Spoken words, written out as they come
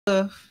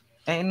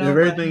Ain't no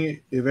if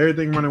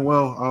everything running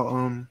well,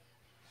 I'll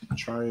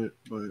try it.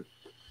 But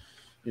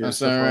yeah, that's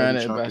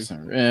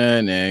some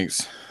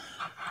next.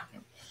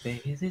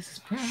 Baby, this is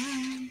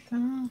prime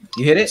time.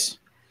 You hit it?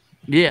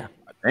 Yeah,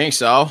 I think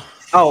so.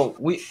 Oh,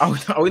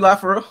 are we live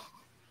for real?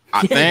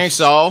 I think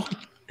so.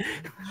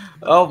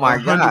 Oh my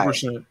 100%. god!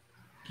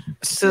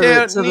 To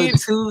the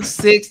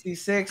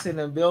 266 in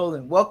the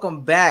building.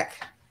 Welcome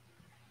back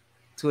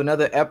to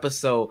another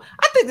episode.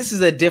 I think this is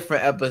a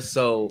different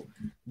episode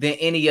than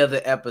any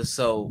other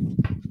episode.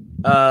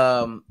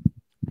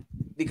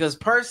 Because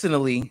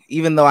personally,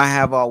 even though I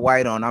have all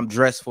white on, I'm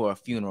dressed for a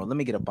funeral. Let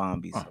me get a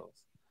bomb.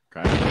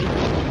 Okay.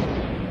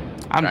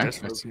 I'm dressed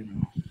for a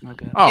funeral.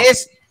 Okay. Oh.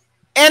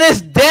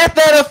 It's death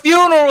at a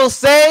funeral,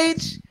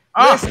 Sage.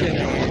 Listen,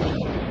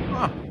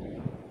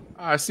 man.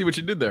 I see what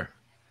you did there.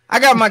 I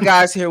got my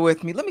guys here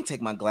with me. Let me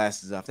take my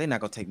glasses off. They're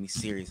not gonna take me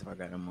serious if I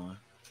got them on.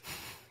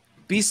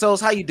 B-Souls,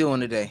 how you doing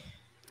today?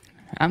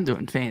 I'm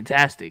doing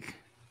fantastic.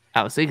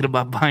 I was thinking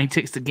about buying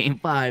tickets to Game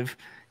 5.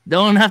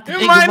 Don't have to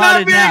think might about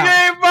not it be now. a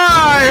Game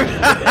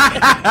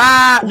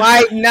 5.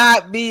 Might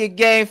not be a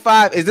Game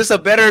 5. Is this a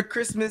better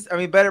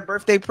better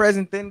birthday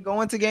present than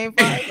going to Game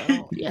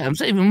 5? Yeah, I'm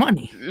saving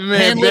money.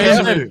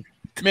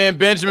 Man,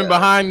 Benjamin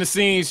behind the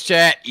scenes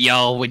chat.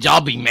 Yo, would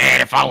y'all be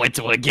mad if I went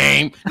to a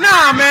game?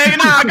 Nah, man.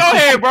 Nah, go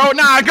ahead, bro.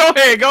 Nah, go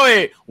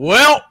ahead.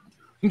 Well,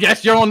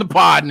 guess you're on the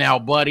pod now,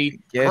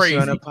 buddy. Guess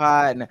you're on the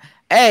pod now.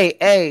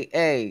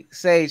 Hey,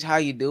 Sage, how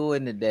you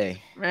doing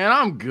today? Man,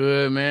 I'm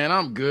good, man.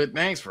 I'm good.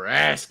 Thanks for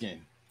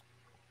asking.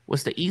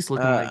 What's the East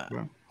looking like,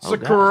 bro?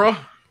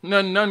 Sakura.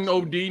 Nothing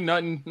OD,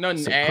 nothing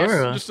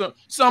Sakura. ass. Just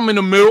some in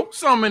the middle.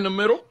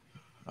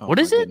 Oh, what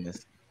is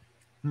it?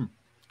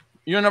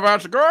 You never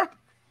had Sakura?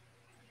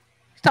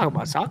 You talking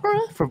about Sakura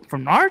from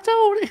Naruto?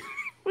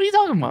 What are you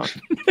talking about?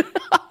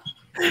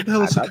 What the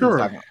hell is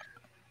Sakura?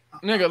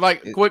 Nigga,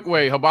 like quick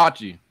way,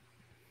 hibachi.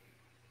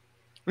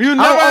 You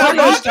never I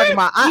know what you're talking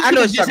about. I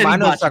know what you're talking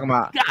about.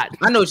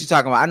 I know what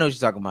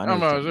you're talking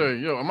about.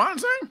 Yo, am I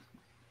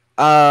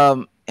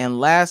insane? And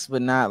last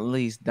but not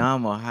least,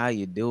 Damo, how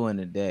you doing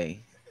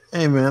today?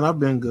 Hey man, I've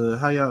been good.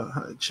 How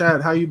y'all,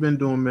 Chad? How you been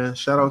doing, man?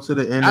 Shout out to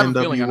the NNWO. I have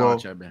a feeling I know how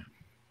Chad been.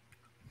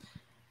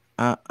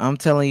 I'm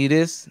telling you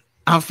this.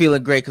 I'm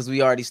feeling great because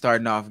we already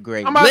starting off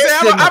great. I'm about to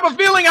say, I have a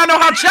feeling I know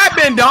how Chad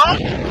been, Dom.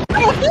 I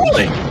have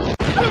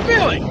a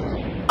feeling.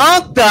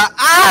 On the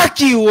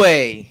Ocky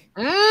way.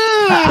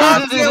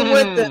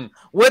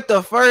 With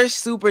the first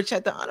super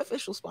chat, the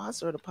unofficial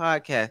sponsor of the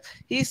podcast.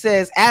 He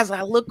says, as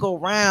I look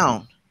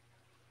around,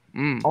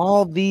 most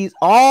of these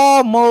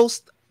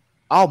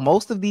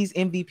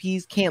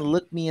MVPs can't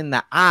look me in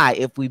the eye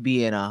if we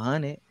be in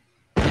 100.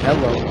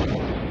 Hello.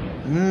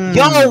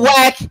 Young,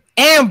 whack,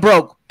 and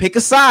broke. Pick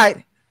a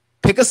side.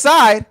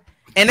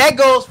 And that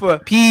goes for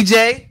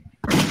PJ,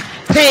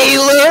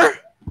 Taylor,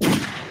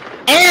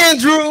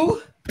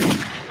 Andrew,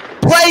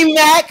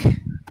 Playmac,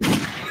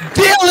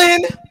 Dylan,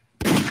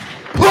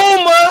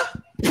 Puma,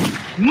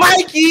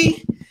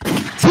 Mikey,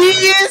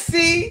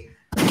 TNC,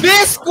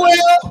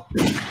 Bisquell,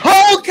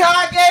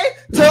 Hokage,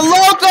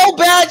 Toloco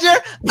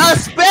Badger,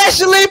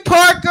 especially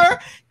Parker,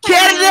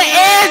 Canada,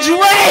 and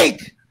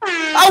Drake.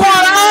 I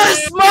want all the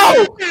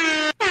smoke.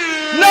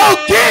 No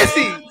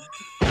kissing.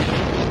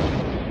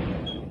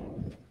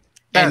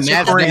 And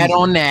that's that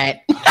on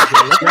that.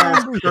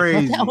 That's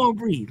crazy. Let that one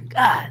breathe.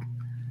 God.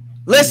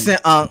 Listen,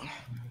 I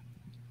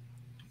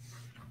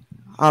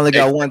only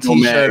got one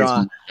t-shirt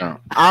on.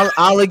 I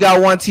only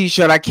got one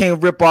t-shirt. I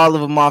can't rip all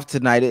of them off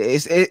tonight.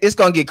 It's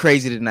gonna get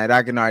crazy tonight.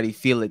 I can already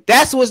feel it.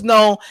 That's what's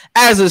known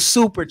as a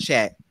super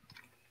chat.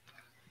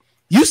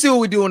 You see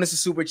what we're doing as a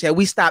super chat?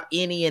 We stop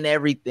any and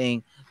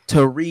everything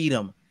to read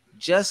them,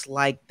 just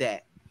like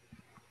that.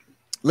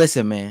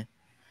 Listen, man.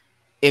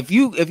 If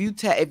you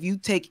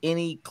take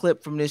any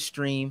clip from this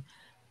stream,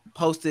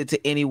 post it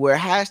to anywhere,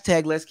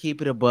 hashtag Let's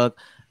Keep It a Buck.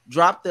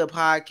 Drop the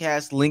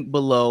podcast link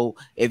below.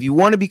 If you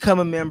want to become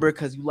a member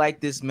because you like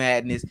this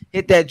madness,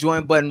 hit that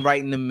join button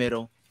right in the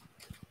middle.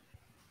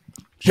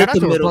 Hit the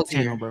middle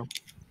tier, bro.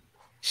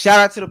 Shout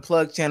out to the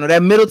plug channel.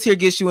 That middle tier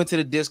gets you into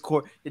the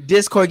Discord. The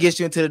Discord gets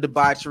you into the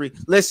debauchery.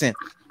 Listen,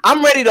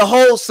 I'm ready to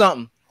hold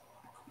something.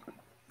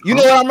 You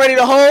know what I'm ready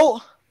to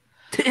hold?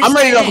 I'm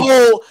ready to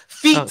hold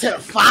feet to the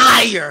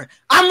fire.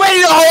 I'm ready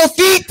to hold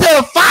feet to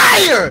the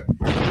fire.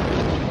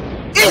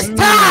 It's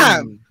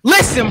time.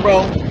 Listen,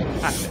 bro.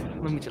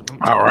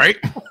 All right.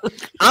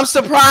 I'm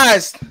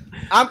surprised.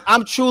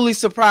 I'm truly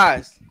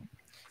surprised.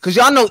 Because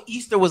y'all know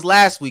Easter was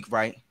last week,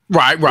 right?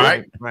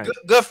 Right.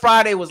 Good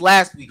Friday was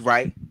last week,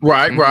 right?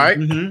 Right.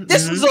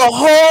 This is a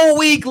whole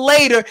week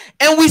later,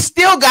 and we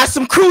still got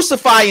some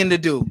crucifying to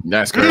do.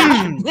 That's crazy.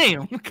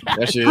 Damn.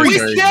 That shit is We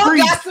crazy. still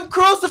got some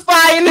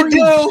crucifying to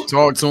do.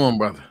 Talk to him,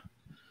 brother.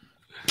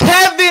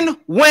 Kevin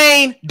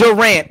Wayne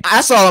Durant.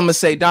 That's all I'm gonna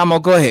say. Damo,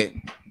 go ahead.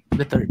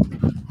 The third.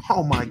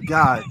 Oh my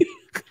God.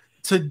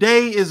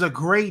 Today is a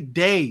great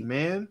day,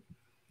 man.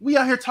 We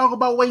out here talking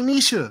about We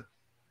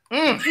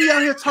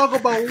out here talking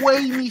about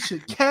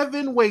Waynisha,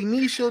 Kevin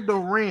Waynisha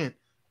Durant.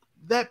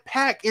 that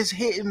pack is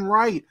hitting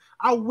right.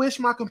 I wish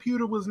my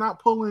computer was not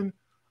pulling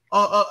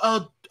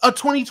a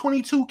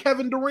 2022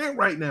 Kevin Durant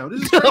right now.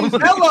 This is crazy.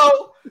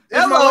 Hello.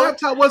 If my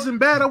laptop wasn't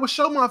bad, I would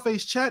show my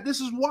face, chat. This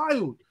is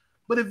wild.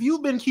 But if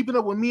you've been keeping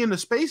up with me in the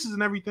spaces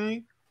and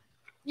everything,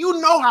 you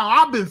know how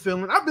I've been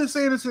feeling. I've been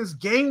saying it since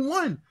game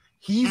one.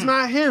 He's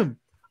not him.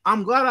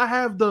 I'm glad I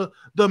have the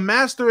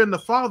master and the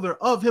father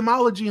of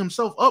hymology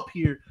himself up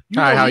here.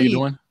 Hi, how you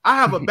doing? I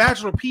have a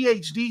bachelor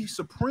PhD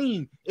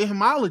supreme in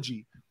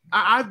hymology.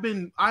 I've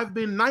been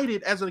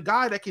knighted as a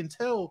guy that can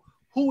tell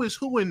who is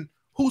who and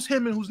who's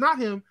him and who's not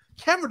him.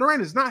 Kevin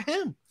Durant is not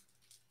him.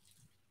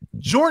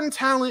 Jordan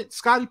talent,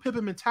 Scottie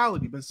Pippen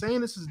mentality. Been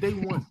saying this since day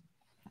one.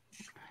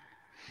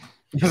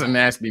 It's a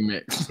nasty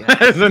mix.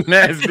 It's a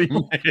nasty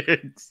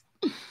mix.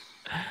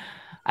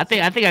 I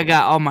think I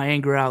got all my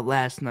anger out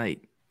last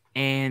night.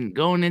 And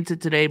going into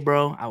today,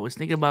 bro, I was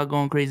thinking about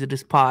going crazy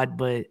this pod,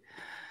 but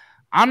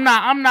I'm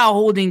not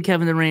holding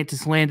Kevin Durant to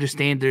slander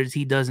standards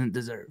he doesn't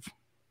deserve.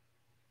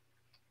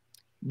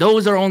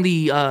 Those are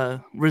only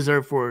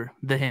reserved for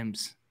the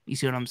hymns. You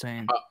see what I'm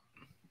saying?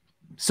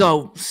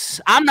 So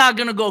I'm not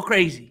gonna go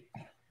crazy.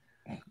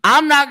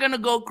 I'm not gonna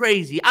go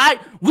crazy.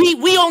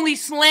 We only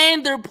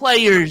slander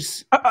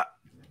players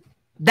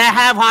that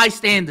have high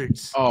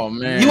standards. Oh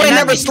man, you ain't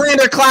never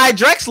slandered Clyde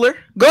Drexler.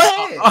 Go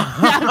ahead.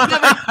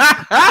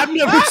 I've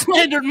never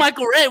slandered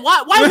Michael Redd.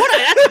 Why would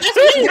I? That's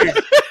weird.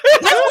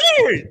 That's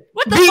weird.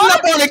 What the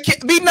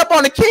beating up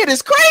on a kid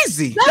is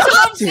crazy. That's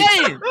what I'm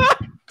saying.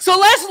 So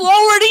let's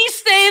lower these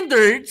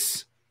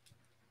standards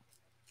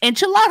and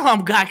chill out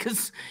on guy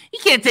because he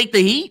can't take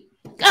the heat.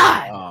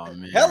 God. Oh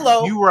man.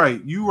 Hello. You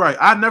right.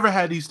 I never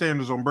had these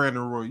standards on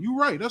Brandon Roy. You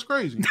right. That's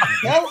crazy.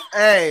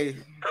 Hey.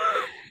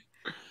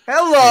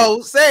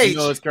 Hello, Sage. You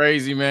know, it's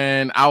crazy,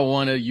 man. I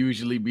want to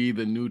usually be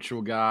the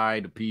neutral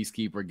guy, the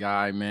peacekeeper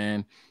guy,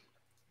 man.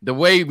 The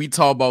way we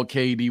talk about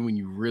KD, when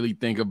you really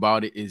think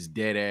about it, is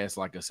dead ass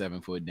like a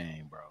 7-foot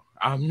Dame, bro.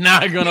 I'm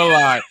not gonna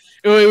lie.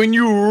 When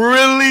you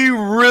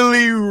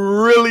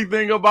really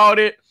think about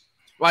it,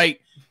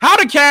 like how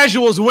the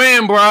casuals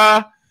win,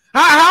 bruh.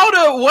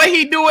 How what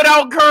he do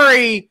without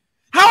Curry?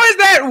 How is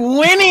that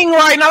winning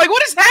right now? Like,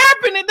 what is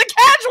happening? The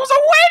casuals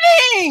are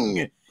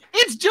winning.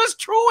 It's just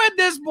true at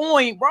this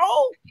point, bro.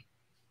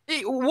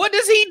 What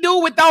does he do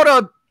without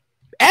a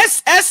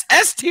S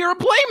tier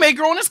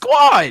playmaker on his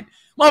squad?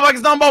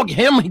 Motherfuckers talking about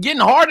him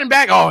getting Harden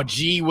back. Oh,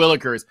 gee,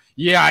 Willikers.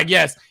 Yeah, I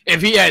guess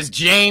if he has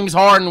James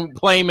Harden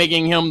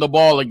playmaking him the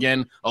ball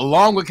again,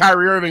 along with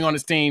Kyrie Irving on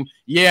his team,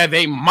 yeah,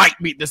 they might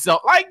beat the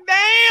Celtics. Like,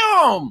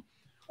 damn.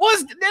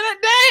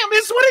 Damn,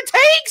 this is what it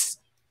takes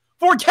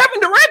for Kevin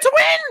Durant to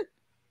win?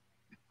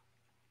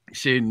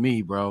 Shitting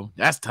me, bro.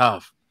 That's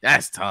tough.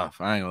 That's tough.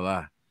 I ain't gonna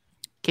lie.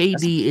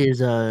 KD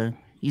is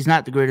he's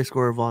not the greatest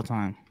scorer of all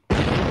time.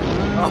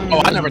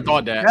 Oh, I never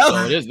thought that.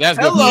 Hello. So that's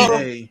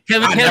good.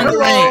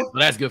 Hello.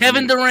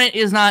 Kevin Durant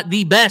is not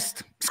the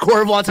best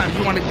scorer of all time. If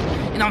you want to, you know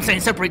what I'm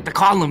saying, separate the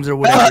columns or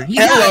whatever.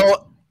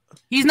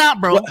 He's not,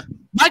 bro. What?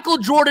 Michael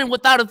Jordan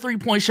without a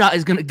 3-point shot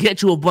is gonna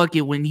get you a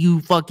bucket when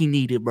you fucking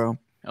need it, bro.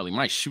 Hell, he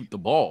might shoot the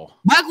ball.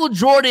 Michael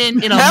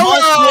Jordan in a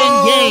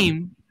must-win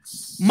game.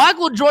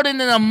 Michael Jordan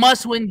in a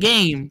must-win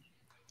game.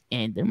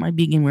 And there might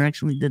be a game where I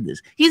actually did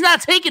this. He's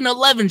not taking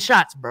 11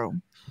 shots, bro.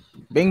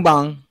 Bing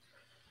bong.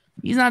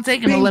 He's not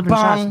taking Bing 11 bong.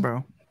 shots,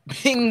 bro.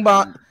 Bing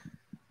bong.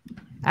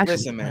 Actually,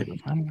 listen, man.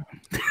 I don't know.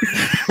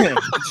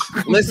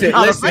 listen,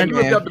 man.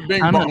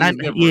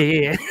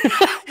 Yeah.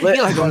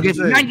 You're like,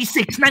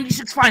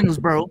 96 finals,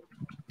 bro.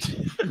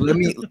 Let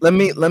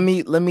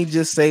me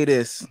just say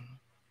this.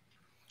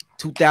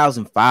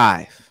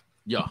 2005.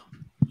 Yeah.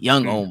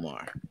 Young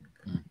Omar.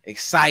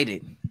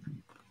 Excited.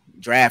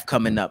 Draft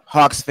coming up.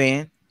 Hawks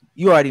fan.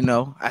 You already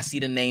know. I see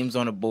the names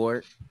on the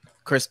board.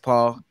 Chris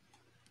Paul.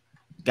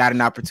 Got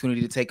an opportunity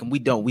to take him. We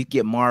don't. We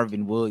get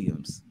Marvin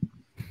Williams.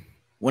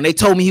 When they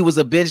told me he was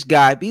a bench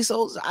guy,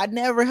 I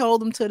never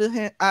held him to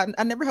the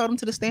I never held him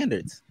to the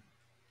standards.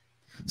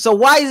 So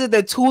why is it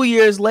that 2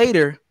 years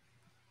later,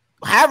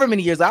 however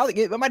many years,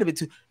 it might have been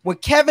 2, when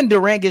Kevin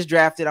Durant gets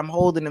drafted, I'm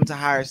holding him to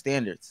higher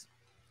standards.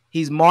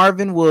 He's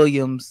Marvin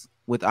Williams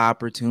with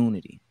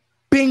opportunity.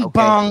 Bing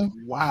bong.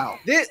 Wow.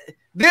 This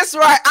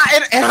right.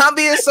 And I'm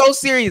being so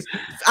serious.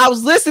 I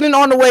was listening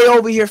on the way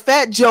over here.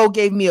 Fat Joe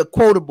gave me a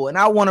quotable, and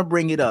I want to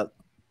bring it up.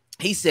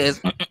 He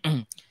says,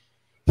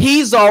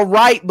 he's all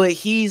right, but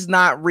he's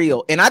not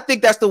real. And I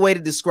think that's the way to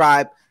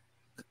describe,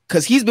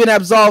 because he's been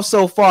absolved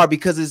so far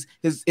because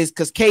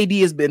because KD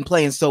has been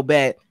playing so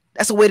bad.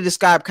 That's a way to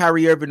describe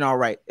Kyrie Irving all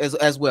right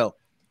as well.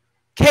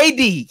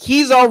 KD,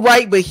 he's all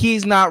right, but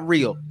he's not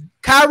real.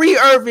 Kyrie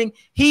Irving,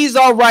 he's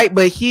all right,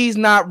 but he's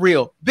not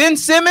real. Ben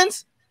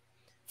Simmons,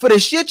 for the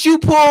shit you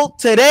pulled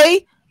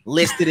today,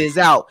 listed is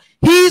out.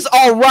 He's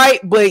all right,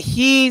 but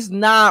he's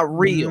not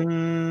real.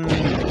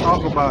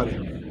 Talk about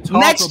it.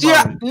 Next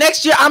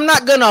year, I'm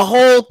not gonna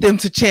hold them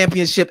to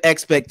championship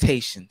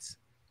expectations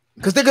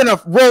because they're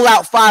gonna roll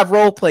out 5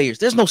 role players.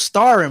 There's no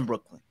star in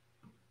Brooklyn.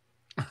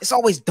 it's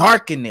always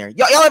dark in there.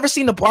 Y'all ever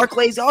seen the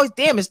Barclays? Always,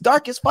 damn, it's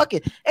dark as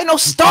fucking. Ain't no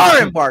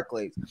star in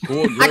Barclays.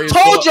 I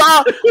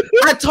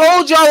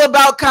told y'all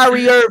about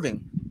Kyrie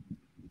Irving.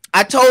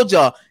 I told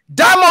y'all.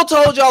 Damo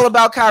told y'all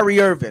about Kyrie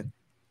Irving.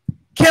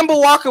 Kemba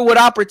Walker with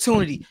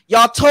opportunity.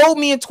 Y'all told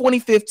me in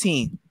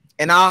 2015,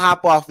 and I'll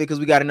hop off because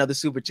we got another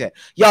super chat.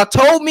 Y'all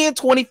told me in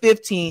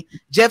 2015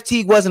 Jeff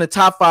Teague wasn't a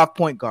top 5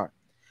 point guard.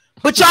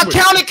 But y'all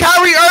counted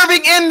Kyrie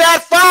Irving in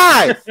that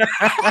 5.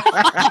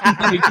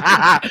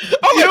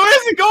 Okay,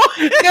 where's it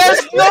going?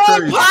 There's no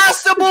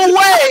possible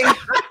way.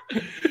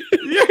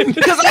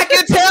 Because I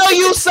can tell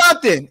you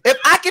something. If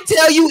I can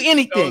tell you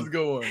anything.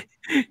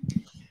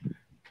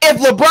 If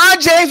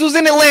LeBron James was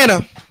in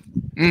Atlanta,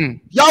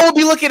 y'all would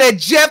be looking at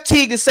Jeff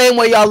Teague the same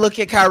way y'all look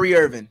at Kyrie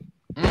Irving.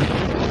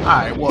 All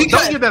right, well,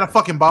 don't give that a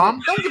fucking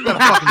bomb. Don't give that a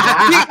fucking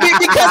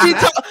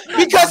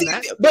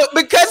bomb.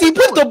 because he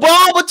put the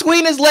ball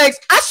between his legs.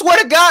 I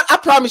swear to God, I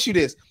promise you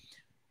this.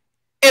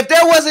 If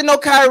there wasn't no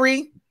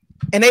Kyrie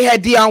and they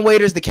had Deion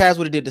Waiters, the Cavs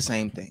would have did the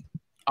same thing.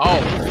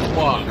 Oh,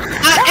 fuck.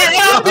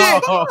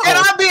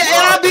 I'm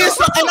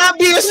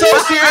being so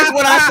serious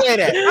when I say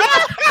that.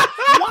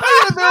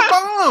 Why are there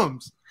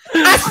bombs?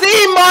 I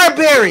seen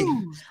Marbury.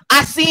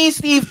 I seen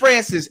Steve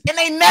Francis, and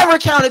they never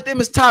counted them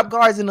as top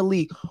guards in the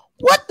league.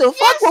 What the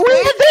fuck were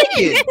we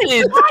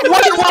thinking?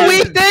 What were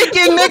we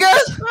thinking,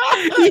 niggas?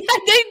 Yeah,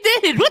 they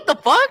did. What the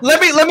fuck? Let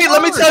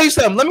me tell you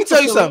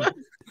something.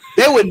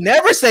 They would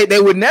never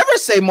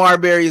say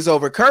Marbury is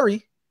over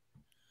Curry.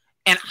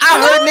 And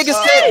I heard niggas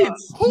say,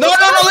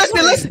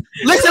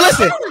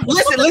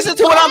 listen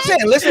to what I'm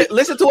saying.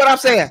 Listen to what I'm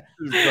saying.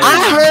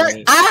 I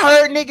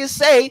heard niggas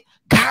say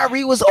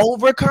Kyrie was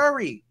over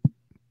Curry.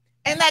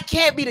 And that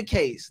can't be the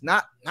case.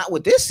 Not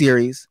with this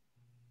series.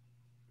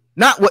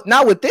 Not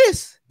with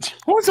this.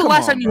 Who was the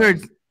last time you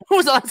heard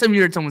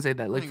someone say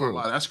that? Like, for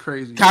wow, that's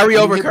crazy. Kyrie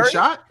over Curry?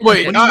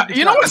 Wait, you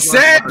know what's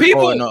sad?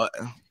 People,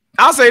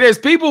 I'll say this.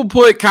 People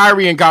put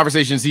Kyrie in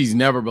conversations he's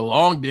never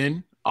belonged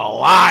in. A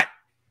lot.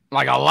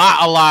 Like a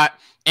lot.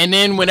 And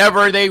then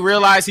whenever they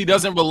realize he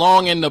doesn't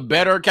belong in the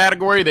better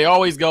category, they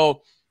always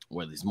go,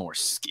 well, he's more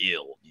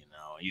skilled. You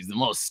know, he's the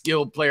most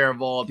skilled player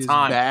of all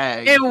time.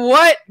 And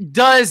what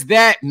does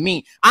that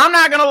mean? I'm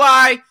not going to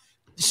lie.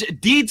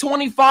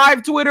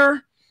 D25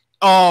 Twitter,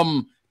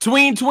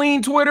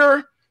 tween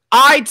Twitter,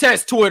 I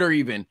test Twitter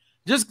even.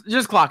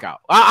 Just clock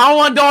out. I don't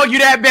want to dog you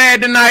that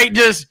bad tonight.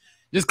 Just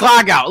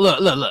clock out.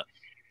 Look.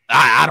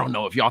 I don't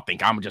know if y'all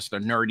think I'm just a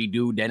nerdy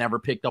dude that never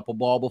picked up a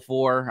ball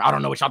before. I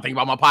don't know what y'all think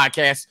about my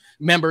podcast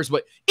members,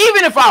 but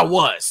even if I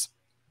was,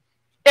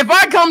 if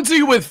I come to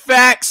you with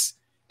facts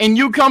and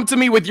you come to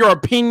me with your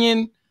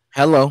opinion,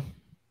 hello,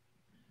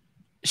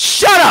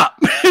 shut up.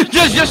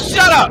 just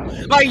shut up.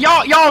 Like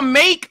y'all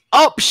make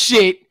up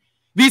shit.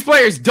 These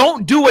players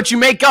don't do what you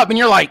make up, and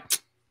you're like,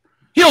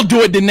 he'll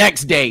do it the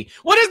next day.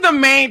 What is the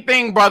main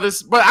thing,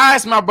 brothers? But I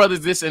asked my brothers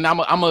this, and I'm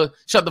gonna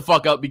shut the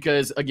fuck up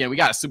because again, we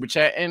got a super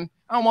chat, and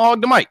I'm gonna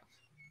hog the mic.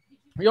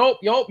 Yo,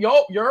 you're.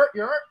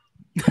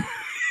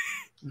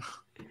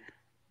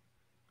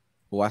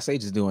 Well, I say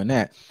just doing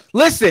that.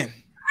 Listen,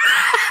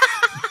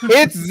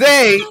 it's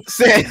Zay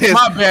says.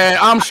 My bad,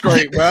 I'm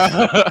straight, bro.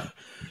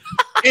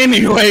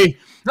 Anyway,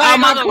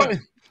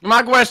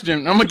 my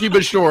question. I'm gonna keep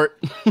it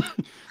short.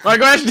 My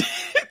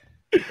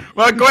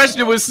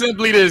question was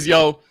simply this,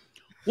 yo.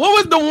 What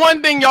was the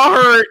one thing y'all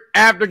heard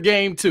after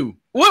game 2?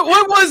 What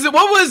was it?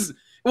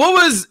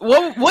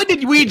 What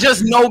did we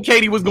just know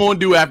Katie was going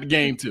to do after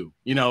game 2?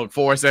 You know,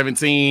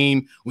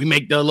 4-17. We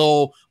make the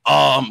little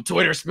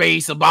Twitter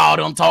space about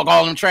him, talk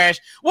all them trash.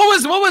 What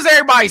was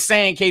everybody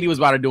saying Katie was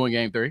about to do in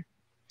game 3?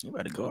 You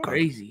better go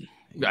crazy.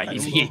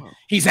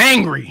 He's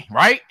angry,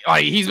 right?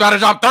 Like he's about to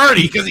drop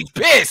 30 because he's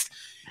pissed.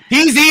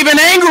 He's even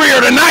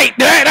angrier tonight.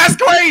 That's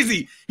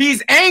crazy.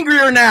 He's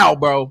angrier now,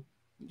 bro.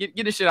 Get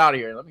this shit out of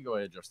here. Let me go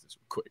ahead and adjust this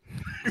real quick.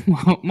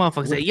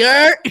 Motherfucker say,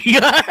 yer.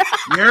 I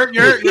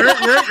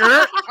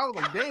was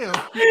like, damn.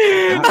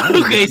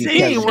 Okay, so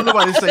he ain't want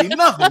nobody to say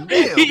nothing.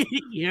 Damn.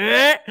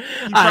 Yeah.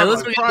 All right,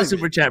 let's get the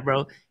super chat,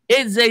 bro.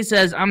 Zay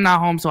says, I'm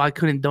not home, so I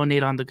couldn't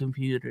donate on the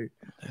computer.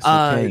 That's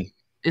okay.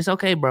 It's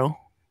okay, bro.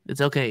 It's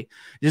okay.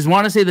 Just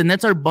want to say the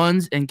Nets are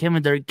buns and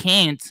Kevin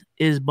Durant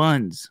is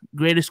buns.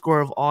 Greatest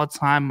scorer of all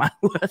time, my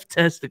left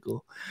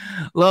testicle.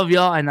 Love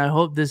y'all, and I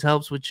hope this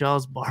helps with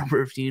y'all's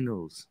barber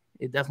funerals.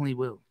 It definitely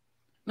will.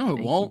 No,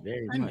 it won't.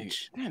 Very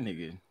much. That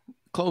nigga.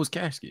 Closed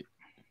casket.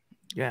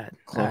 God.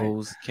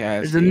 Closed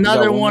casket. There's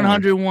another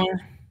 101.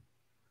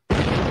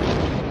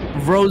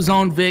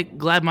 Frozone Vic.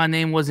 Glad my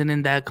name wasn't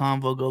in that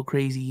convo. Go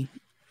crazy.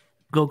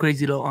 Go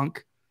crazy, little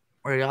unk.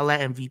 Where y'all at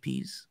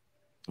MVPs?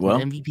 Well,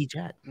 MVP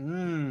chat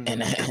and the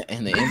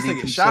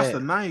MVP shots chat.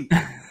 Tonight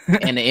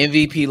and the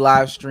MVP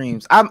live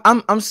streams.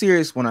 I'm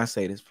serious when I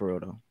say this, for real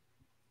though.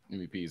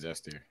 MVPs, that's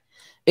there.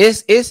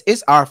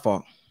 It's our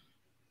fault.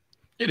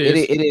 It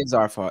is. It is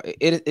our fault.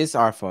 It's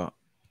our fault.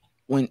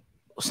 When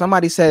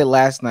somebody said it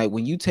last night,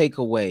 when you take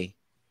away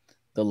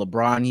the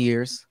LeBron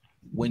years,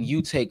 when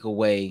you take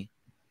away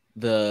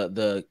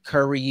the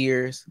Curry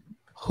years,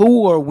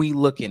 who are we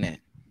looking at?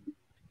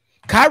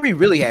 Kyrie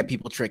really had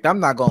people tricked. I'm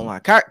not gonna lie.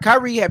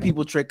 Kyrie had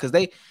people tricked because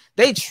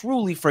they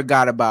truly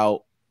forgot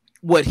about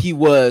what he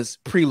was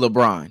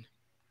pre-LeBron.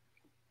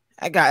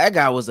 That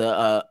guy was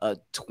a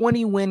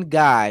 20-win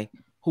guy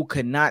who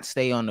could not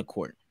stay on the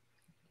court.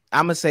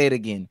 I'm gonna say it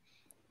again.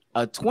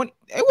 It was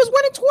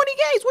winning 20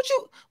 games. What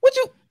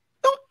you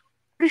don't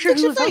pretty sure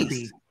he was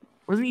healthy.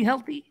 Wasn't he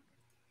healthy?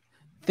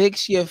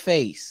 Fix your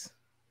face.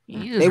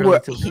 He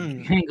was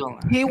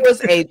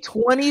a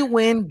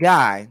 20-win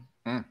guy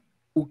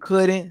who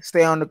couldn't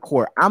stay on the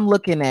court. I'm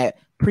looking at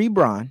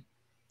pre-Bron,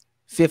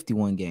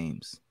 51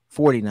 games,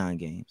 49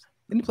 games.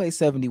 Then he plays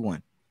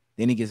 71.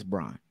 Then he gets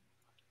Bron.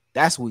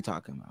 That's what we're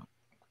talking about.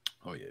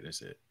 Oh yeah,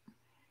 that's it.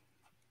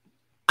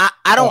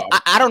 I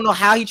don't know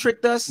how he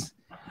tricked us.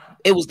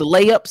 It was the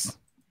layups,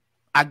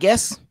 I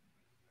guess,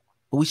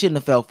 but we shouldn't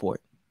have fell for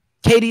it.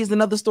 KD is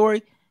another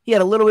story. He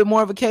had a little bit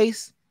more of a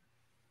case.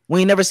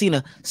 We ain't never seen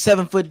a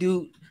 7-foot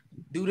dude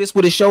do this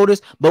with his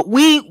shoulders, but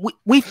we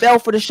fell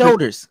for the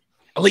shoulders.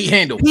 Elite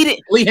handle. He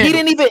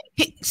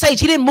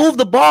didn't move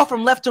the ball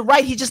from left to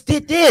right. He just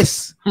did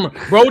this.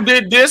 Bro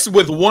did this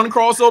with one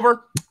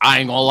crossover. I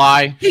ain't gonna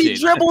lie. He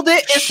dribbled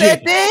it and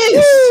said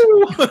this.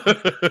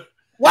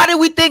 Why did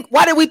we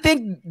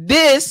think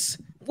this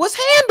was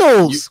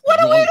handles?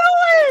 What are we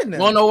doing? You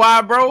wanna know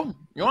why, bro?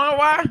 You wanna know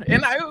why?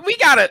 And we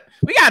gotta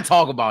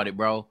talk about it,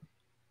 bro.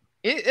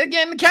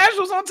 Again, the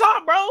casuals on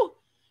top, bro.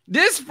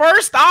 This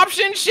first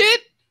option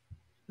shit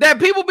that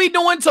people be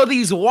doing to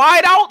these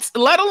wideouts,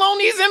 let alone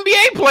these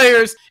NBA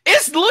players,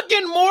 it's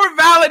looking more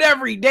valid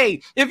every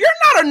day. If you're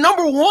not a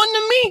number one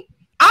to me,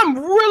 I'm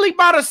really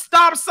about to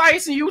stop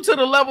sizing you to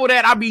the level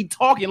that I be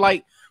talking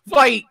like,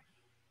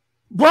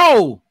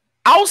 bro,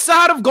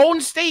 outside of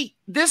Golden State,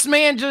 this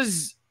man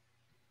just,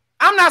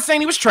 I'm not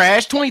saying he was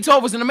trash.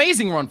 2012 was an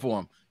amazing run for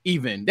him.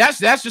 Even that's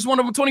just one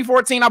of them.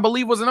 2014, I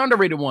believe, was an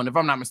underrated one, if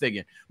I'm not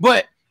mistaken.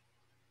 But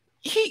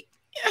he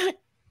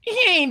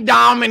ain't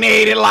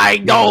dominated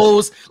like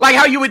those, like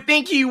how you would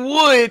think he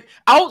would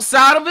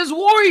outside of his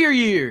Warrior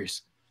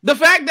years. The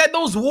fact that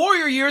those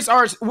Warrior years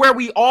are where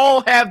we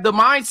all have the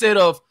mindset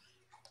of,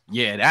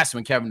 yeah, that's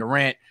when Kevin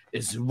Durant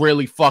is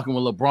really fucking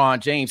with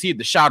LeBron James. He had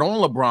the shot on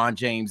LeBron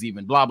James,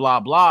 even blah, blah,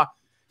 blah.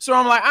 So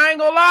I'm like, I ain't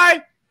gonna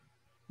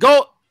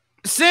lie.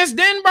 Since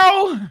then,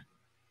 bro,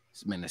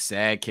 it's been a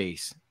sad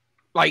case.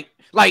 Like,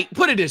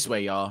 put it this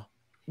way, y'all.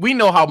 We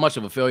know how much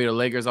of a failure the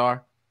Lakers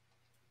are.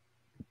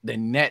 The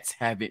Nets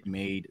haven't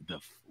made the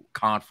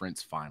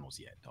conference finals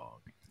yet, dog.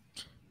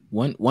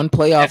 One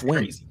playoff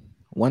win. Crazy.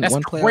 One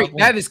playoff win.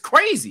 That is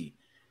crazy.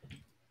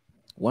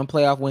 One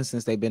playoff win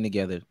since they've been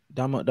together.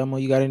 Damo,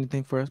 you got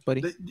anything for us,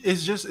 buddy?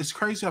 It's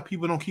crazy how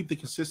people don't keep the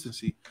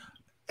consistency.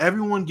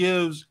 Everyone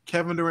gives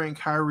Kevin Durant and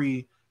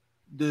Kyrie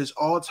this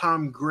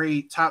all-time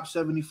great top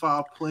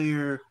 75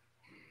 player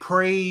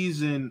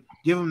praise and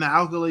give them the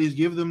accolades,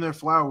 give them their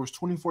flowers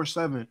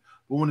 24/7.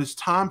 But when it's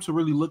time to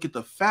really look at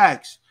the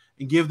facts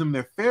and give them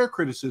their fair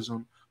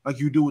criticism, like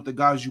you do with the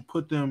guys you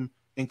put them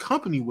in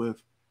company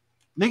with,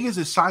 niggas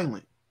is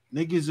silent.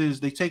 Niggas is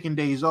they taking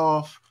days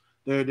off.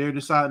 They're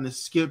deciding to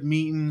skip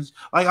meetings.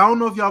 Like, I don't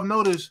know if y'all have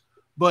noticed,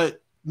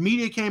 but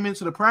media came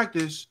into the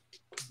practice.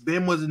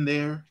 Ben wasn't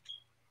there.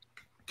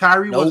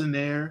 Kyrie wasn't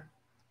there.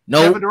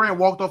 Kevin Durant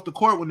walked off the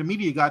court when the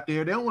media got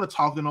there. They don't want to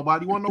talk to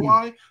nobody. You want to know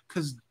why?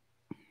 Because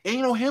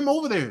ain't no him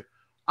over there.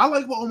 I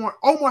like what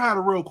Omar had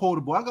a real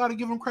quotable. I got to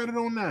give him credit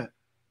on that.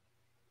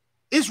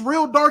 It's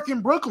real dark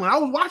in Brooklyn. I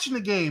was watching the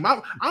game.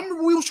 I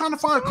remember we was trying to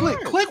find Click.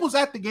 Click was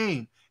at the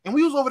game. And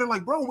we was over there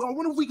like, bro, I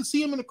wonder if we can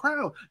see him in the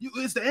crowd.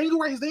 Is the angle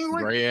right? Is the angle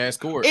right? Gray ass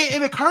court.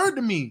 It occurred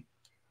to me.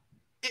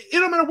 It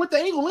don't matter what the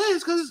angle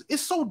is because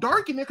it's so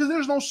dark in there because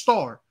there's no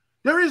star.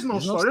 There is no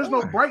star. There's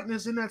no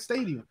brightness in that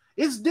stadium.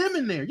 It's dim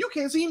in there. You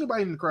can't see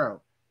anybody in the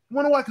crowd. You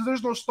want to know why? Because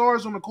there's no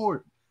stars on the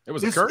court. It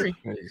was a Curry.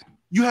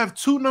 You have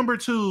two number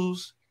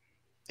twos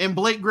and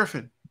Blake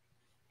Griffin.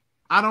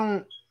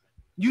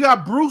 You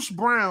got Bruce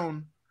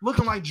Brown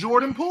looking like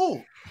Jordan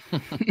Poole.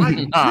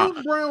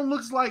 Bruce Brown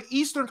looks like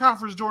Eastern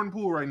Conference Jordan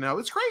Poole right now.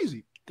 It's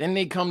crazy. Then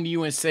they come to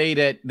you and say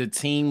that the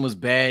team was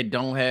bad,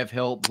 don't have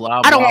help,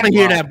 blah, blah, I don't want to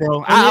hear that,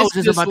 bro. I was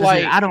just about to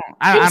say,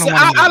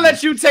 I'll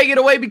let you take it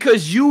away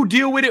because you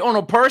deal with it on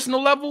a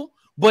personal level,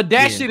 but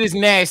that shit is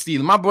nasty.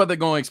 My brother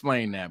gonna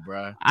explain that,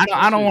 bro.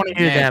 I don't want to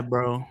hear that,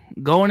 bro.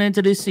 Going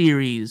into this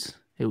series,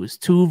 it was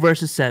 2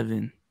 versus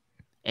 7,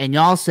 and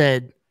y'all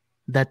said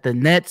that the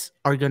Nets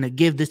are gonna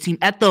give this team,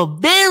 at the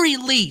very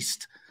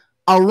least,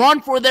 a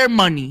run for their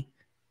money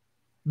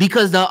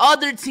because the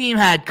other team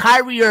had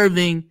Kyrie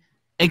Irving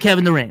and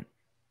Kevin Durant,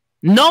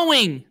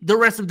 knowing the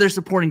rest of their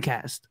supporting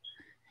cast.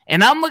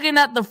 And I'm looking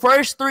at the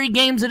first 3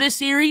 games of this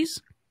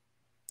series,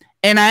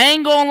 and I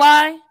ain't gonna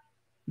lie,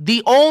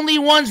 the only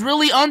ones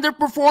really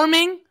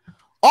underperforming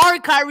are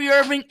Kyrie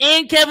Irving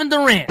and Kevin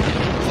Durant.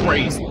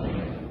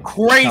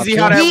 Crazy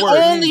how that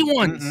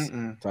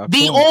works.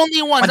 The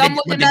only ones.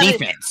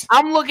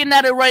 I'm looking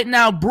at it right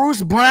now.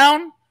 Bruce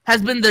Brown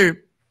has been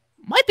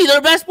might be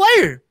their best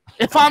player.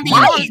 If I'm being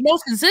honest,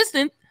 most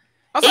consistent.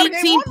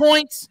 18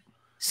 points,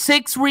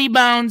 6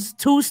 rebounds,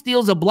 2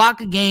 steals, a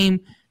block a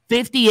game,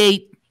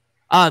 58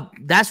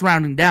 That's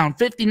rounding down.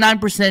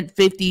 59%,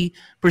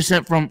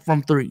 50%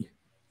 from 3.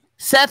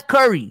 Seth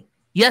Curry.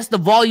 Yes, the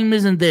volume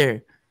isn't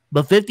there,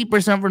 but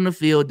 50% from the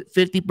field,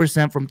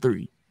 50% from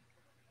 3.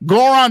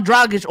 Goran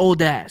Dragic,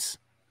 old ass.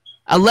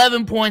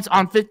 11 points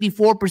on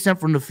 54%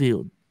 from the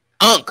field.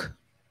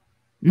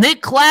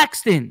 Nick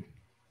Claxton.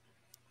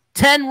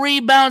 10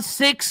 rebounds,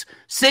 6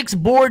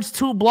 boards,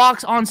 2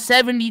 blocks on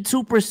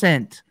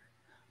 72%.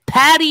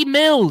 Patty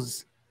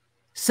Mills.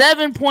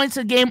 7 points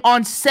a game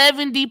on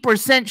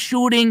 70%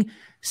 shooting,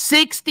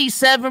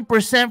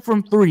 67%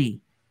 from 3.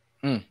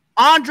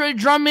 Andre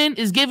Drummond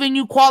is giving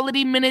you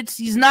quality minutes.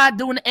 He's not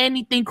doing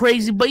anything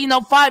crazy, but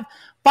 5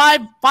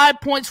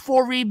 points,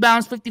 4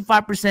 rebounds,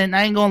 55%.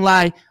 I ain't gonna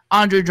lie,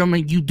 Andre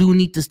Drummond, you do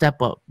need to step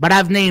up. But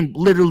I've named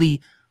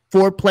literally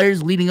 4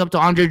 players leading up to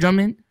Andre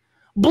Drummond.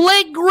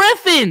 Blake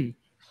Griffin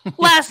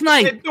last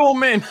night. Throw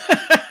him in. Just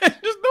throw him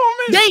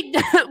in.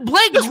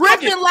 Blake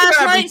Griffin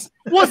last night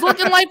was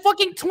looking like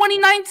fucking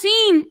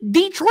 2019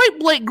 Detroit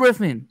Blake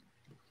Griffin.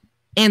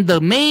 And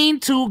the main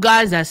 2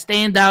 guys that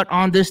stand out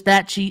on this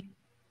stat sheet,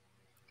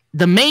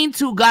 the main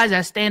 2 guys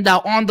that stand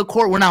out on the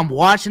court when I'm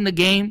watching the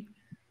game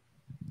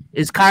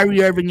is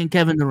Kyrie Irving and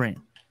Kevin Durant.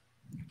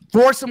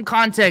 For some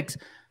context,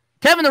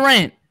 Kevin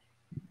Durant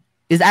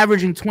is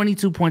averaging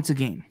 22 points a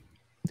game.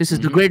 This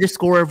is the greatest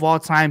scorer of all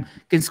time.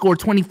 Can score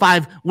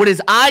 25 with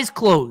his eyes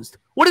closed.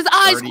 With his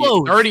eyes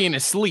closed. 30 in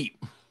his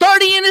sleep.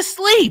 30 in his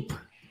sleep.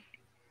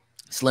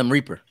 Slim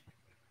Reaper.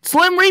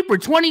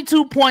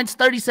 22 points,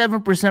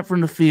 37%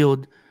 from the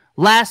field.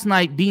 Last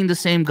night, being the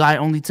same guy,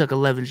 only took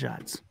 11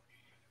 shots.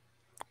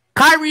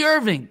 Kyrie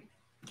Irving,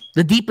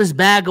 the deepest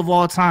bag of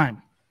all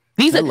time.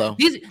 These are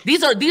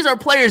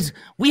players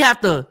we have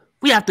to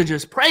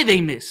just pray they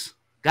miss,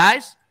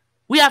 guys.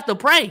 We have to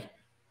pray.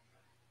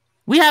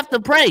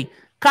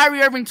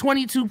 Kyrie Irving,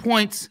 22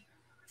 points,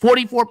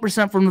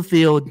 44% from the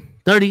field,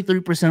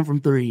 33%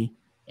 from 3.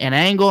 And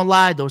I ain't gonna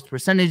lie, those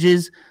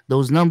percentages,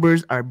 those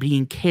numbers are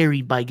being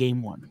carried by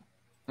game 1.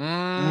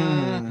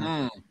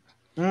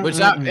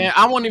 Which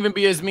I won't even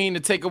be as mean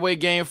to take away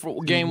game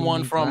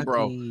 1 from,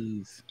 bro.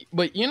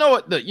 But you know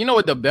what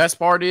the best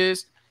part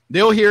is?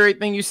 They'll hear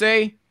everything you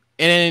say,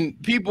 and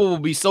people will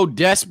be so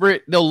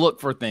desperate they'll look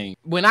for things.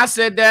 When I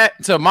said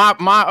that to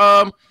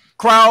my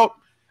crowd,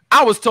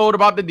 I was told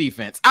about the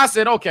defense. I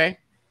said, okay,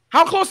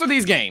 how close are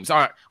these games?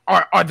 Are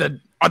the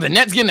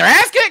Nets getting their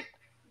ass kicked?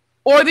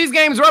 Or are these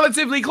games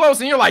relatively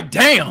close? And you're like,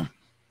 damn,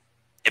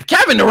 if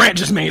Kevin Durant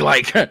just made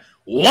like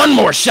 1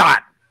 more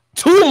shot,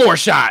 2 more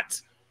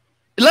shots,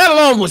 let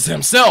alone was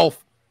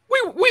himself,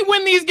 we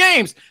win these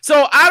games.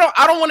 So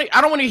I don't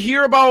want to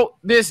hear about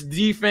this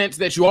defense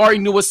that you already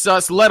knew was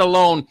sus, let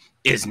alone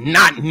is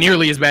not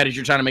nearly as bad as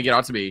you're trying to make it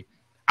out to be.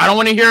 I don't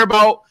want to hear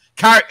about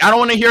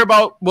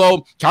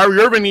Kyrie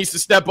Irving needs to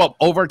step up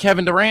over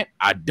Kevin Durant.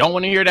 I don't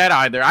want to hear that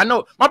either. I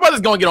know my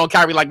brother's going to get on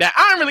Kyrie like that.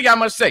 I don't really got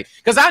much to say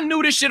because I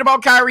knew this shit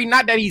about Kyrie.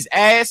 Not that he's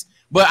ass,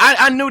 but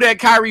I knew that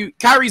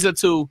Kyrie's a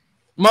 2.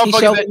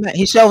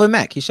 He's shoving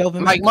Mac.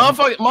 Like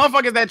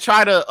motherfuckers that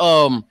try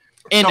to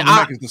and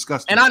Mac is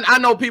disgusting. And I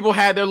know people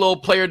had their little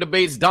player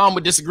debates. Dom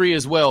would disagree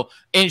as well.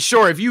 And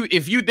sure, if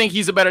you think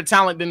he's a better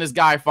talent than this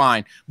guy,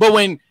 fine. But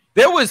when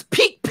there was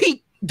peak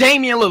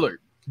Damian Lillard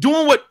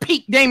doing what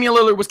peak Damian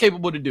Lillard was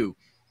capable to do,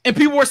 and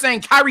people were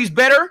saying Kyrie's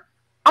better,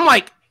 I'm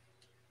like,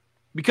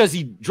 because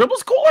he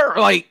dribbles cooler?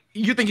 Or like,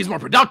 you think he's more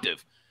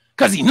productive?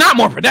 Because he's not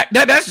more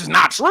productive. That's just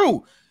not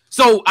true.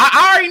 So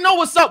I already know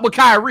what's up with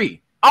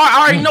Kyrie.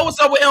 I already know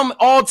what's up with him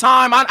all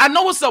time. I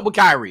know what's up with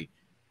Kyrie.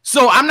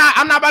 So I'm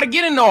not about to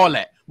get into all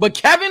that. But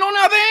Kevin, on the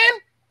other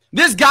hand,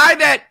 this guy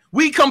that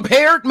we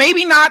compared,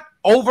 maybe not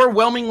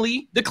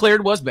overwhelmingly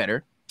declared was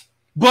better,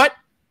 but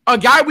a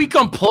guy we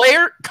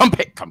compared to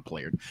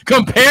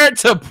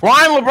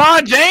prime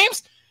LeBron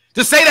James,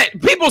 to say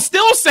that people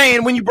still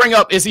saying when you bring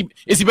up is he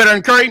better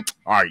than Curry?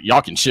 All right,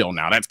 y'all can chill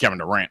now. That's Kevin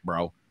Durant,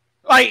 bro.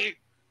 Like,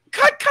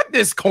 cut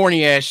this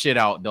corny ass shit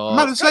out, dog. I'm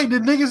about to say,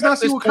 did niggas not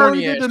see what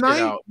Curry did tonight?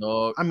 Out,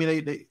 dog. I mean,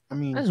 I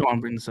just want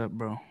to bring this up,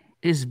 bro.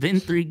 It's been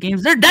 3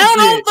 games. They're down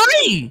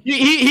 0-3.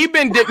 He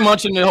been dick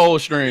munching the whole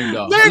stream,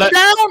 though. They're down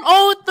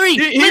 0-3.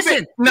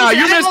 Listen,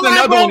 you missed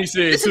another one he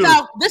said, too.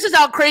 This is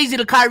how crazy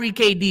the Kyrie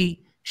KD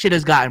shit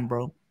has gotten,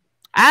 bro.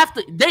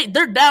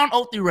 They're down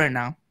 0-3 right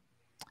now.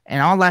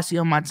 And all I see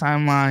on my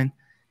timeline,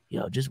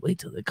 just wait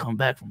till they come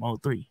back from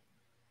 0-3.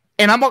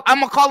 And I'm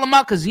gonna call them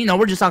out because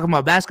we're just talking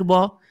about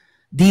basketball.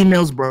 D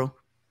Mills, bro.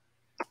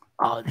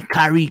 Oh,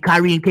 Kyrie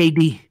and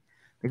KD,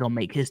 they're gonna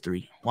make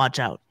history. Watch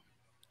out.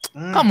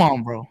 Come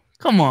on, bro.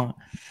 Come on,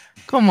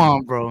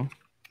 bro.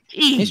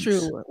 It's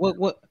true.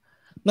 What?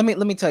 Let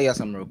me tell y'all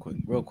something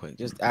real quick.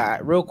 Just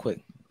real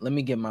quick. Let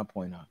me get my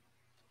point on.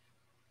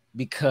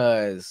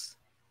 Because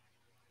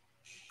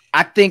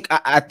I think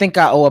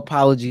I owe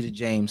apology to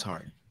James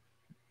Harden.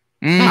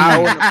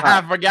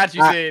 I forgot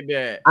you said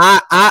that.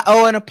 I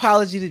owe an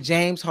apology to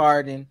James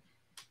Harden.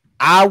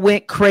 I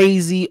went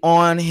crazy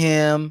on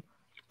him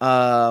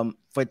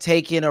for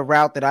taking a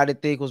route that I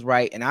didn't think was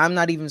right, and I'm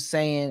not even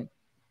saying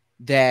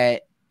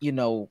that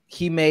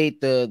he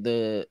made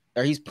or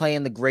he's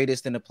playing the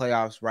greatest in the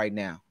playoffs right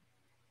now.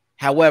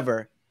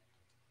 However,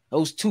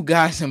 those two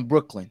guys in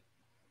Brooklyn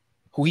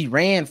who he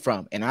ran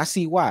from, and I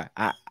see why.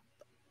 I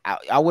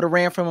would have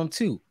ran from him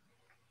too.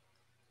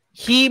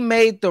 He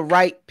made the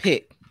right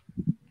pick.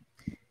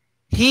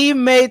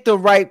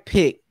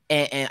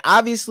 And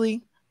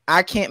obviously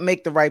I can't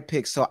make the right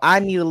picks, so I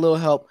need a little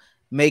help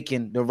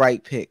making the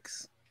right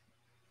picks.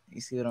 You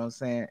see what I'm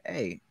saying?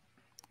 Hey,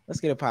 let's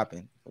get it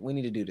popping. We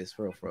need to do this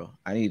for real.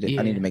 I need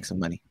to make some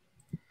money.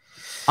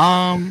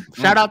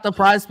 Shout out to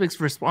PrizePicks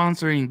for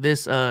sponsoring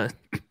this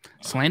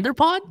slander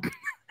pod.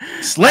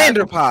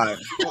 Slander pod.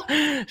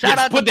 Shout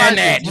out put to that in PrizePicks.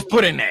 that. Just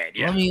put in that.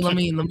 Yeah. Let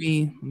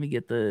me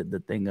get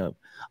the thing up.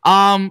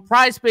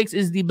 PrizePicks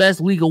is the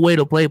best legal way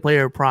to play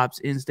player props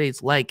in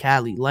states like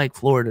Cali, like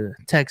Florida,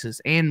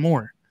 Texas, and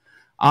more.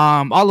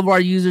 All of our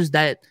users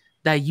that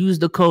use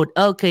the code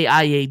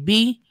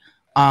LKIAB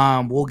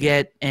will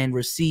get and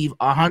receive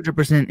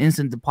 100%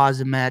 instant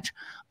deposit match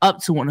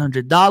up to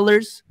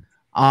 $100.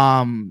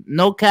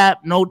 No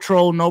cap, no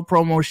troll, no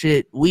promo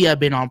shit. We have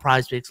been on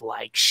PrizePicks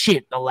like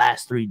shit the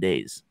last 3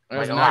 days.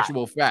 That's like an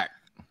actual fact.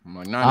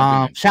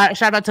 Like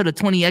shout out to the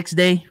 20x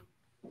day.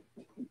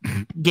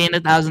 Gained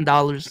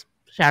 $1,000.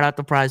 Shout out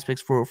to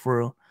PrizePicks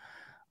for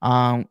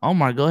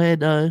Omar, go ahead,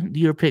 do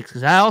your picks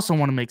because I also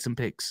want to make some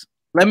picks.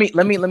 Let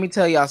me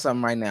tell y'all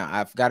something right now.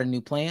 I've got a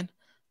new plan.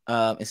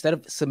 Instead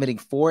of submitting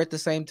 4 at the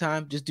same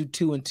time, just do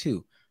 2 and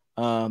 2.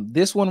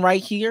 This one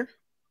right here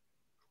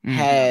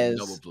has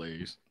double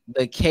plays.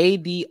 The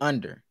KD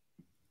under.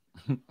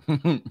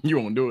 You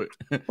won't do it.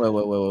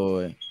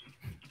 Wait.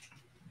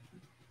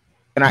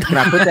 Can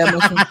I put that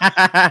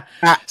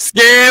much?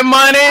 Scared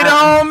money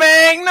don't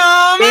make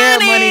no money.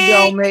 Scared money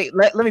don't make.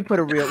 Let me put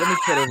a real.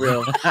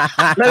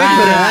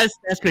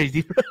 That's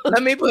crazy.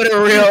 Let me put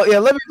a real. Yeah,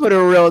 let me put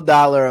a real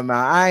dollar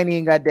amount. I ain't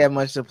even got that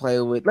much to play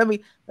with. Let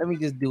me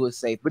just do it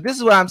safe. But this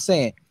is what I'm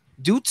saying.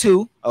 Do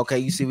 2. Okay,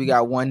 you see we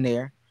got 1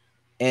 there,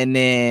 and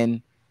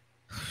then.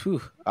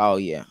 Oh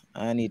yeah,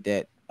 I need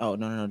that. Oh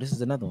no. This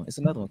is another one. It's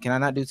another one. Can I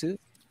not do 2?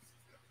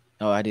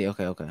 Oh, I did.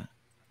 Okay.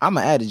 I'm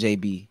gonna add a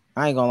JB.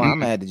 I ain't gonna lie. I'm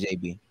gonna add the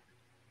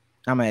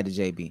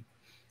JB.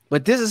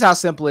 But this is how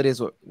simple it is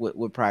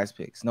with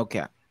PrizePicks. No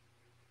cap.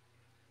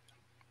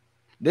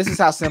 This is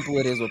how simple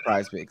it is with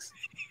PrizePicks.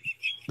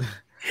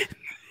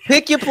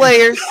 Pick your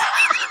players,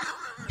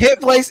 hit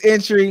place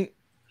entry,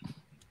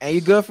 and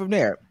you're good from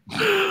there.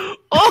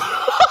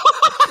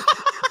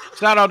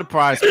 Shout out to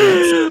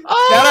PrizePicks.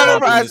 Shout out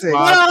to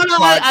PrizePicks. No,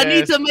 I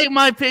need to make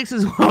my picks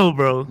as well,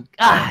 bro.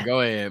 God.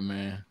 Go ahead,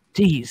 man.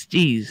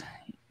 Jeez.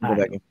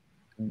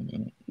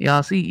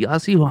 Y'all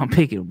see who I'm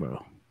picking,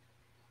 bro.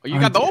 Oh, you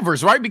got the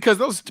overs, right? Because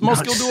those most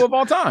skill duo of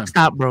all time.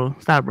 Stop, bro.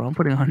 I'm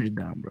putting 100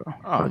 down, bro.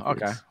 Oh,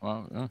 okay.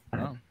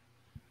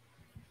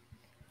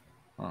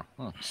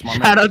 Well,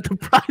 shout out to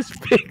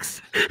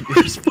PrizePicks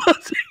for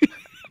sponsoring.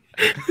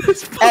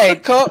 Hey,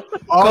 call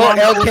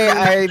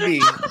LKIAB.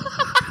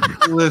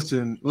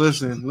 Listen.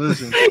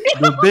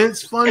 The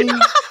bit's funny,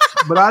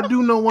 but I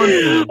do know one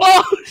thing.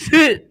 Oh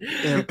shit!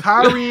 If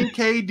Kyrie and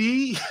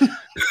KD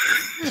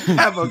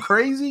have a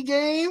crazy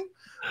game,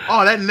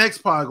 oh, that next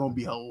pod gonna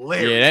be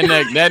hilarious.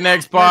 Yeah, that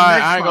next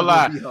pod, I ain't gonna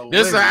lie.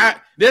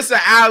 This an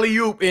alley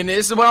oop, and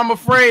this is what I'm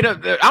afraid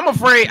of. I'm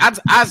afraid.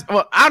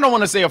 I don't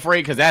want to say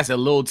afraid because that's a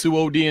little too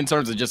OD in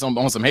terms of just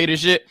on some hater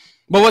shit.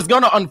 But what's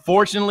gonna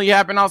unfortunately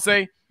happen, I'll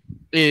say,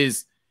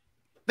 is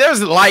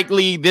there's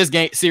likely this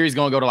game series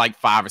gonna go to like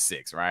 5 or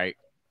 6, right?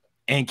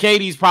 And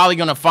KD's probably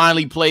gonna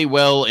finally play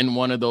well in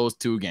one of those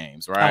 2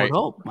 games, right?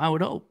 I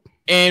would hope.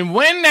 And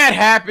when that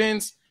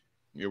happens,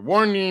 it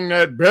wasn't even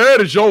that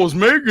bad as y'all was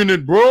making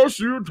it, bro.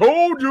 She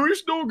told you he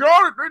still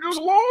got it. They just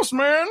lost,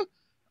 man.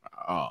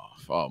 Oh,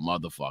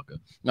 motherfucker!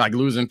 Like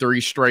losing 3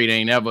 straight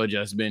ain't ever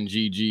just been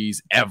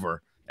GG's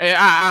ever.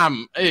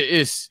 I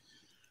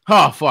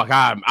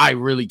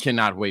really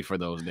cannot wait for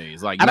those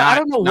days. Like I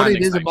don't know what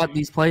it is about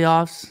these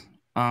playoffs.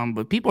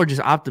 But people are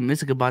just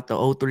optimistic about the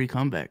 0-3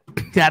 comeback.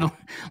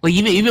 Like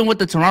even with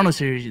the Toronto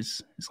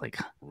series, it's like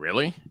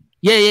really.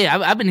 Yeah.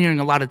 I've been hearing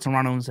a lot of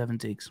Toronto and 7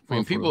 takes. I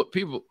mean,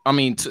 people. I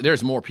mean,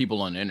 there's more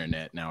people on the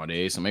internet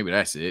nowadays, so maybe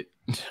that's it.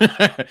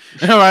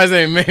 I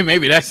say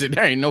maybe that's it.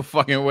 There ain't no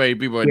fucking way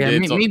people are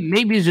dead.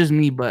 Maybe it's just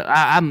me, but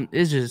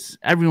it's just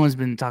everyone's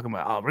been talking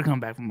about. Oh, we're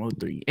coming back from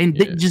 0-3, and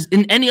just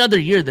in any other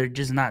year they're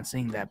just not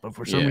saying that. But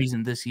for some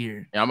reason this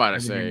year, I'm about to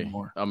say.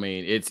 I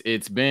mean,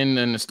 it's been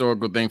an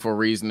historical thing for a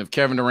reason. If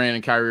Kevin Durant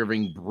and Kyrie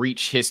Irving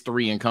breach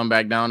history and come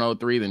back down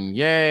 0-3, then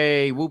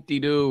yay,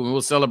 whoop-de-doo, and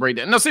we'll celebrate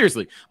that. No,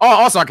 seriously,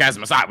 all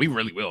sarcasm aside, we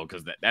really will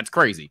because that's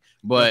crazy.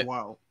 But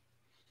wow.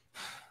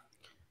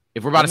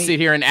 If we're about to sit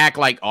here and act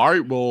like, all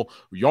right, well,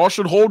 y'all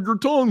should hold your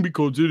tongue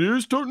because it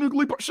is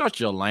technically.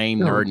 Shut your lame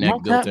nerd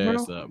neck built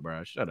ass up,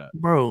 bro. Shut up,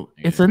 bro.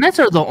 Yeah. If the Nets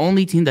are the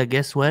only team that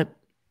gets swept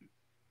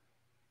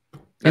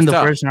in the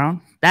first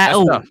round,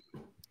 the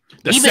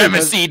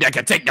 7 seed that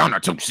can take down a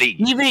 2 seed.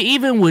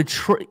 Even with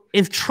Trey,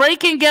 if Trey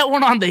can get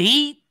one on the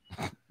Heat,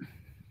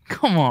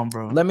 come on,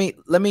 bro. Let me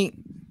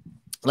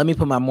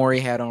put my MAURY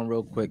hat on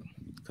real quick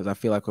because I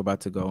feel like we're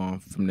about to go on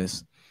from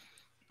this.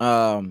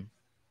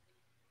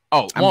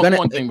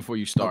 One thing before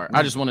you start.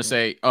 I just want to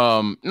say,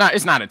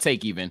 it's not a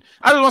take even.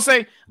 I just want to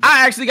say,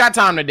 I actually got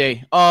time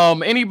today.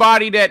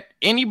 Anybody that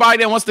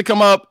wants to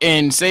come up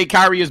and say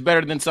Kyrie is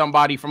better than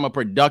somebody from a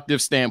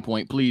productive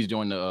standpoint, please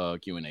join the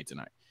Q&A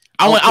tonight.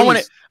 I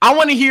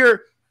want to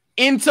hear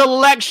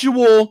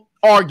intellectual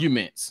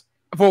arguments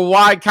for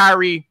why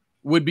Kyrie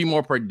would be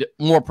more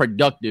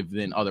productive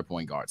than other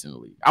point guards in the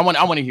league. I want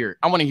to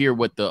hear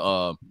what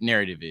the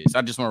narrative is.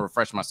 I just want to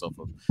refresh myself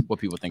of what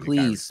people think.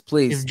 Please.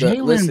 If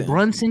Jalen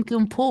Brunson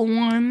can pull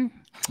one,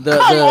 come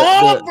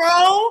on,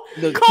 bro.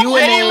 The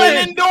Q&A.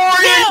 Jalen and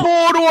Durant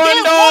pulled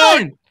one,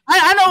 dog.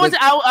 I know.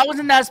 I was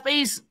in that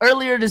space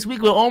earlier this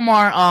week with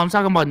Omar.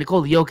 Talking about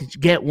Nikola Jokic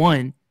get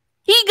one.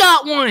 He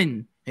got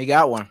one.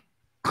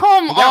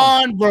 Come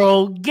on,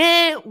 bro.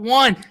 Get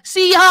one.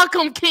 See how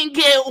come can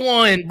get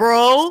one,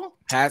 bro.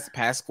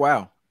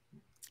 Pasquale.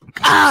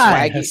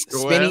 God.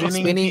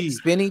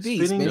 Spinny B.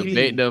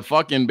 The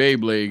fucking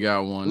Beyblade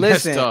got one.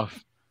 Listen, that's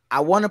tough.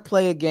 I want to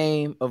play a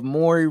game of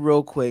MAURY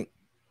real quick.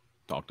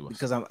 Talk to us.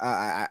 Because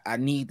I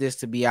need this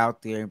to be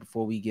out there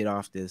before we get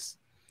off this.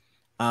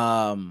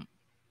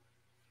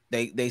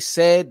 They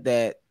said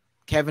that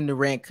Kevin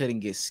Durant couldn't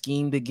get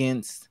schemed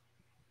against.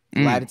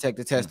 Lie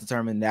detector test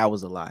determined that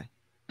was a lie.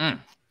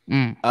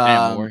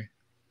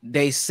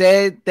 They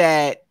said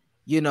that,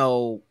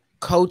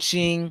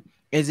 coaching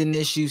is an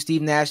issue.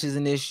 Steve Nash is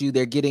an issue.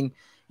 They're getting,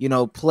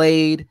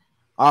 played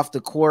off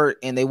the court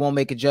and they won't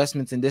make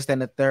adjustments and this, that,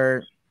 and the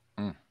third.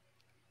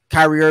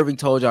 Kyrie Irving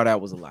told y'all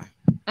that was a lie.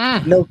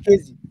 No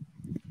kidding.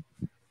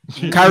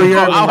 Kyrie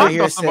Irving right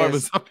here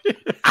says,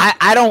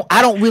 I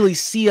don't really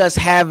see us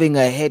having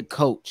a head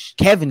coach.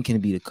 Kevin can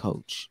be the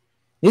coach.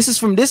 This is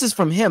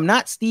from him,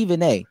 not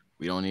Stephen A.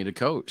 We don't need a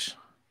coach.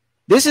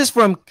 This is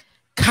from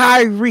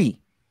Kyrie.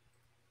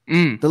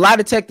 The lie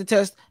detector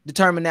test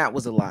determined that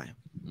was a lie.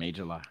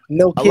 Major lie.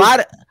 No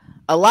kidding.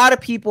 A lot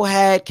of people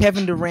had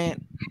Kevin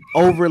Durant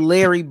over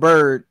Larry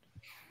Bird,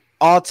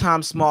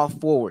 all-time small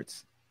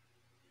forwards.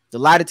 The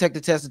lie detector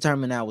test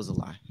determined that was a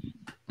lie.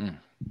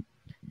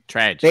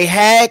 Tragic. They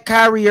had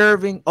Kyrie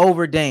Irving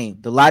over Dame.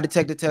 The lie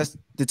detector test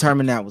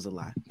determined that was a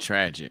lie.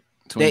 Tragic.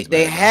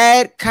 They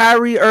had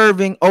Kyrie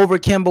Irving over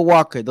Kemba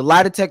Walker. The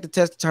lie detector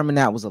test determined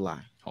that was a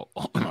lie.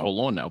 Hold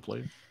on now,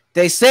 player.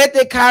 They said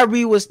that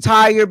Kyrie was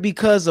tired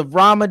because of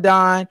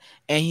Ramadan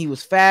and he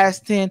was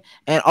fasting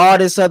and all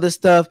this other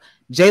stuff.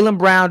 Jaylen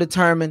Brown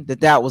determined that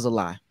that was a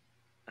lie.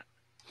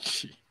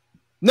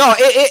 No,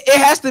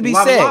 it has to be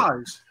said.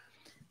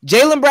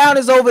 Jaylen Brown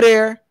is over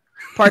there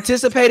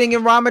participating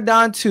in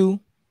Ramadan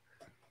too.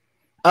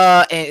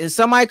 And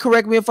somebody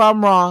correct me if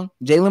I'm wrong.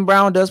 Jaylen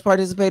Brown does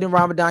participate in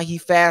Ramadan. He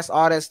fasts,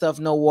 all that stuff,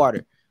 no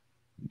water.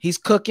 He's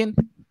cooking.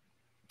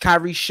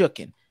 Kyrie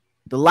shooking.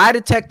 The lie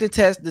detector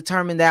test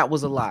determined that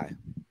was a lie.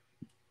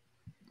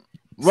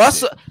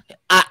 Russell,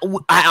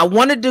 I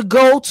wanted to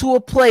go to a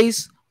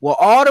place where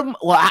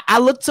I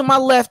looked to my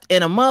left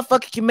and a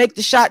motherfucker can make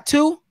the shot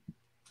too.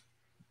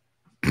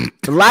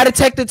 The lie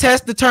detector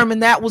test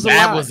determined that was a lie.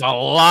 That was a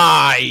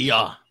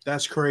lie.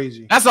 That's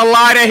crazy. That's a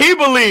lie that he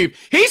believed.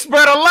 He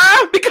spread a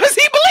lie because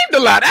he believed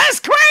a lie.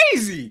 That's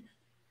crazy.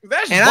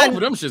 Both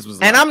of them shits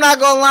was. And I'm not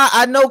gonna lie,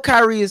 I know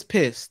Kyrie is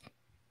pissed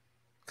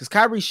because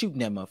Kyrie's shooting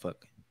that motherfucker.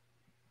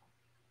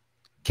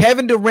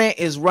 Kevin Durant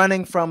is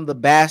running from the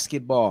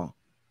basketball.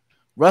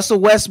 Russell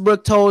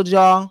Westbrook told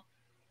y'all.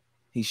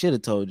 He should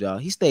have told y'all.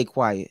 He stayed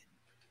quiet.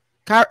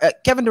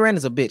 Kevin Durant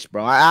is a bitch,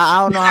 bro.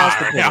 I don't know how else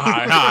to put it.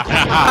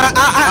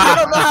 I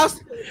don't know how else.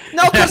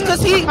 No,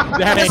 because he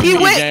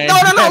went. No.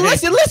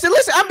 Listen.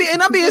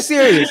 I'm being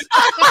serious.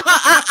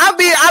 I'm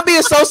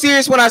being so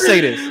serious when I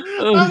say this.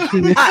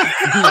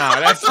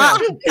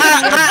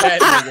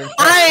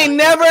 I ain't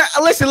never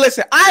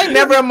listen. I ain't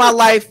never in my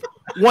life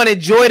wanted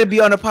Joy to be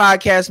on the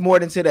podcast more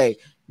than today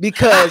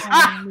because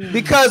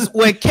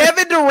when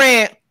Kevin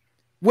Durant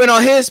went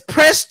on his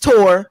press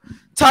tour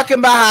talking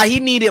about how he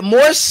needed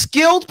more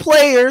skilled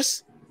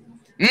players,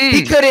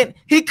 he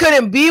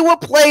couldn't be with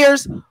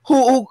players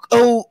who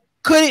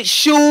couldn't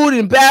shoot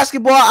and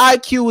basketball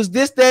IQ was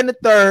this, that, and the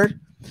third.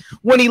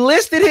 When he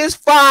listed his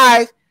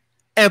 5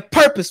 and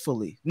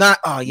purposefully, that's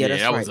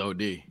right. Was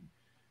OD.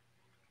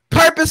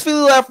 Purposefully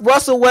left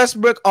Russell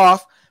Westbrook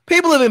off.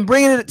 People have been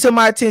bringing it to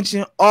my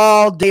attention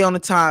all day on the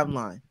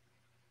timeline.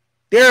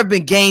 There have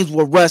been games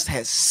where Russ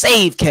has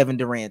saved Kevin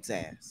Durant's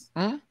ass.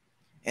 And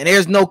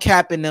there's no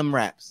cap in them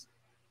raps.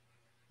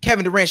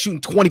 Kevin Durant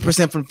shooting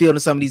 20% from the field in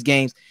some of these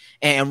games,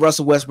 and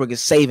Russell Westbrook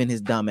is saving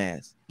his dumb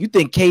ass. You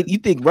think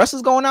Russ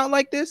is going out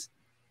like this?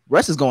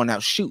 Russ is going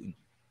out shooting.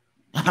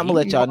 I'm gonna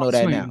let y'all know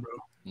that now. Bro.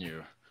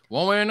 Yeah,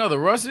 one way or another,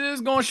 Russ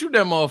is gonna shoot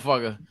that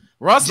motherfucker.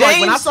 Russ, like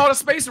when I saw the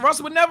space,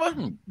 Russ would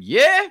never.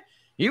 Yeah,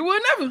 he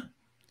would never.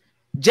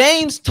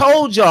 James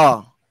told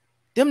y'all,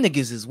 them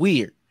niggas is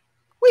weird.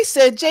 We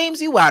said,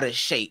 James, you out of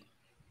shape.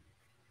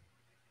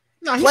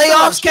 No,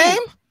 playoffs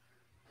came.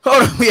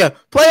 Hold on, yeah.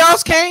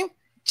 Playoffs came.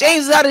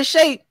 James is out of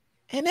shape,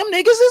 and them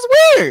niggas is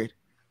weird.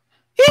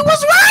 He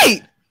was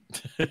right.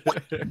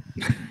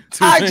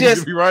 Two things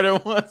can be right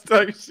at once.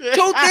 Type shit.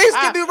 2 things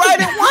can be right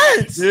at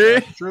once. Yeah,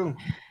 true.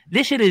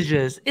 This shit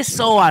is it's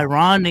so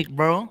ironic,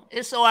 bro.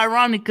 It's so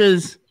ironic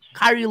because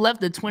Kyrie left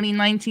the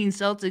 2019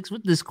 Celtics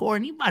with this core,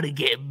 and he about to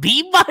get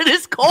beat by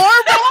this core,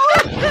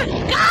 bro.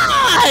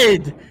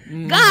 God.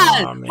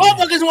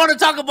 Motherfuckers want to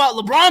talk about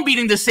LeBron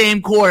beating the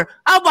same core.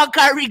 How about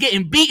Kyrie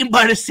getting beaten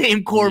by the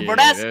same core, bro?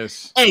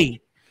 That's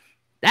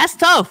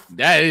tough.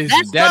 That is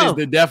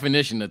the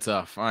definition of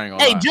tough. I ain't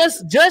gonna lie.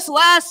 Just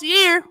last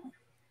year,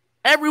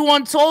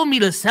 everyone told me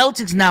the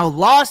Celtics now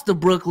lost the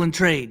Brooklyn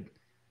trade.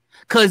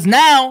 Because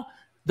now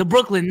the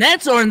Brooklyn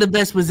Nets are in the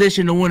best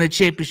position to win a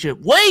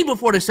championship way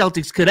before the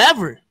Celtics could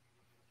ever.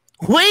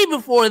 Way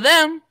before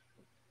them.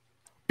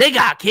 They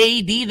got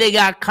KD, they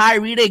got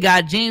Kyrie, they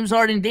got James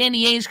Harden.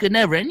 Danny Ainge could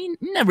never, and he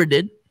never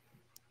did,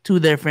 to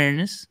their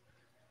fairness.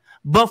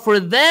 But for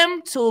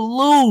them to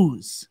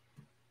lose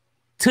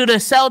to the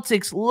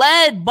Celtics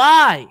led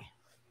by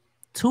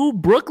two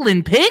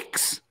Brooklyn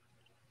picks?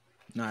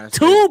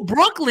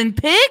 Brooklyn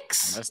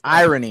picks? That's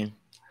irony.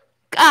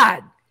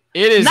 God.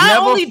 It is not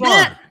never only fun.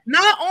 That,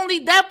 not only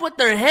that, but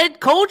their head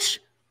coach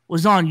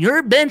was on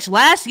your bench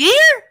last year?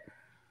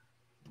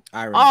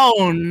 Irony.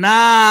 Oh,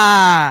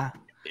 nah.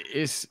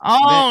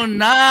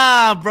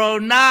 Nah, bro.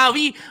 Nah,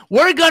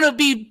 we're gonna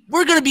be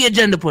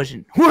agenda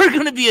pushing. We're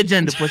gonna be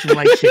agenda pushing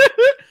like shit.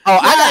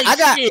 I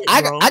got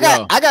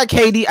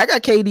KD. I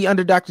got KD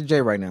under Dr.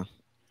 J right now.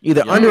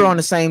 Either under or on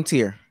the same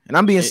tier. And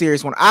I'm being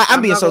serious when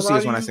I'm being so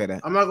serious when I say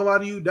that. I'm not gonna lie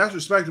to you. That's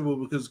respectable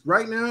because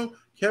right now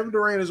Kevin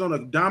Durant is on a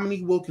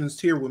Dominique Wilkins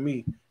tier with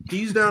me.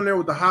 He's down there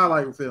with the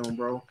highlight film,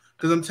 bro.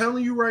 Because I'm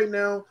telling you right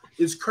now,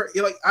 it's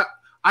crazy. Like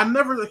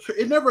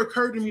it never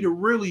occurred to me to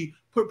really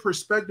put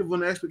perspective on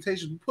the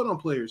expectations we put on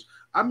players.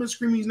 I've been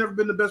screaming he's never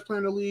been the best player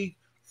in the league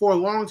for a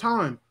long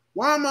time.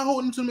 Why am I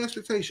holding to the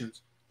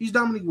expectations? He's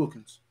Dominique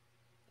Wilkins.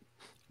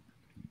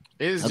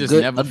 It's just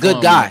a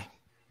good guy.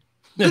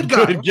 Good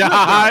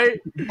guy.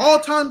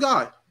 All-time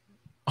guy.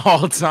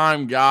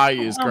 All-time guy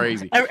is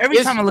crazy.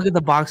 Every time I look at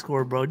the box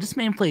score, bro, this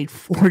man played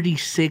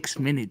 46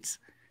 minutes.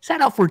 Sat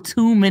out for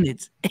 2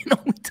 minutes and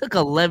only took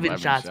 11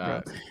 shots,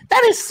 bro.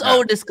 That is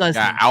so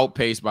disgusting. Got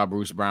outpaced by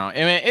Bruce Brown.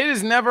 I mean, it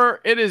is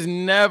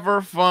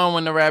never fun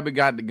when the rabbit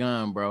got the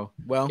gun, bro.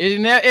 Well, it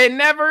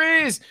never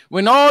is.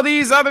 When all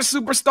these other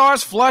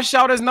superstars flush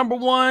out as number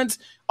ones,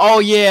 oh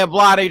yeah,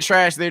 blah, they're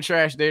trash.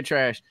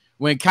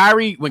 When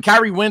Kyrie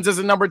wins as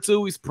a number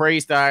two, he's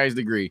praised to the highest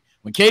degree.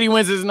 When KD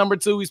wins as a number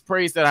two, he's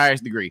praised to the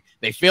highest degree.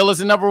 They fail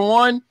as a number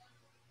one.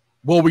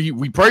 Well,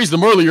 we praised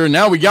them earlier.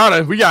 Now we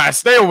gotta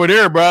stay over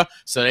there, bro.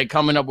 So they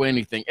coming up with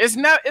anything. It's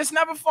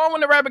never fun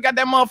when the rabbit got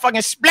that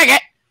motherfucking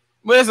spigot.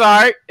 But it's all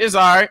right. It's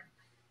all right.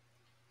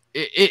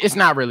 It's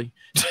not really.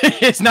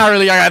 It's not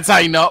really. I gotta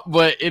tighten up,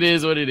 but it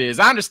is what it is.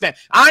 I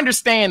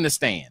understand the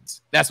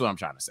stands. That's what I'm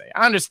trying to say.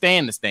 I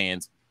understand the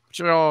stands. But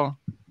you're all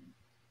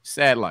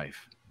sad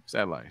life.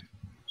 Sad life.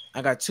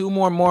 I got two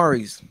more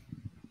MAURYs.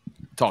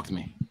 Talk to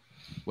me.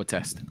 What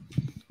test?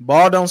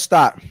 Ball don't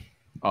stop.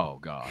 Oh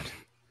God.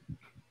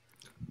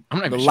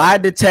 The lie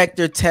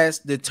detector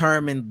test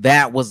determined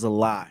that was a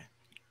lie.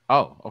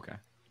 Oh, okay.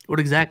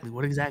 What exactly?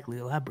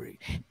 Elaborate.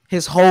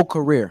 His whole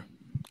career.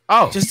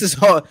 Oh,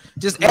 just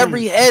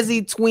every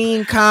hezzy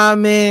tween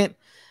comment.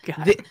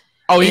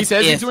 He's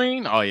hezzy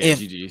tween. Oh yeah,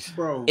 GG's.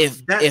 Bro,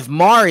 if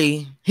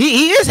MAURY,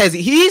 he is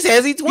hezzy. He's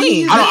hezzy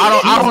tween.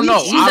 I don't know.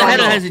 He's the head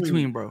of hezzy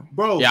tween, bro.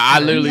 Bro, yeah, I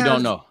literally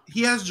don't know.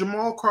 He has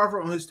Jamal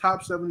Crawford on his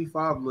top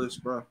 75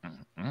 list, bro.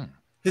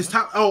 His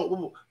top.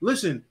 Oh,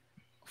 listen.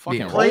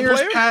 Fucking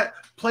players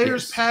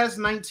past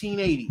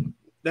 1980.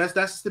 That's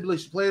the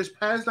stipulation. Players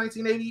past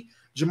 1980.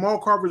 Jamal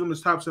Crawford's on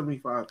his top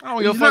 75. Oh,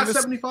 he's not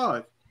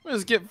 75.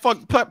 Let's get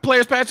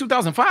players past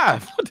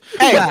 2005.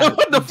 Hey,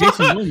 what the fuck?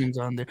 Jason Williams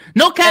on there.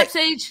 No cap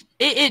stage.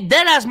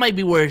 That ass might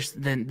be worse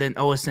than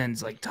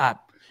OSN's like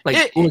top.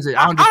 Like what was it?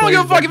 I don't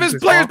give a fuck if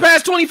it's players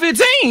past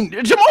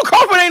 2015. Jamal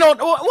Crawford ain't on.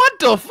 What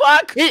the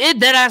fuck?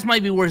 That ass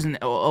might be worse than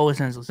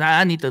OSN's list.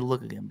 I need to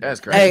look again.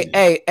 That's crazy.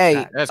 Hey.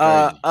 That's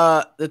crazy.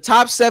 The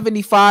top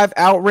 75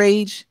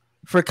 outrage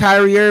for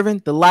Kyrie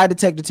Irving. The lie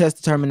detector test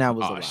determined that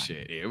was a lie.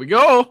 Shit. Here we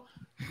go.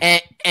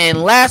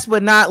 And last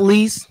but not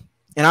least,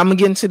 and I'm gonna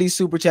get into these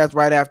super chats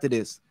right after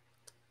this.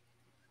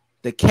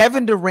 The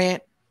Kevin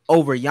Durant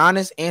over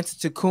Giannis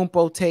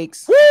Antetokounmpo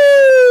takes.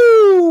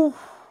 Woo!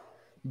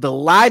 The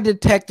lie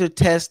detector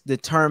test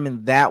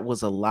determined that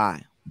was a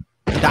lie.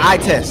 The eye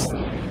test.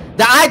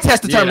 The eye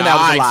test determined that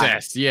was a lie.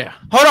 Test, yeah.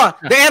 Hold on.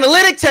 The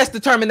analytic test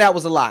determined that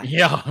was a lie.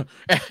 Yeah.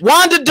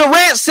 Wanda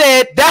Durant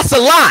said that's a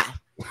lie.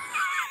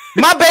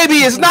 My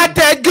baby is not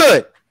that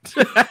good.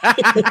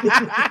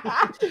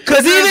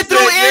 Because even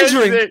through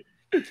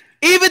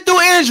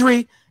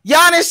injury,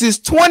 Giannis is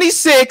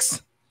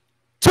 26,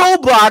 2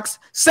 blocks,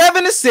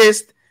 7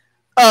 assists,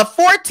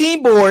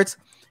 14 boards,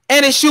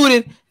 and is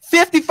shooting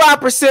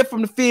 55%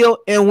 from the field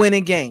and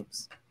winning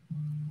games.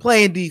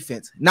 Playing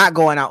defense, not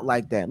going out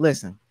like that.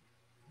 Listen,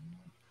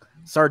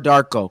 Sir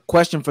Darko,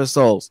 question for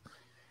souls.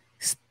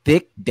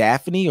 Stick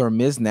Daphne or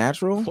Ms.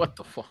 Natural? What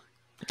the fuck?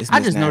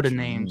 I just know the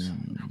names.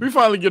 We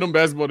finally get them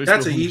basketball. That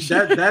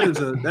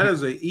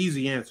is an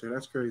easy answer.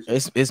 That's crazy.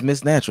 It's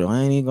Miss Natural.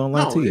 I ain't even gonna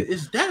lie to you.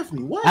 It's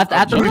definitely what.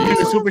 After we do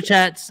the super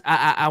chats,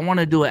 I want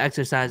to do an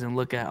exercise and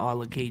look at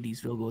all of KD's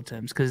field goal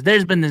attempts because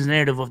there's been this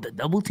narrative of the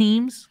double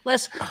teams.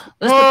 Let's put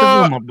the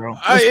film up, bro.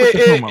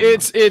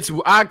 It's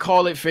I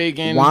call it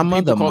faking.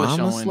 Wama the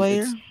Mama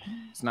Slayer.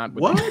 It's not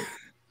what.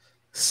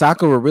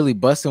 Sakura really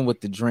busting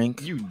with the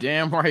drink. You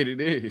damn right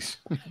it is.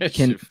 That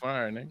shit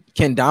fire, nigga.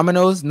 Can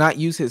Domino's not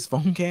use his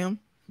phone cam?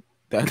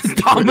 That's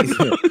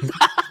Domino's.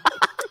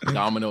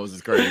 Domino's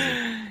is crazy.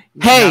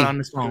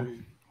 Hey,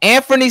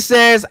 Anthony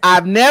says,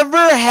 I've never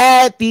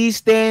had these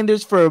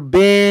standards for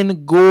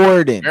Ben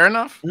Gordon. Fair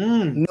enough.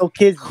 No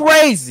kids.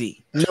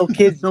 Crazy. No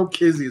kids. No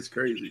kids is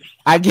crazy.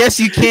 I guess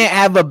you can't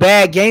have a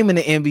bad game in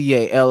the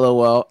NBA,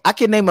 LOL. I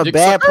can name a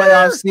bad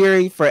playoff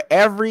series for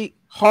every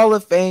Hall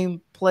of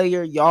Fame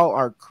player. Y'all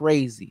are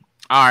crazy.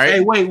 All right. Hey,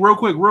 wait, real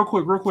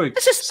quick.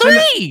 This is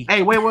three.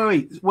 Hey,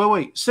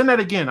 wait. Send that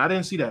again. I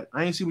didn't see that.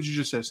 I didn't see what you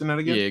just said. Send that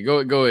again. Yeah,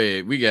 go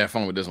ahead. We got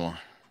fun with this one.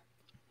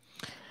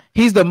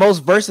 He's the most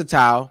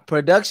versatile.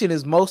 Production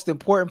is most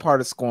important part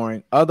of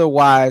scoring.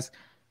 Otherwise,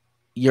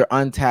 your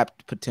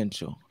untapped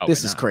potential.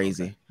 This is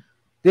crazy. Okay.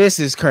 This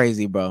is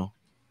crazy, bro.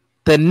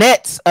 The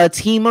Nets, a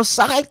team of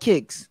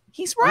sidekicks.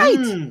 He's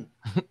right.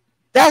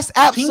 That's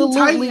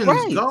absolutely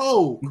right.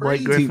 Go.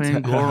 Blake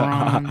Griffin,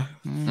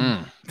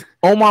 Goran.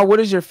 Omar, what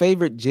is your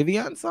favorite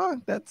Jivian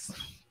song? That's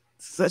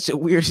such a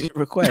weird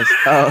request.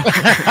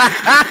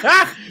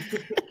 I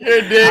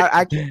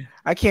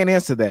can't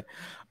answer that.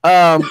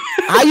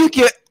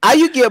 How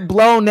you get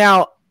blown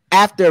out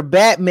after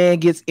Batman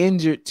gets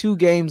injured 2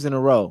 games in a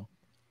row?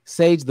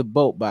 Sage the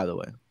boat, by the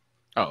way.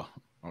 Oh,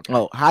 okay.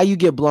 Oh, how you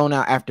get blown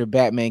out after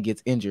Batman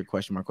gets injured?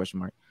 Question mark.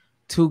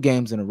 2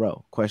 games in a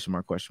row? Question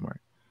mark.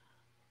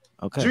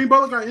 Okay. Jimmy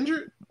Butler got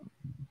injured?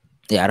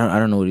 Yeah, I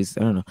don't know what he's.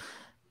 I don't know.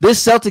 This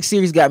Celtic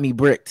series got me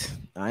bricked.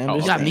 I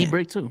understand. Got me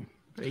bricked too.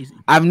 Crazy.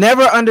 I've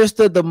never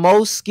understood the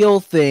most skill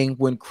thing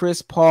when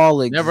Chris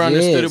Paul exists. Never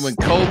understood it when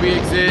Kobe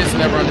exists.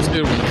 Never understood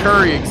it when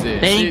Curry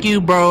exists. Thank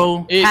you,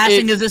 bro.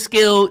 Passing is a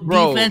skill.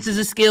 Bro. Defense is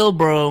a skill,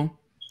 bro.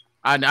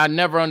 I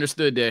never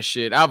understood that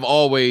shit. I've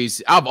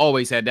always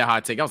had that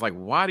hot take. I was like,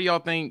 why do y'all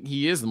think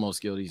he is the most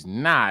skilled? He's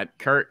not.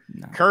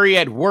 Curry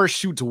at worst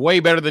shoots way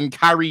better than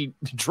Kyrie,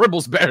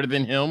 dribbles better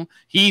than him.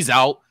 He's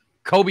out.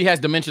 Kobe has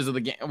dimensions of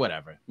the game.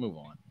 Whatever. Move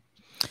on.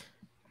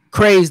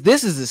 Craze,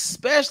 this is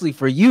especially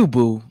for you,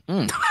 boo.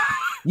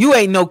 You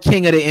ain't no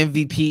king of the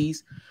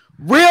MVPs.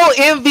 Real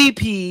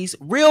MVPs,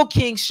 real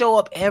kings show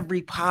up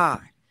every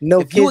pod.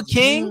 If you a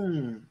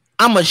king,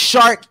 I'm a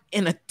shark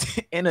in a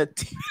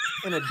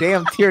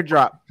damn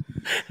teardrop.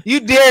 You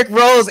Derrick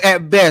Rose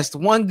at best.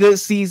 One good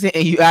season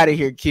and you out of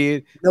here,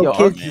 kid.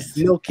 No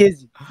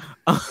kids.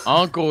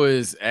 Uncle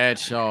is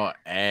at y'all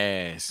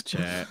ass,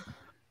 chat.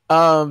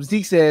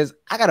 Zeke says,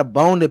 I got a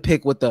bone to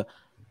pick with the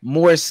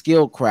more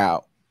skilled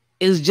crowd.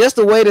 It's just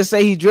a way to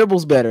say he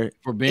dribbles better.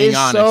 For being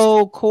honest. It's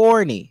so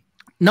corny.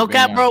 No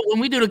cap, bro. When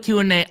we do the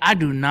Q&A, I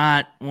do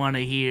not want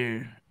to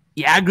hear.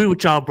 Yeah, I agree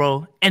with y'all,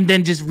 bro. And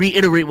then just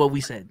reiterate what we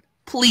said.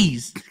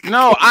 Please.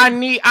 No, I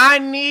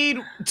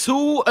need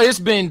 2. It's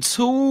been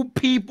 2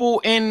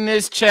 people in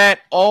this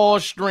chat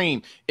all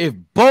stream. If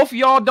both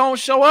y'all don't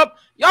show up,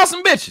 y'all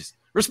some bitches.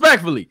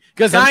 Respectfully.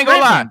 Because I ain't gonna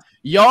lie.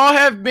 Y'all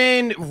have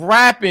been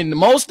rapping.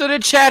 Most of the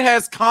chat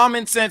has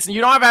common sense, and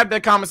you don't have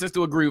that common sense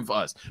to agree with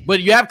us,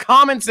 but you have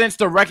common sense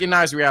to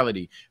recognize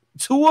reality.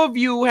 2 of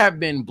you have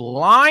been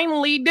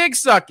blindly dick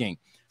sucking.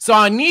 So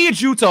I need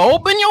you to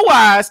open your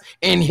eyes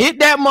and hit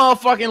that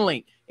motherfucking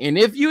link. And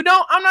if you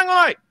don't, I'm not gonna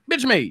lie.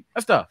 Bitch made.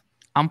 That's tough.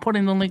 I'm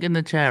putting the link in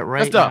the chat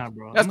right now,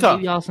 bro. That's tough.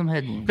 Give y'all some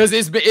headroom. Because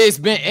it's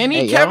been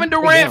any Kevin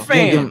Durant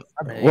fan.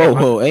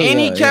 Whoa.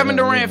 Any Kevin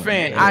Durant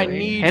fan, I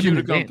need you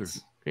to come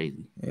through.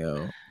 Crazy.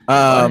 Yo.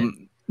 I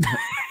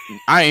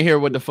ain't hear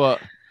what the fuck.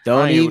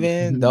 Don't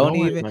even.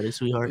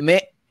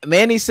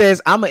 Manny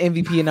says I'm an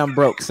MVP and I'm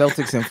broke.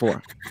 Celtics in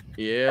 4.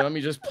 Yeah, let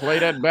me just play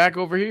that back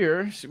over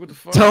here. See what the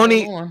fuck.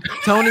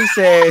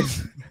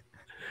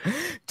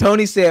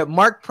 Tony said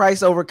Mark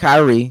Price over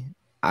Kyrie.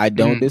 I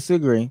don't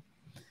disagree.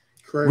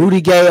 Crazy.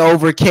 Rudy Gay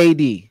over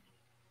KD.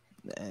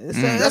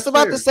 That's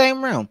about the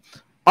same realm.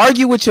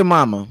 Argue with your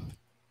mama.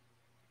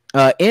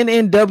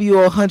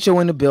 NNWO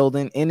Huncho in the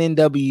building.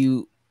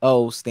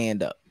 NNWO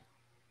stand up.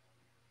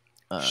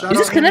 Is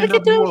this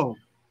Connecticut dude?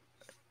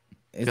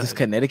 This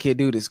Connecticut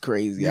dude is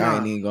crazy. Yeah. I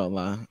ain't even gonna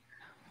lie.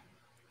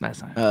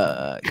 That's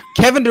not.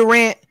 Kevin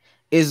Durant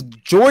is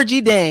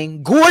Gorgie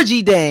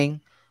Dang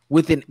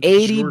with an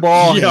 80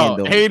 ball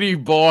handle. 80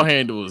 ball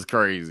handle is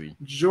crazy.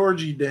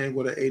 Georgie Dang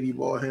with an 80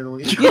 ball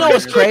handle. You know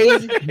what's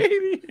crazy?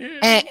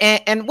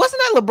 and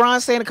wasn't that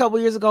LeBron saying a couple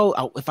years ago,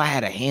 oh, if I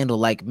had a handle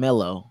like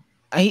Melo?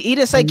 He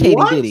didn't say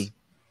KD, did he?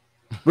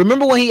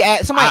 Remember when he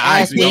asked somebody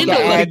asked him to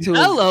add to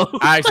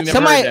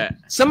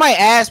somebody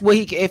asked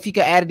if he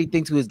could add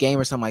anything to his game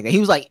or something like that. He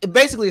was like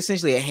basically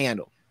essentially a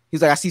handle.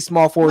 He's like, I see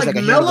small forwards like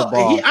a handle the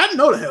ball. I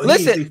know the hell.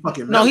 Listen,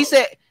 no, he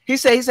said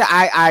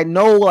I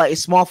know like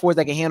small forwards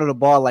that can handle the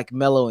ball like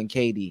Melo and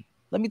KD.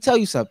 Let me tell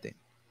you something.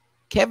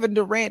 Kevin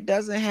Durant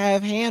doesn't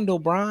have handle,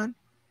 Bron.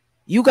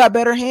 You got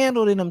better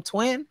handle than him,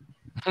 twin.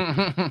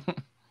 Bron's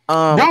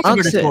a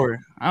better scorer.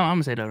 I'm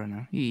gonna say that right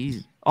now.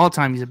 He's all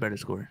time. He's a better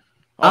scorer.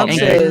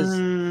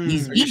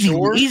 He's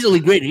easily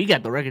greater. He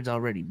got the records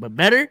already, but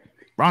better.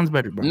 Bron's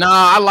better, bro.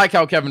 Nah, I like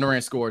how Kevin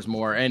Durant scores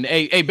more. And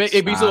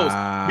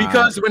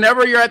because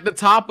whenever you're at the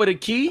top of the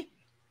key,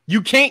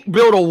 you can't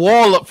build a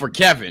wall up for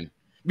Kevin.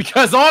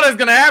 Because all that's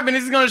gonna happen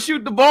is he's gonna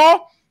shoot the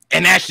ball,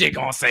 and that shit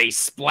gonna say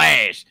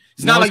splash.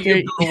 It's not like you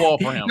build a wall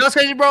for him. You know what's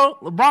crazy, bro?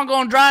 LeBron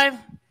gonna drive.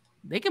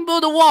 They can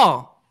build a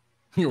wall.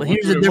 But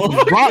here's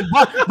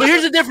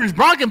the difference.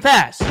 Bron can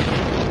pass.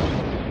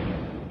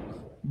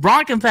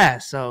 Bron can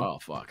pass. So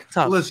fuck.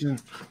 Tough. Listen,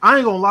 I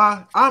ain't gonna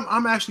lie.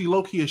 I'm actually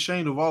low key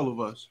ashamed of all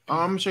of us.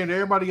 I'm ashamed of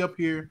everybody up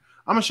here.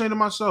 I'm ashamed of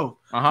myself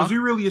because we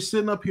really are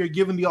sitting up here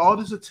giving all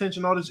this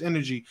attention, all this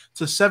energy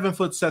to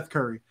 7-foot Seth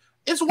Curry.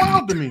 It's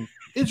wild to me.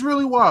 It's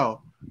really wild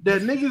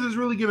that niggas is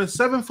really giving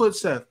 7-foot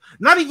Steph.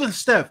 Not even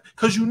Steph,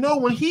 because you know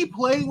when he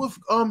played with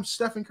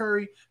Stephen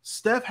Curry,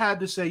 Steph had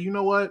to say, you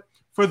know what,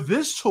 for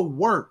this to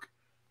work,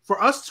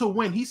 for us to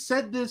win, he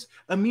said this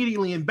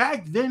immediately. And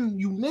back then,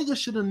 you niggas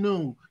should have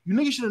known. You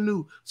niggas should have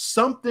knew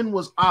something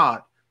was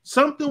odd,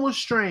 something was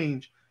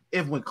strange.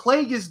 If when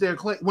Clay gets there,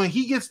 when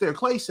he gets there,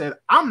 Clay said,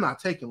 "I'm not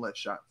taking less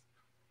shots.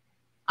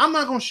 I'm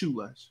not gonna shoot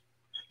less."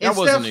 And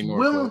Steph's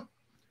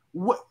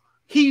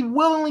he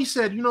willingly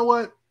said, "You know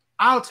what?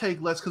 I'll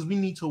take less because we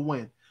need to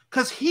win."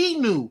 Because he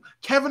knew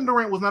Kevin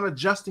Durant was not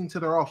adjusting to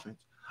their offense.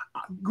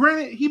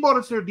 Granted, he bought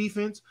us their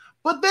defense,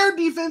 but their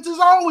defense is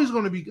always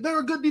going to be. They're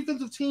a good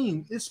defensive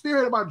team. It's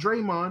spearheaded by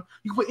Draymond.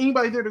 You can put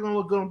anybody there, they're going to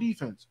look good on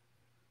defense.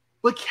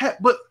 But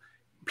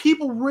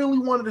people really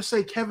wanted to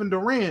say Kevin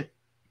Durant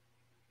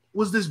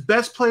was this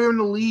best player in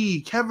the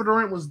league. Kevin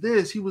Durant was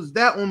this. He was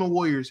that on the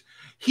Warriors.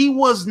 He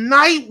was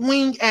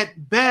Nightwing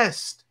at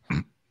best.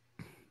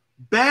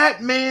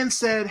 Batman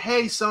said,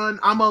 "Hey, son,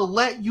 I'm going to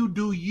let you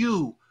do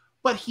you."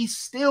 But he's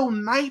still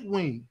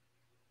Nightwing.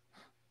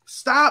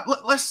 Stop.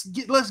 Let's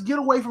get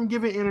away from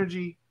giving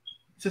energy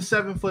to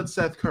 7-foot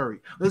Seth Curry.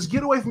 Let's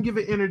get away from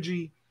giving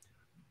energy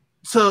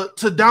to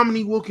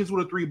Dominique Wilkins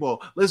with a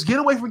 3-ball. Let's get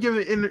away from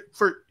giving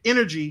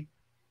energy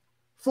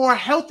for a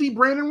healthy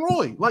Brandon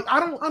Roy. Like, I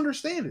don't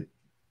understand it.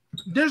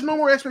 There's no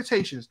more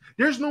expectations.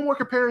 There's no more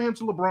comparing him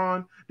to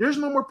LeBron. There's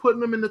no more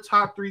putting him in the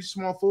top 3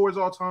 small forwards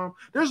all time.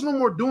 There's no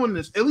more doing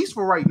this, at least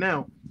for right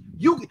now.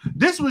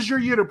 This was your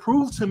year to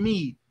prove to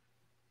me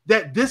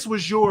that this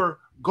was your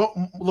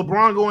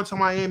LeBron going to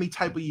Miami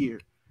type of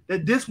year.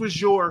 That this was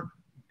your,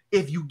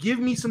 if you give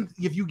me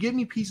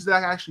pieces that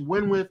I can actually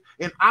win with,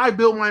 and I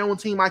build my own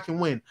team, I can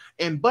win.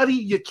 And buddy,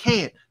 you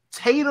can't.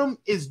 Tatum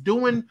is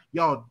doing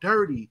y'all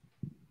dirty.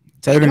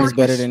 Tatum is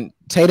better than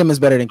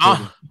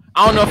KD.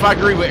 I don't know if I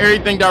agree with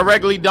everything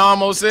directly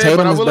Damo said.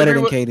 Tatum is better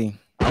than KD.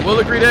 I will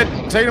agree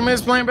that Tatum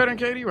is playing better than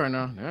KD right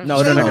now.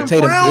 No.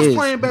 Tatum Brown's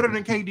playing better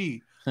than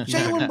KD.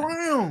 Jaylen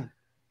Brown.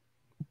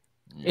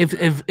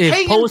 If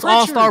post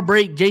All-Star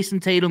break, Jason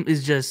Tatum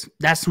is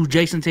that's who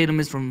Jason Tatum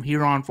is from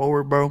here on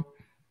forward, bro.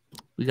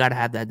 We got to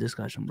have that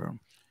discussion, bro.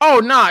 Oh,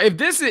 nah. If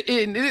this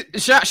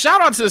is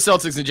shout out to the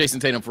Celtics and Jason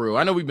Tatum for real.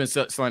 I know we've been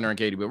slandering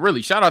KD, but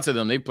really, shout out to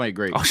them. They played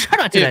great. Oh, shout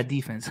out to that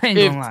defense. I ain't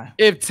gonna lie.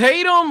 If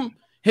Tatum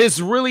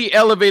has really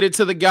elevated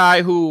to the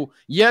guy who,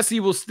 yes, he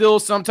will still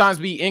sometimes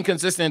be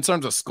inconsistent in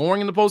terms of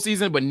scoring in the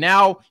postseason, but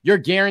now you're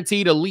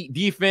guaranteed elite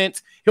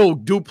defense. He'll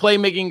do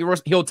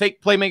playmaking. He'll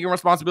take playmaking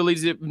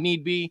responsibilities if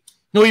need be.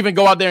 He'll even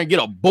go out there and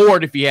get a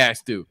board if he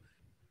has to.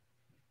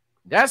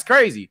 That's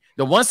crazy.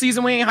 The one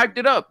season we ain't hyped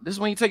it up. This is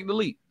when you take the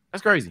leap.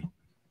 That's crazy.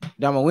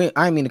 Damo, I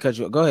didn't mean to cut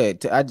you off. Go ahead.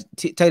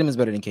 Tatum is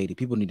better than KD.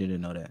 People needed to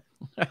know that.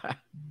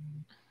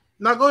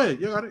 No, go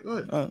ahead. You got it. Go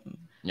ahead.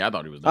 Yeah, I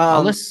thought he was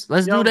done. Let's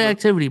do the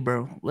activity,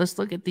 bro. Let's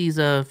look at these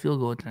field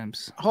goal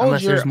attempts.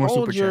 Hold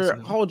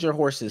your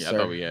horses, sir. I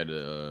thought we had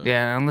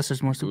unless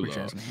there's more super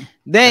chats.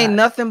 They ain't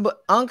nothing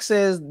but Unc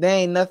says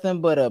they ain't nothing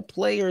but a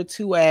player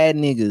to add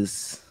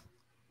niggas.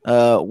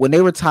 When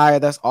they retire,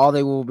 that's all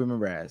they will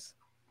remember as.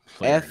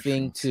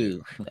 Effing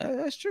two.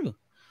 That's true.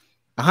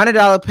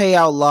 $100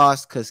 payout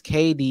lost because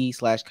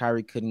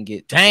KD/Kyrie couldn't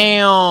get.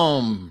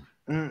 Damn.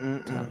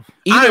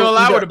 Either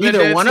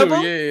one of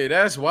them. Yeah,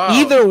 that's wild.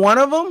 Either one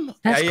of them.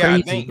 That's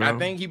crazy. I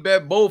think he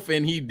bet both,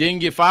 and he didn't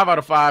get 5 out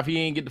of 5. He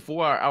ain't get the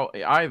 4 out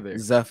either.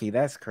 Zuffy,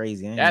 that's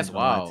crazy. That's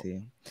wild.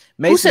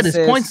 Who said his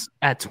points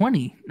at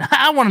 20?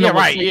 I want to know. Yeah,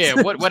 right.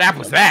 Yeah. What app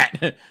was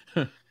that?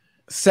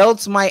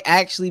 Celts might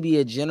actually be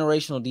a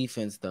generational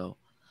defense, though.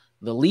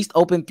 The least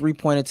open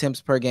 3-point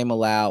attempts per game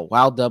allowed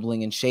while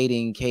doubling and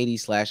shading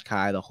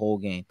KD/Kai the whole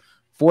game.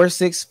 4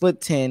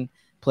 6'10"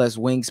 plus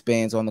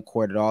wingspans on the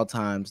court at all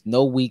times.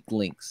 No weak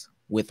links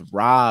with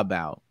Rob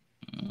out.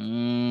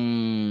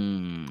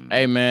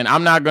 Hey, man,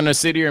 I'm not going to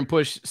sit here and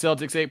push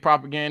Celtics 8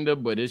 propaganda,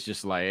 but it's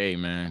just like, hey,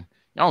 man,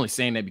 you're only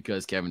saying that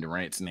because Kevin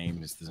Durant's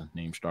name is the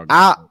name starter.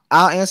 I'll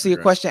answer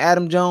your question,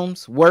 Adam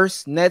Jones.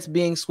 Worse, Nets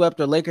being swept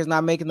or Lakers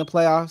not making the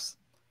playoffs?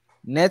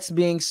 Nets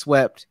being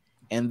swept.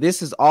 And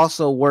this is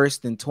also worse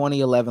than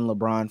 2011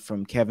 LeBron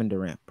from Kevin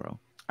Durant, bro.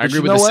 I agree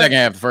with the second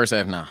half, the first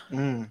half, nah.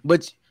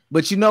 But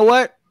But you know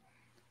what?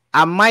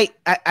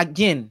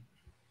 Again,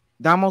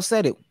 Damo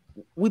said it.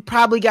 We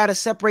probably got to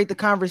separate the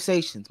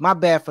conversations. My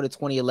bad for the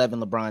 2011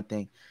 LeBron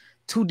thing.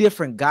 Two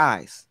different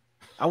guys.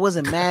 I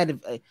wasn't mad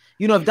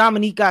if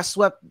Dominique got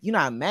swept. You're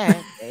not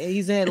mad.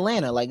 He's in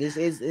Atlanta. Like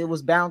it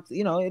was bound.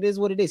 It is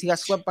what it is. He got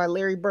swept by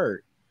Larry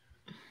Bird.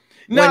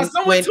 Now,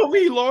 someone told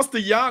me he lost to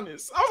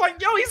Giannis. I was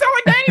like, yo, he's out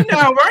like Dame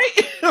now, right?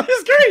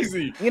 It's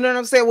crazy. You know what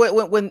I'm saying?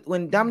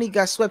 When Dominique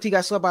got swept, he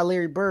got swept by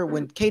Larry Bird.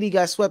 When KD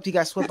got swept, he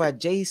got swept by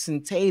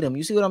Jason Tatum.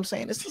 You see what I'm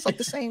saying? It's just like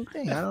the same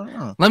thing. I don't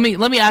know. Let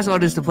me ask all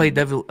this to play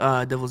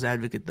devil's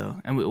advocate though,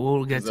 and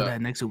we'll get to that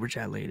next super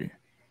chat later.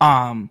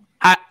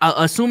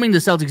 Assuming the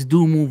Celtics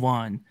do move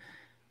on,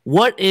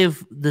 what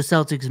if the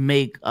Celtics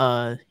make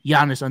Giannis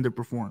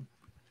underperform?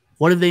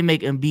 What if they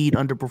make Embiid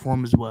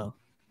underperform as well?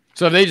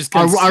 So they just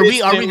are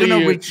we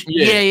gonna reach?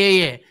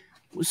 Yeah.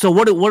 So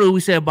what do we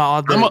say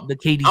about all the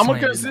KD? I'm a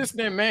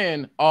consistent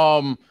man.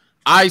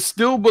 I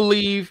still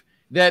believe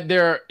that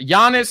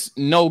Giannis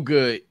no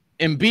good,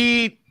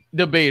 Embiid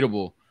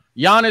debatable,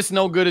 Giannis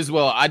no good as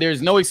well.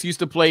 There's no excuse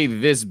to play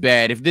this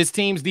bad. If this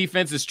team's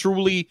defense is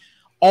truly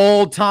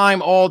all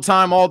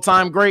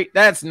time great,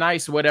 that's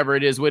nice. Whatever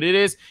it is, what it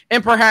is,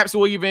 and perhaps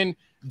we'll even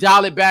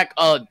dial it back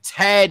a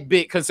tad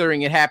bit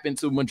considering it happened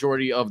to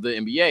majority of the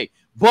NBA,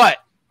 but.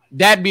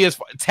 That'd be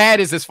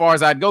Tad is as far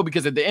as I'd go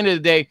because at the end of the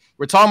day,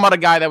 we're talking about a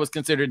guy that was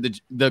considered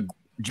the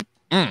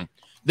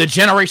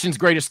generation's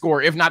greatest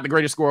scorer, if not the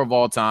greatest scorer of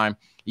all time.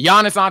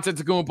 Giannis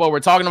Antetokounmpo. We're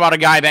talking about a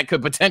guy that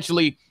could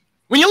potentially,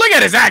 when you look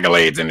at his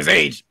accolades and his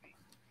age,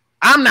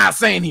 I'm not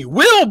saying he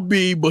will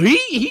be, but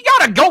he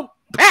gotta go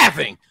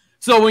pathing.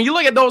 So when you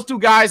look at those two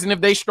guys, and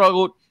if they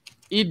struggled,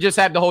 you just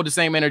have to hold the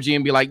same energy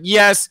and be like,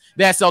 yes,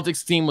 that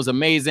Celtics team was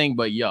amazing,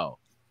 but yo,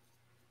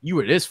 you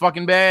were this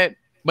fucking bad.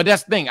 But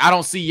that's the thing. I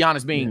don't see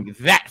Giannis being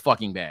that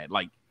fucking bad.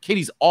 Like,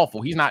 KD's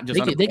awful. He's not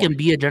just they can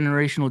be a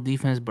generational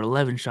defense, but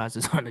 11 shots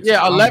is unacceptable.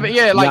 Yeah, 11.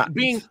 Yeah, like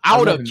being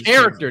out of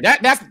character.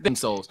 That's the thing,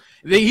 Souls.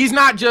 He's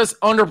not just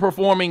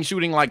underperforming,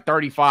 shooting like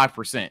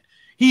 35%.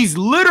 He's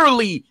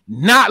literally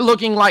not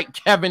looking like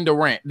Kevin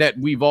Durant that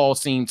we've all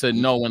seen to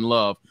know and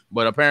love.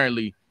 But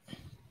apparently,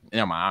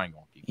 never mind, I ain't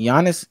gonna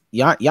keep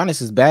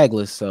Giannis is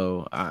bagless,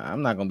 so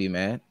I'm not gonna be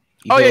mad.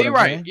 You're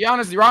right.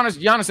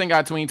 Giannis ain't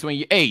got tween.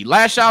 Hey,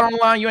 last shot on the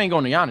line, you ain't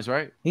going to Giannis,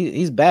 right?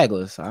 He's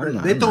bagless.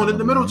 They throwing it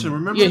to Middleton,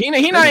 remember? Yeah,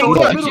 he not even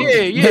clutch.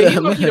 Yeah, he's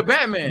looking the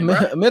Batman.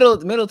 Right?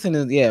 Middleton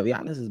is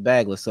Giannis is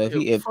bagless. So if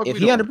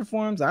he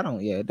underperforms,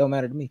 it don't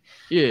matter to me.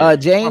 Yeah.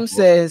 James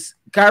says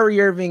Kyrie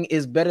Irving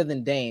is better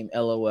than Dame.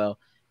 LOL.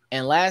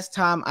 And last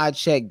time I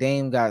checked,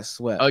 Dame got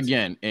swept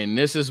again. And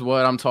this is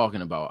what I'm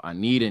talking about. I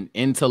need an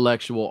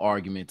intellectual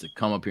argument to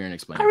come up here and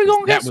explain. Kyrie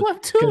gonna get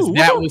swept too.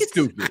 That was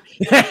stupid.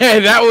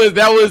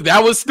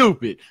 that was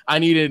stupid. I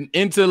need an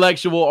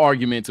intellectual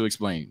argument to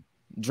explain.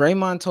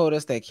 Draymond told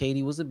us that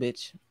KD was a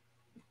bitch.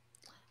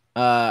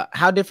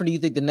 How different do you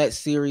think the next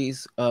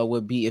series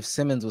would be if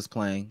Simmons was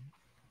playing?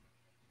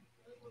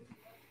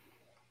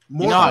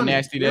 You know how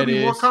nasty that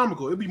is. More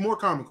comical. It'd be more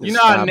comical. You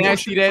know how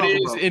nasty that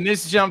is, and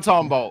this is what I'm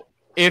talking about.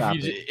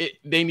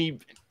 They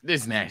need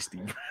this nasty.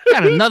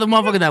 Got another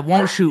motherfucker that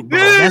won't shoot, bro.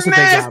 This is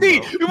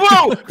nasty.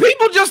 Bro,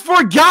 people just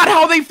forgot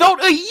how they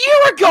felt a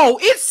year ago.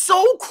 It's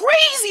so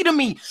crazy to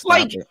me.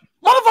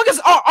 Motherfuckers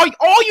are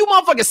all you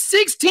motherfuckers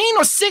 16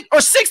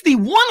 or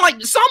 61? Like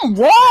something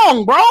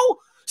wrong, bro.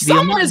 The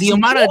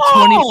amount of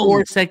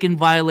 24-second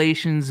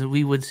violations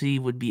we would see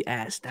would be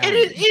ass down.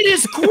 It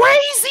is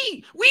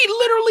crazy. We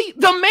literally,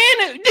 the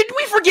man, did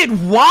we forget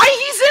why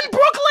he's in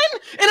Brooklyn?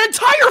 An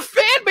entire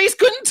fan base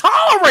couldn't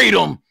tolerate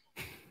him.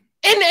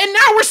 And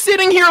now we're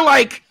sitting here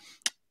like,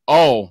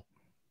 oh,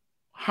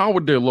 how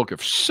would they look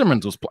if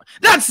Simmons was playing?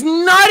 That's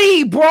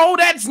nutty, bro.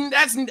 That's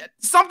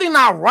something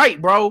not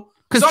right, bro.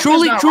 Because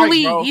truly,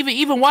 right,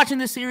 even watching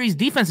this series,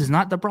 defense is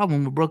not the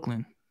problem with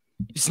Brooklyn.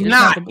 It's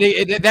not.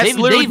 They've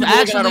actually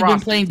been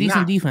playing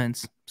decent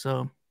defense.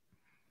 So,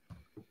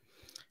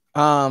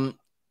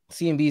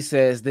 CMB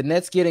says the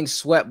Nets getting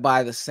swept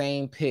by the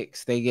same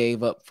picks they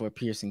gave up for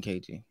Pierce and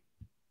KG.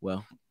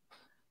 Well,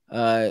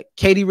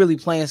 KD really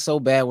playing so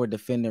bad we're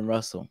defending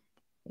Russell.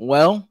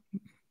 Well,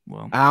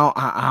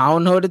 I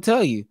don't know what to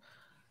tell you.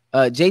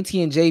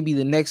 JT and JB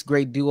the next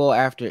great duo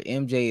after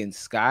MJ and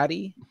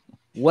Scotty.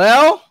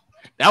 Well.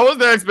 That was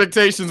their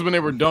expectations when they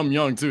were dumb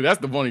young too.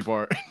 That's the funny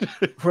part.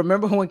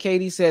 Remember when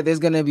KD said there's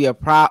gonna be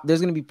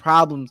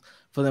problems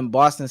for them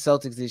Boston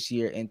Celtics this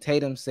year, and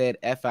Tatum said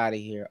F out of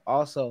here.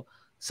 Also,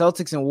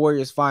 Celtics and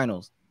Warriors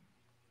finals.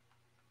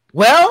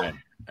 Well,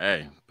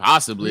 hey,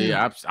 possibly.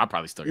 Yeah. I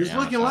probably still. It's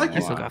looking like I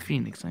still got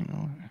Phoenix.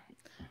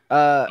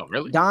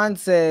 Really? Don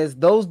says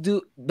those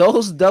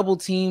double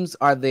teams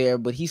are there,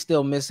 but he's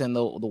still missing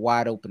the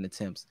wide open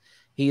attempts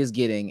he is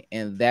getting,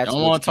 and that's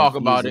don't want to talk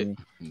about it.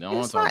 Don't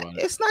want to talk about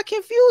it. It's not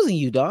confusing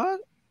you, dog.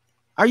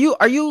 Are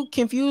you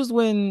confused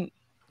when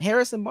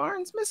Harrison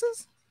Barnes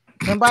misses?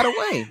 And by the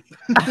way,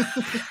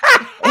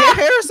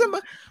 Harrison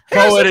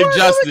Poetic Barnes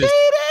justice.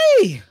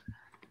 Day.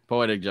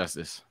 Poetic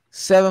justice.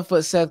 7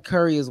 foot Seth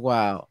Curry is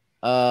wild.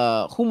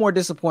 Who more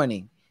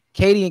disappointing,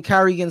 KD and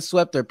Kyrie getting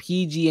swept, or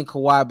PG and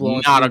Kawhi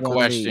blowing? Not a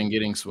question.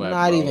 Getting swept.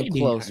 Not bro. even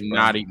close.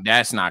 Bro.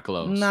 That's not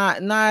close.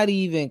 Not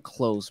even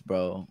close,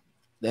 bro.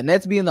 The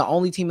Nets being the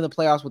only team in the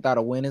playoffs without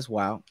a win is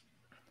wild.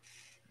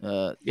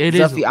 It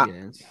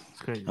Zuffy, is. It's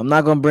crazy. I'm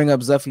not gonna bring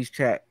up Zuffy's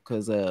chat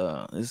because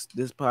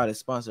this pod is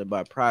sponsored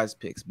by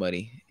PrizePicks,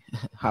 buddy.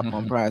 Hop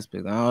on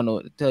PrizePicks. I don't know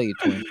what to tell you,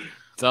 twin.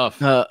 Tough.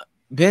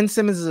 Ben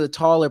Simmons is a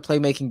taller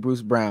playmaking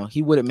Bruce Brown.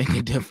 He wouldn't make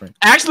a difference.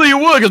 Actually, it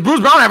would, because Bruce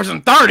Brown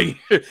averaging 30.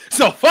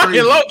 So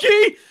fucking low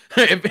key.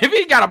 If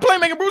he got a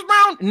playmaker Bruce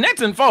Brown,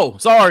 Nets in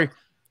 4. Sorry.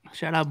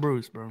 Shout out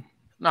Bruce, bro.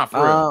 Not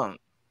for real.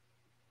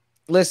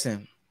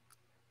 Listen,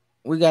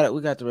 we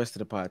got the rest of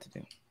the pod to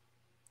do.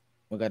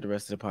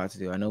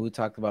 I know we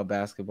talked about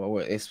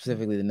basketball,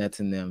 specifically the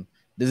Nets and them.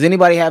 Does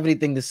anybody have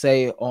anything to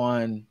say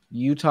on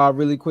Utah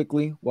really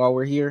quickly while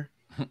we're here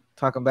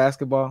talking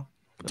basketball?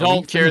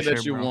 Don't care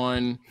that you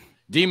won.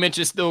 D-Mitch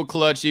is still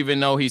clutch, even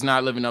though he's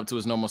not living up to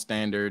his normal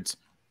standards.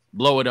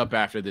 Blow it up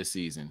after this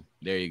season.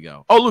 There you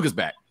go. Oh, Luka's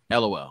back.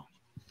 LOL.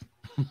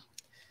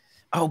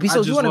 Oh,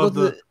 so you want to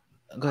go to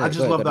I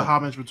just love the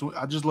homage between.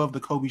 I just love the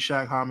Kobe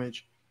Shaq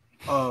homage.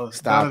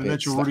 Stop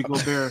it. Rudy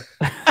Gobert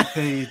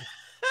paid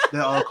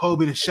that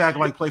Kobe to Shaq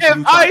like play for If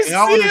Utah. I see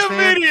a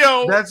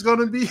video, that's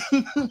gonna be. you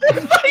know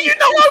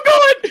I'm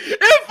going.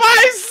 If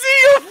I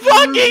see a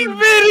fucking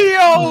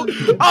video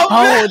of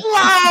that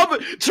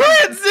lob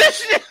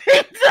transitioning,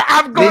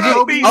 I'm going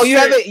to be. Oh, you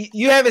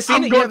haven't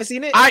seen it. You haven't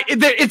seen it.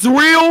 It's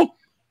real.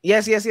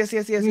 Yes. No,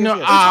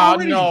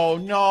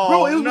 no,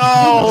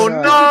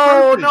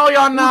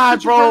 y'all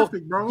not, bro.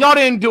 Y'all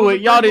didn't do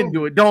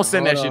it. Don't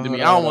send that shit to me.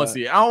 I don't want to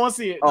see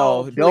it.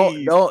 Oh,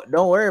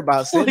 don't worry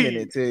about sending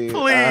it to you.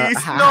 Please,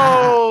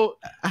 no.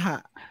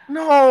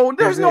 No,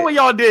 there's no way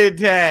y'all did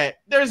that.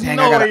 There's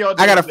no way y'all did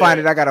that. I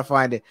gotta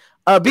find it.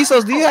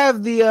 Bezos, do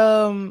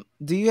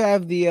you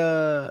have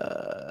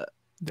the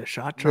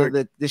shot chart?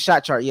 The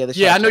shot chart,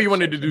 yeah. I know you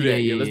wanted to do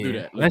that. Yeah, let's do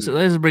that.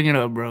 Let's bring it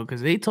up, bro,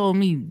 because they told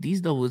me these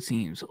double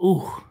teams.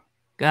 Ooh,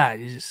 God,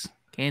 you just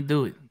can't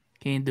do it.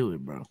 Can't do it,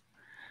 bro.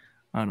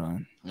 Hold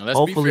on. Now,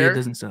 hopefully it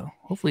doesn't sell.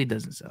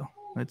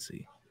 Let's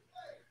see.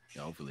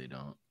 Yeah, hopefully it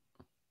don't.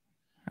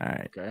 All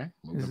right. Okay.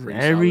 This is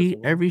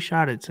every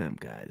shot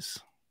attempt, guys.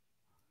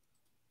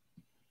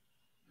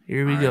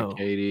 Here we go.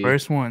 KD.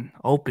 First one,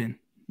 open.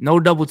 No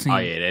double team. Oh,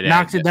 yeah,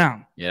 knocks it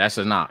down. Yeah, that's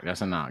a knock.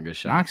 Good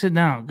shot. Knocks it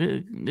down.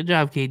 Good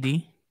job,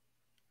 KD.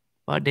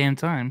 About damn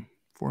time.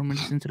 4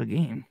 minutes into the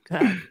game.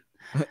 God.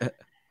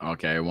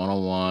 Okay,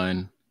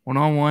 1-on-1.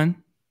 1-on-1.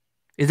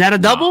 Is that a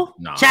double?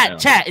 No,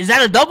 chat. Is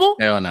that a double?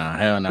 Hell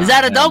no. Is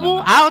that a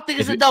double? I don't think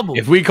it's a double.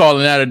 If we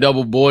calling that a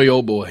double, boy,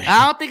 oh boy.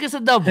 I don't think it's a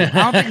double. Chat.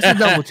 Hell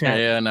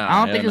no.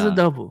 I don't think it's a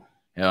double.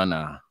 Hell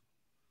no.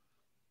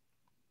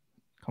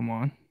 Come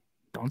on.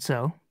 Don't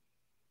sell.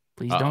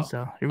 Please don't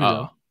sell. Here we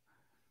go.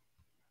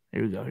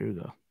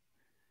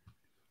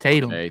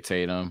 Tatum. Hey,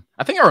 Tatum.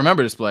 I think I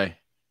remember this play.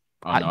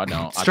 Oh, no, I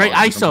don't. Straight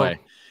ISO.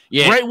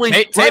 Yeah, right wing,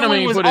 Tatum right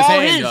ain't put his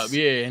hand up.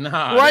 Yeah,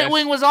 nah. Right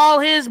wing was all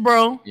his,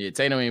 bro. Yeah,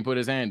 Tatum ain't put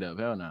his hand up.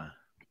 Hell nah.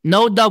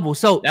 No double.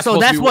 So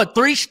that's what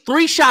three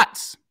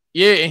shots.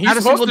 Yeah, and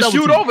he's supposed to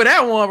shoot over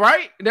that one,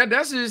 right?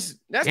 That's the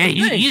thing.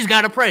 You just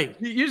gotta pray.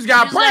 You just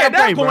gotta pray at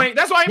that point.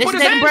 That's why he put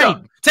his hand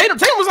up. Tatum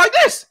was like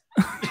this.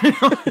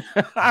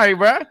 All right,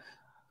 bro.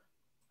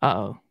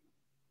 Uh-oh.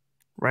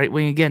 Right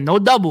wing again. No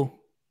double.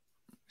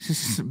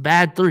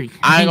 Bad three.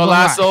 I ain't gonna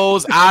lie,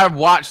 Souls. I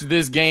watched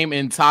this game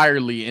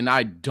entirely, and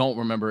I don't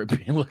remember it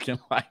being looking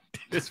like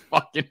this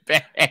fucking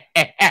bad. Look at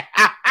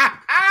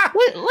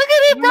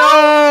it, bro.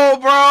 No,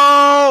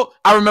 bro.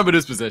 I remember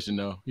this possession,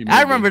 though.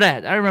 I remember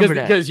that.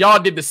 Because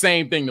y'all did the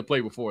same thing to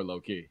play before,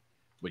 low key.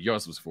 But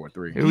yours was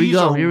 4-3. Here we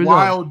go.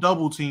 Wild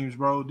double teams,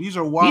 bro. These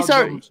are wild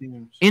double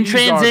teams. In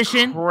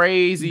transition,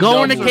 crazy.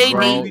 Going to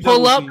KD,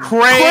 pull up,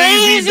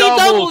 crazy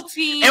double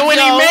teams. And when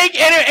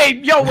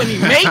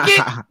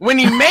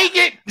he make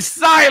it,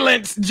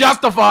 silence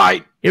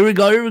justified. Here we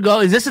go.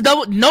 Is this a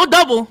double? No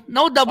double. Just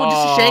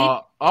a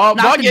shade.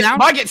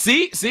 Bucket.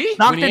 See.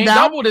 Knocked when he it ain't down.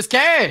 doubled his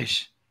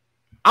cash.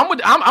 I'm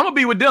gonna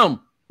be with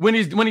them when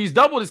he's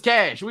doubled his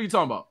cash. What are you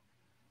talking about?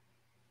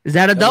 Is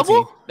that a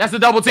double? That's the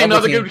double team. The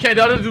other dude.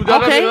 The other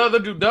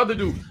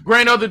dude.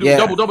 Grand other dude. Yeah.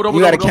 Double.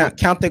 You gotta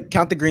count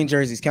the green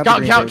jerseys. Count.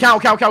 Look.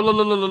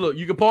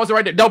 You can pause it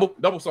right there. Double.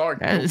 Sorry.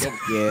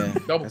 Yeah.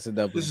 Double. That's a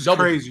double. This is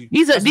crazy.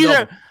 These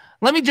are.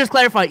 Let me just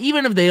clarify.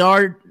 Even if they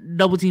are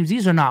double teams,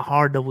 these are not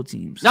hard double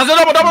teams. That's a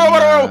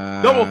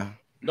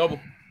double.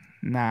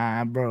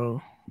 Nah,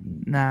 bro.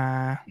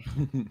 Nah.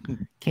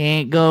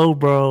 Can't go,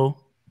 bro.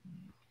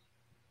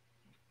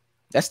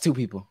 That's two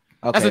people.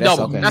 Okay, that's a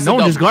double. Okay. No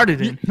one just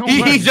guarded it.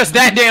 He's just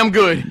that damn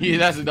good. Yeah,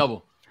 that's a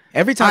double.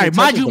 Every time.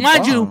 Right,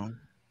 mind you,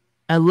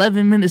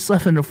 11 minutes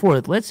left in the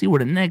fourth. Let's see where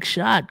the next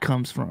shot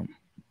comes from.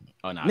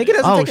 Oh, no.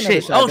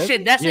 Shit.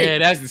 That's it. Yeah,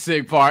 that's the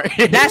sick part.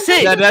 That's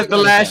it. That's the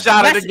last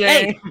shot of the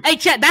game. Hey,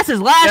 chat. That's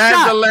his last shot.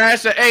 That's the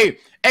last shot. Hey,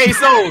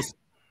 Souls.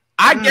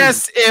 I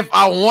guess if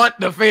I want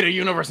the fate of the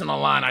universe on the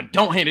line, I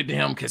don't hand it to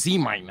him because he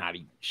might not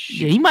even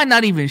shoot. Yeah, he might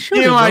not even shoot.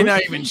 He might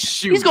not even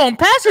shoot. He's going to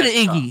pass it to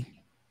Iggy.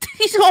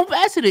 He's going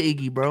faster than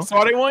Iggy, bro. That's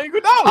why they want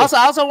Iguodala.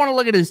 I also want to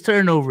look at his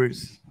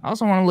turnovers.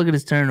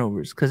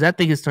 Because I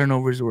think his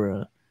turnovers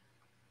were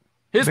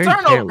his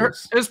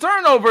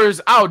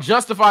turnovers out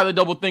justify the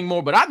double thing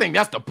more, but I think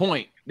that's the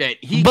point that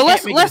he. But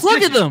let's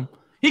look at them.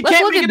 He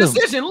can't make a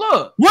decision.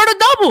 Look, where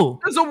the double?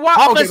 There's a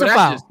wild offensive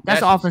foul.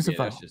 That's an offensive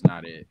foul. That's just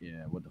not it.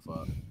 Yeah, what the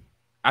fuck?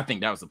 I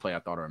think that was the play I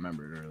thought I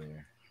remembered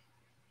earlier.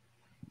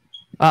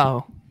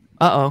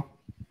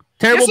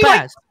 Terrible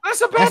pass.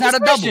 That's a bad not a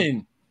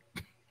double.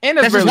 And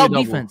that's really just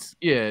no defense.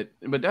 Yeah,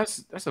 but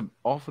that's an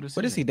awful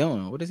decision.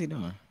 What is he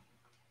doing?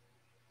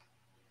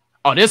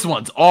 Oh, this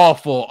one's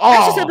awful. Oh,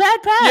 that's just a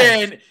bad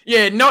pass.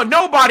 Yeah. No,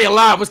 nobody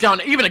alive was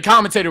counting. Even the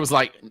commentator was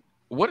like,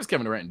 "What is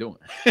Kevin Durant doing?"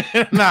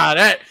 Nah,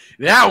 that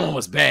one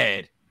was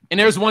bad. And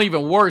there's one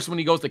even worse when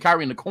he goes to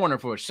Kyrie in the corner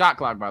for a shot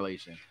clock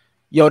violation.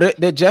 Yo,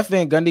 the Jeff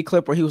Van Gundy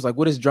clip where he was like,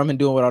 "What is Drummond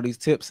doing with all these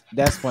tips?"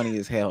 That's funny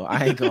as hell.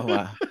 I ain't gonna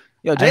lie.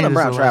 Yo, Jaylen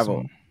Brown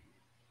traveled.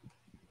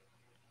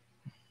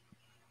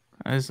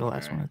 This is the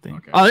last one, I think.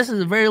 Okay. Oh, this is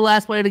the very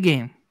last play of the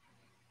game.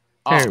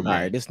 Terrible. All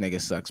right, this nigga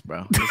sucks,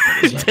 bro.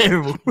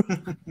 Terrible.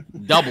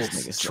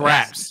 Doubles,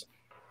 traps,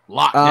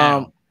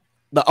 lockdown.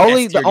 The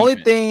only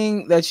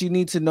thing that you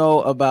need to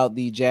know about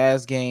the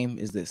Jazz game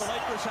is this.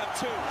 Lakers have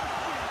 2.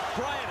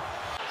 Bryant,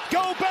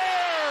 go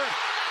Bear!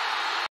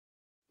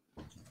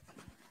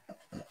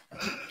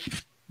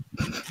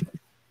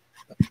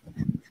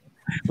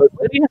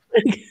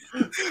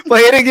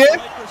 Play it again.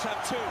 Lakers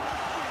have 2.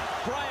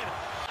 Bryant,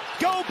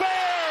 go Bear!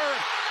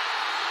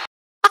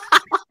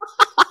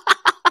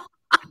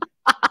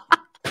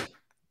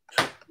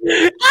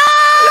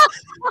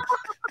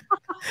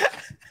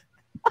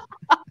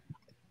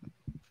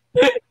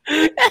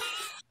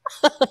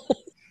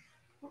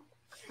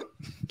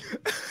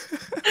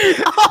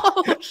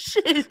 Oh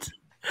shit!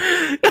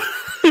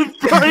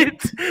 Bryant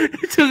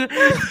to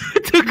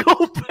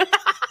go back.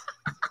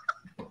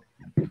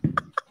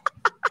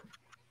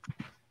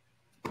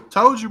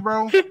 Told you,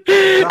 bro.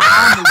 The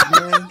homage,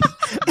 man.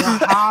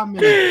 The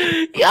homage.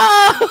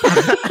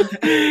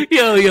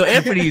 Yo,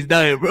 Anthony's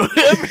dying, bro.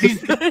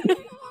 Anthony's dying.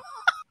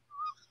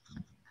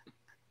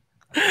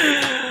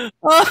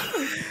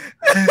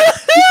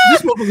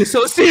 This motherfucker is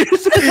so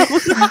serious.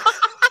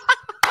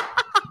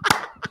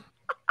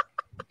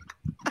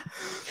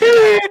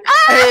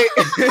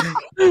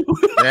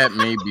 That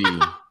may be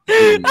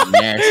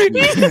nasty.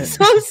 He's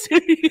so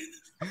serious.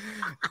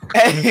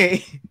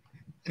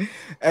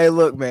 Hey,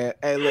 look, man.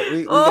 Hey,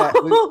 look.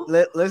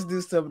 Let's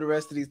do some of the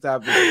rest of these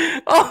topics.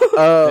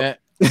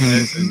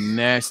 That's the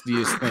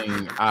nastiest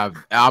thing.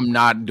 I'm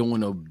not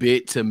doing a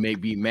bit to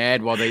make me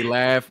mad while they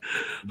laugh.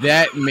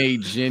 That may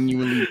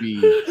genuinely be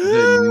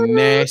the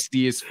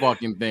nastiest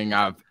fucking thing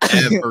I've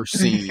ever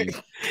seen.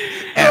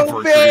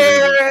 Ever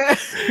seen.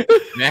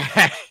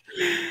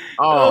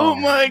 Oh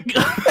my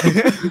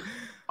god.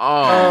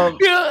 Oh.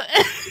 Yeah.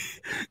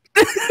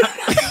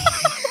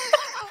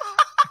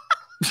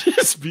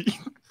 Just be.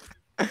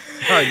 All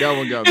right, that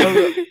one got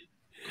me.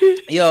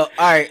 Yo, all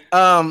right.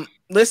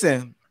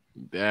 Listen.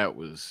 That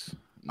was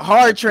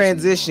hard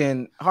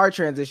transition. We got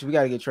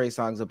to get Trey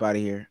Songz up out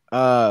of here.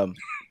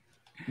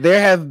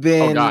 There have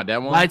been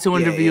that one. Bye to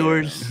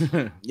interviewers.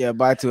 Yeah,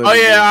 bye to. Oh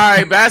yeah, all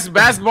right.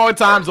 Basketball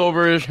time's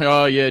over.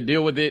 Oh yeah,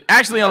 deal with it.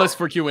 Actually, unless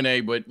for Q&A,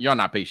 but y'all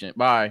not patient.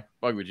 Bye.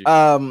 Fuck with you.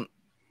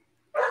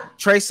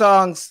 Trey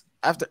Songz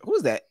after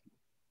who's that?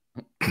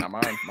 Not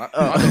mine.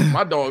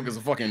 My dog is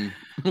a fucking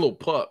little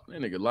pup.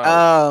 That nigga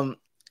loud.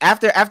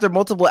 After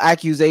multiple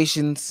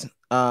accusations,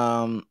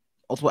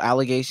 multiple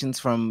allegations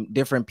from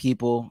different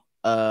people,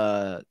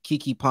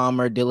 Keke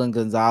Palmer, Dylan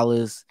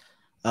Gonzalez.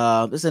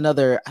 There's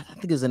another, I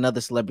think there's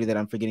another celebrity that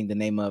I'm forgetting the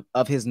name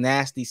of his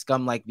nasty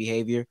scum-like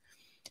behavior.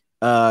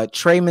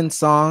 Trey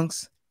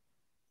Songz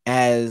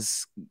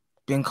has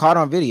been caught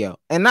on video,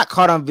 and not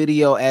caught on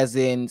video as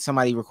in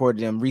somebody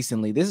recorded him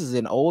recently. This is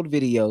an old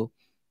video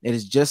that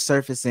is just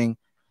surfacing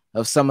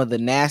of some of the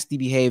nasty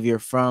behavior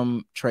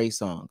from Trey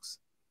Songz.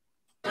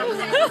 I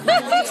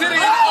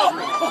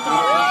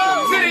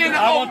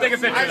won't take a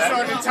picture of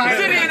that.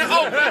 City in the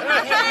open.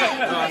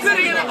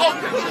 City in the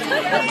open.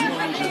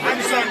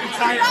 I'm starting to be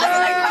tired.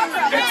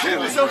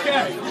 It's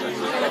okay. I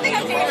think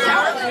I'm taking a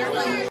shower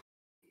later.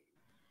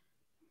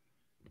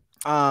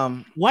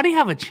 Why do you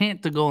have a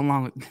chant to go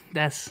along with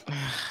that's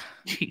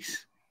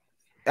jeez.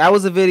 That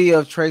was a video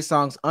of Trey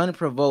Songz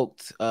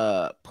unprovoked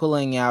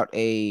pulling out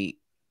a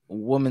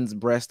woman's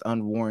breast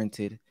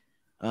unwarranted.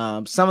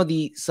 Some of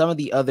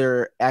the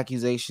other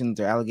accusations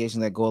or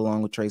allegations that go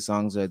along with Trey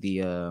Songz are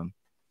the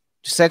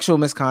sexual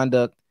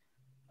misconduct,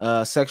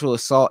 sexual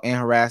assault and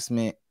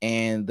harassment,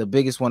 and the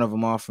biggest one of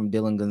them all from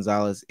Dylan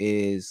Gonzalez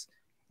is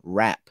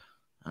rap.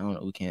 I don't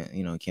know, we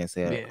can't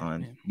say that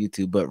on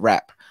YouTube, but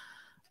rap.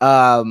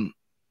 I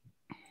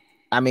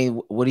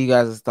mean, what are you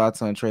guys'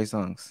 thoughts on Trey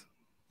Songz?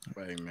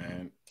 Hey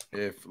man,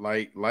 if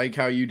like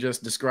how you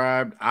just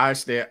described, I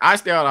stay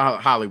out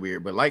of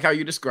Hollywood, but like how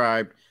you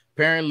described,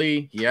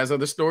 apparently he has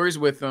other stories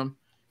with him.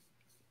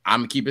 I'm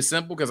gonna keep it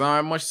simple because I don't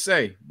have much to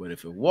say. But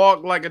if it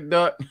walk like a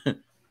duck,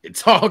 it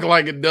talk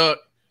like a duck,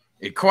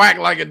 it quack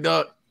like a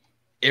duck,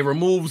 It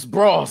removes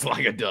bras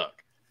like a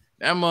duck.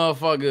 That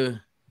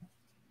motherfucker.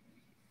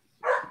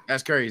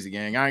 That's crazy,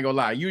 gang. I ain't gonna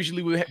lie.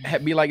 Usually we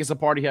be like it's a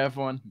party, have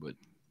fun, but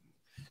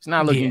it's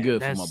not looking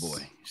good for my boy.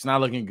 It's not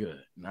looking good.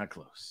 Not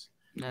close.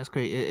 That's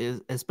great,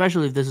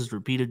 especially if this is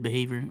repeated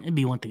behavior. It'd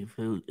be one thing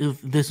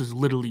if this is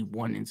literally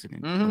one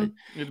incident. But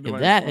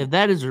if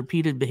that is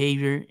repeated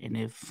behavior, and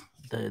if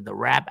the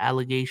rap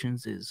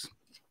allegations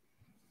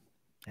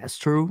that's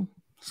true,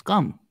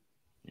 scum.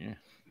 Yeah,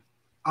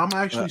 I'm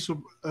actually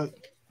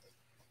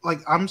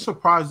I'm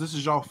surprised this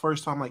is y'all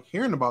first time like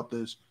hearing about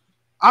this.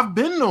 I've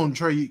been known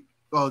Trey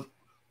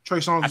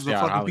Songz is a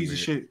fucking piece of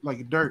shit,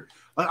 like dirt.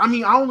 I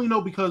mean, I only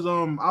know because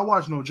I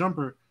watch No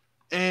Jumper,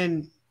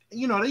 and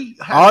you know they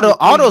have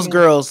all them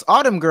girls,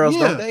 yeah.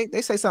 don't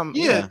they say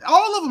something? Yeah,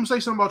 all of them say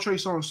something about Trey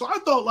Songz. So I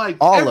thought like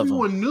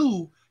everyone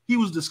knew he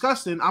was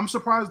disgusting. I'm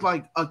surprised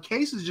like a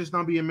case is just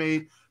not being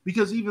made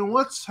because even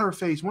what's her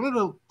face, one of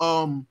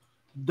the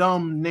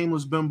dumb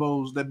nameless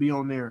bimbos that be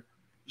on there,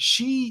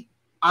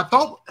 I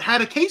thought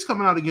had a case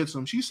coming out against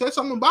him. She said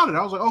something about it.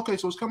 I was like, okay,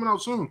 so it's coming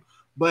out soon.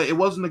 But it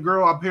wasn't the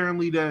girl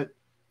apparently that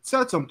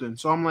said something.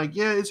 So I'm like,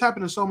 yeah, it's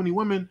happened to so many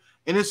women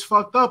and it's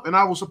fucked up. And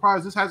I was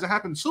surprised this hasn't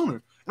happened sooner.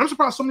 And I'm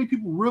surprised so many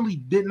people really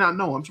did not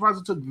know. I'm surprised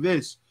it took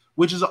this,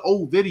 which is an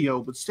old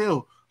video, but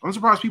still, I'm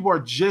surprised people are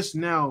just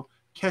now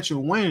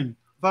catching wind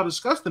of how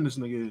disgusting this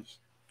nigga is.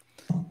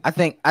 I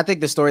think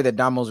the story that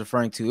Damo's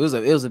referring to,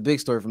 it was a big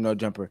story from No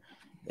Jumper.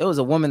 It was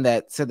a woman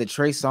that said that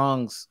Trey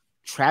Songz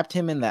trapped her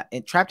in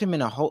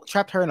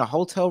a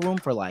hotel room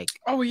for like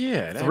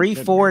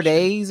 3-4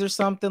 days or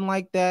something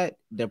like that,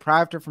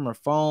 deprived her from her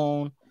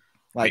phone,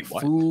 like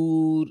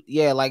food,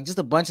 like just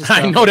a bunch of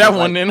stuff. I know that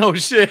one. Then no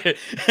shit,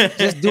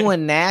 just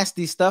doing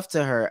nasty stuff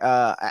to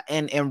her.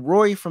 And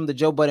Rory from the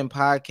Joe Budden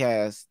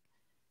podcast,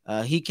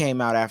 he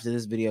came out after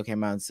this video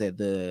came out and said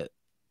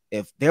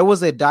if there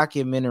was a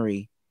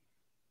documentary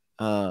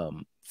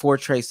for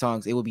Trey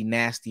Songz, it would be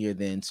nastier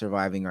than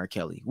Surviving R.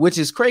 Kelly, which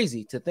is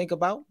crazy to think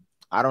about.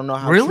 I don't know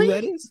how true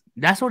that is.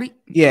 That's what he.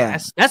 Yeah,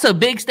 that's a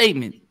big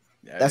statement.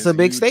 That's a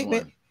big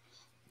statement.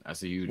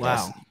 That's a huge.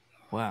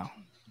 Wow.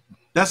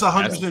 That's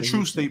 100%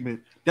 true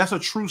statement. That's a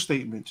true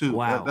statement too.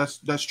 Wow,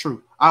 that's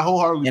true. I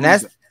wholeheartedly.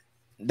 And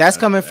that's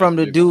coming from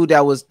the dude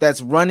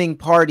that's running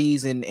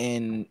parties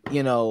and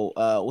you know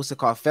what's it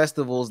called,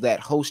 festivals that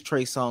host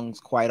Trey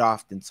Songz quite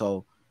often.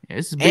 So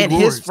and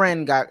his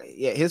friend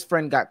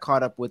got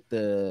caught up with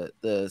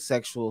the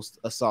sexual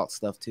assault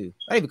stuff too.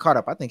 Not even caught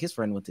up. I think his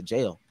friend went to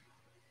jail,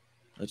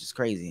 which is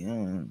crazy.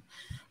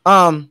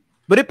 But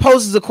it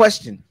poses a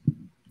question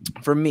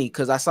for me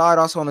because I saw it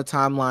also on the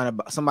timeline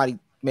about somebody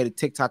made a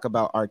TikTok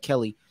about R.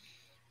 Kelly.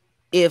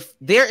 If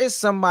there is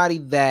somebody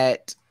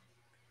that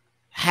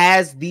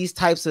has these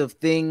types of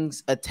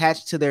things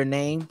attached to their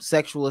name,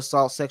 sexual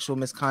assault, sexual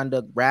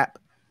misconduct, rap,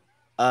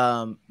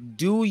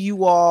 do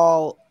you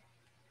all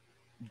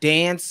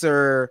dance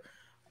or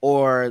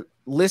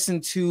listen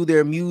to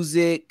their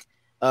music?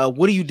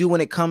 What do you do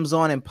when it comes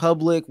on in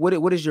public?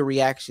 What is your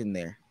reaction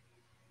there?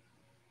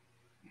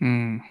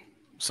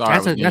 Sorry,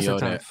 that's a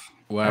tough.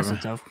 That's a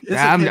tough.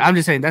 I'm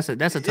just saying that's a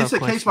tough. It's a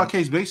case by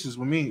case basis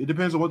with me. It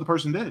depends on what the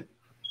person did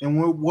and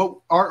what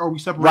art are we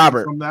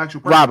separating from the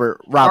actual person.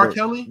 Robert R.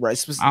 Kelly, right?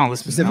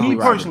 Specifically, me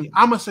personally,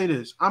 I'm gonna say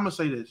this.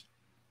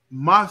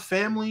 My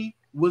family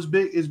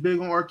is big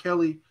on R.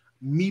 Kelly.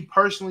 Me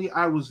personally,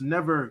 I was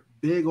never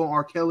big on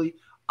R. Kelly.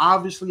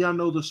 Obviously, I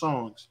know the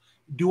songs.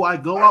 Do I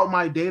go out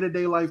my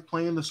day-to-day life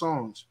playing the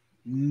songs?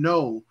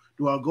 No.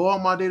 Do I go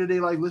out my day-to-day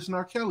life listening to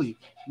R. Kelly?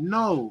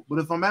 No. But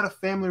if I'm at a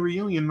family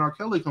reunion and R.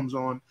 Kelly comes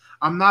on,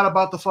 I'm not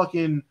about to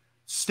fucking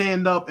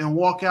stand up and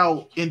walk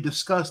out in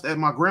disgust at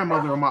my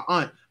grandmother or my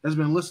aunt that's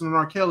been listening to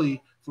R.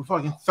 Kelly for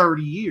fucking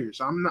 30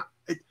 years. I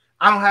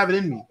don't have it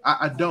in me.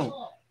 I don't.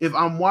 If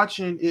I'm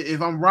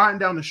riding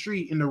down the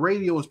street and the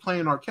radio is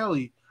playing R.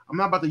 Kelly, I'm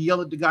not about to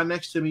yell at the guy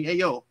next to me, hey,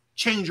 yo,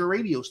 change your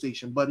radio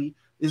station, buddy.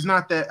 It's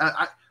not that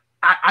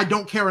I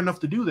don't care enough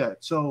to do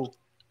that. So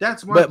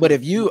that's my but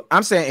if you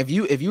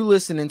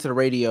listen into the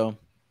radio,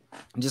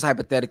 just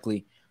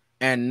hypothetically,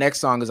 and next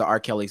song is an R.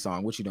 Kelly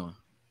song, what you doing?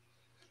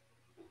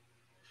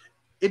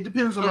 It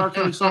depends on R.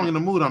 Kelly song and the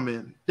mood I'm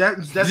in.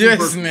 That's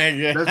yes, me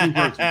nigga. That's me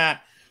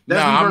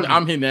personally.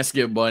 I'm hitting that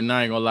skip button.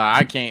 I ain't gonna lie.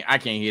 I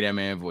can't hear that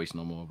man's voice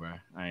no more, bro.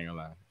 I ain't gonna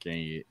lie. Can't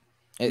hear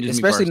it.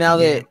 Especially now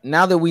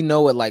that we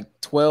know what like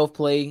 12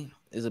 play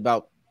is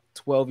about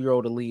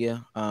 12-year-old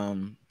Aaliyah.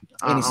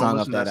 Any song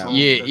off that album.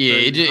 Yeah.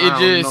 It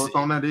just what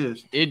song that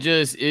is.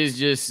 It's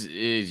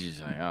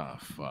just like, oh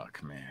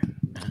fuck, man.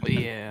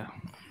 Yeah.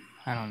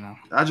 I don't know.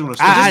 I just want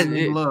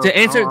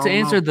to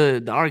answer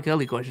the R.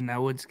 Kelly question. I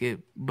would skip,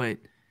 but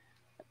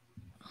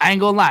I ain't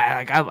gonna lie.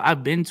 Like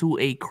I've been to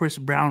a Chris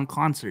Brown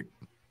concert,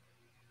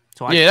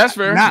 so that's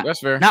fair.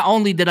 That's fair. Not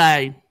only did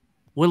I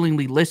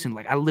willingly listen,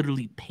 like I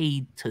literally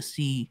paid to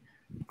see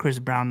Chris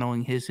Brown,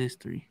 knowing his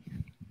history.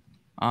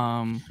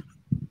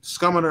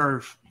 Scum of the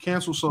earth,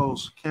 cancel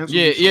souls. That's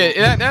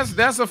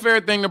a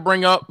fair thing to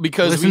bring up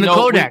because we know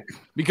Kodak.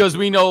 Because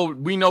we know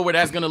where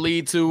that's gonna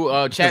lead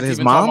to. Chat's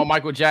even talking about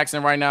Michael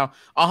Jackson right now.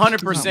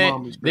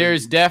 100%.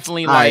 There's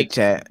definitely like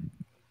chat.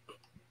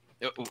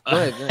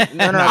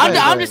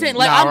 I'm just saying,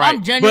 like,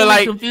 I'm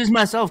genuinely confused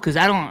myself because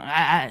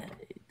I'm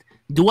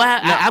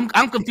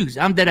confused.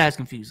 I'm dead ass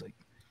confused. Like,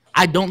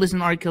 I don't listen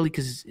to R. Kelly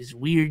because it's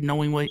weird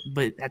knowing what,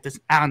 but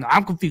I don't know.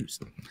 I'm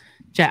confused.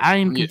 Chat, I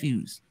am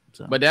confused.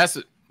 So. But that's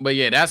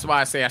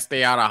why I say I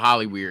stay out of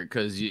Hollywood,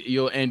 because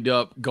you'll end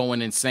up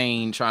going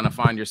insane trying to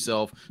find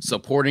yourself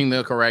supporting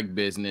the correct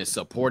business,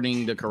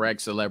 supporting the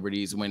correct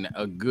celebrities, when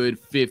a good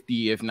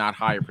 50, if not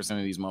higher percent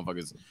of these motherfuckers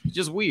is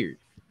just weird.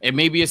 And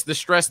maybe it's the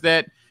stress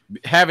that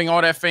having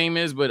all that fame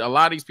is, but a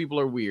lot of these people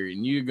are weird,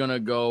 and you're gonna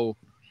go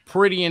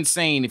pretty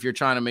insane if you're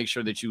trying to make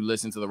sure that you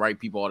listen to the right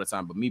people all the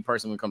time. But me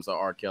personally, when it comes to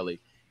R. Kelly,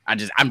 I'm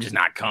just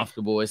not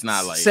comfortable. It's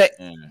not like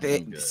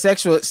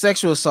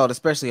sexual assault,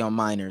 especially on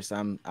minors.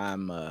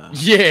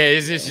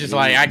 It's just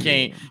like I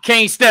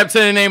can't step to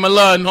the name of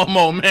love no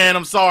more, man.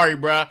 I'm sorry,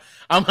 bro.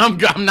 I'm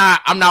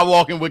not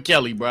walking with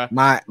Kelly, bro.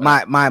 My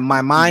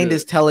mind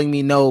is telling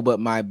me no, but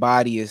my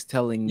body is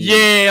telling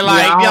me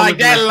like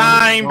that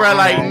line, bro.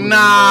 Like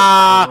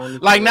nah,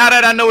 like now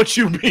that I know what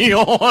you be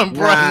on,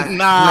 bro.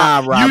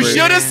 Nah, Robert, you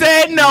should have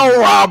said no,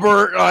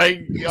 Robert.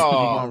 Like,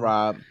 oh,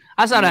 Rob.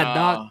 I saw that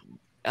doc.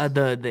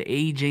 The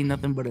age ain't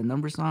nothing but a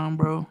number song,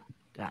 bro.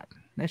 God,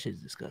 that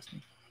shit's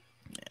disgusting.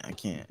 Yeah, I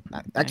can't.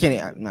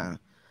 Nah.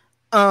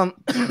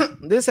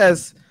 This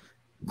has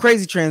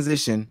crazy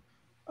transition.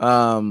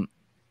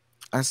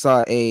 I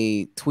saw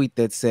a tweet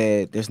that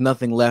said, "There's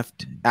nothing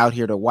left out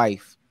here to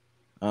wife,"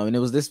 and it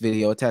was this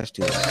video attached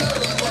to it.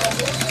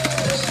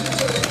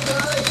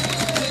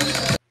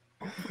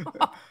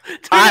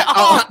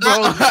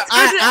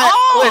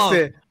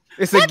 Listen.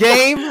 It's a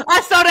game.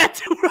 I saw that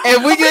too. Bro.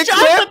 And we get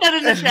I put that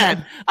in the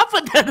chat. I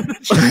put that in the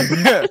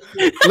chat.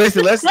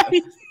 Listen,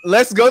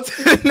 let's go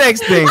to the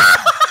next thing.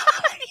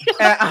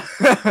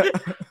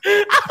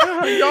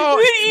 Yo,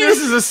 this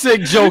is a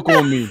sick joke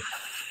on me.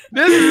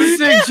 This is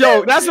a sick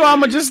joke. That's why I'm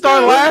gonna just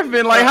start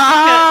laughing. Like,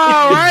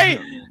 ha, right?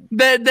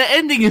 The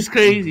ending is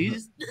crazy.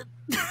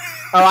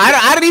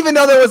 I didn't even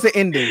know there was an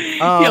ending.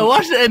 Yo,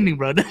 watch the ending,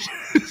 bro. That's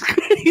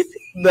crazy.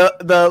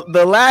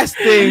 The last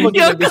thing. Look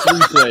at this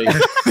replay.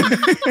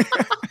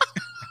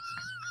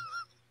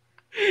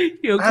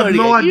 Yo, I have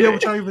no idea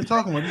what y'all even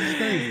talking about. This is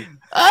crazy.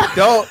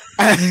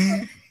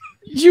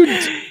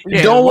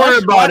 Don't worry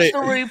about it.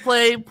 Watch the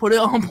replay. Put it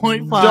on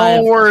 0.5.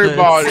 Don't worry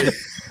about it.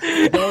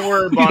 Don't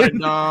worry about it,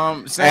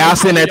 Dom. Hey, I'll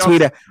send that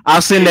tweet out.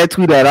 I'll send that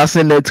tweet out.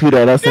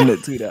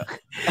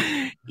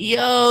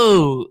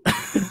 Yo.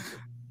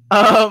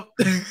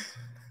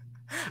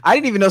 I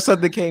didn't even know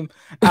something came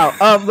out.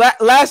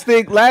 Last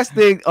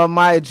thing on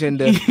my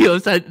agenda. Yo,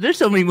 there's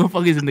so many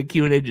motherfuckers in the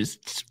Q&A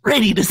just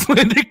ready to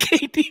slander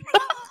KD.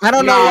 I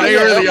don't know. They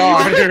really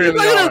are.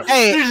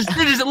 Hey, they're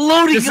just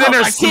loading up.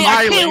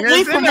 I can't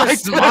wait for my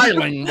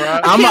smiling, bro.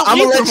 I'm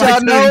gonna let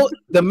y'all know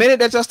the minute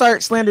that y'all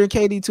start slandering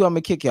KD too, I'm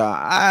gonna kick y'all.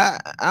 I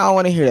don't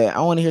want to hear that.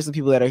 I want to hear some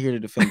people that are here to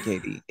defend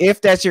KD. If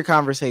that's your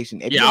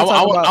conversation. I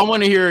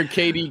want to hear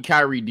KD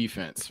Kyrie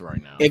defense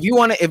right now. If you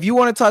want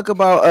to talk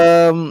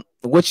about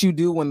what you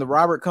do when the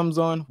Robert comes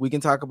on, we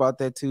can talk about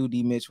that too,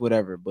 D Mitch,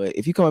 whatever. But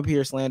if you come up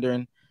here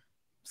slandering,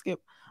 skip.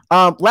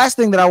 Last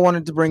thing that I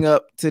wanted to bring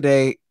up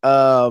today,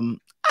 I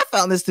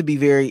found this to be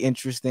very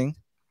interesting.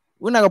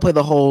 We're not gonna play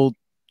the whole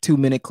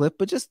 2-minute clip,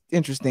 but just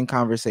interesting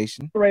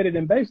conversation. Rated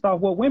and based off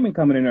what women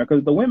coming in there,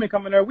 because the women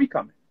coming there, we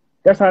coming.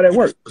 That's how that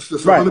works.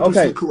 Right.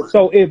 Okay. Correct.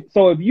 So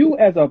if you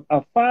as a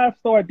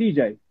 5-star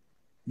DJ,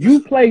 you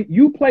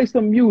play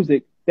some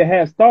music that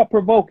has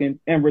thought-provoking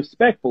and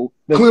respectful.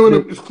 It's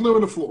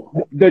clearing the floor.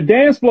 The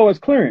dance floor is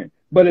clearing.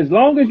 But as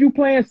long as you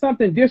playing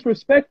something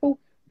disrespectful,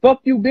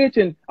 fuck you, bitch,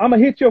 and I'm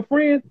going to hit your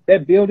friend,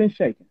 that building's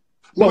shaking.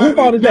 So who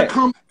fault is that?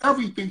 Comes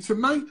everything.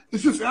 Tonight,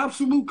 it's just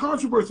absolute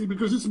controversy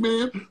because this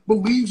man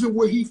believes in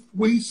what he's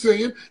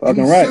saying, and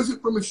he says it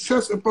from his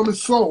chest and from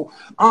his soul.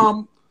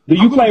 Do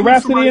you play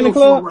Rhapsody in the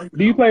club?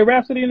 Do you play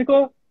Rhapsody in the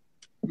club?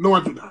 No,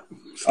 I do not.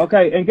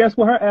 Okay, and guess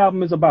what her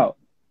album is about?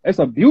 It's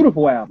a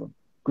beautiful album.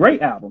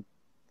 Great album.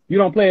 You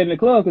don't play it in the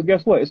club because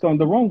guess what?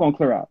 The room gonna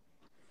clear out.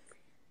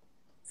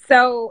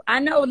 So I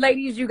know,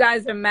 ladies, you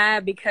guys are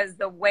mad because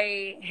the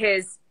way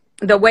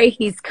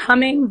he's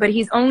coming, but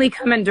he's only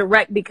coming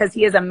direct because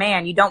he is a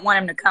man. You don't want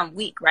him to come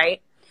weak,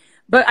 right?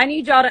 But I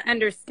need y'all to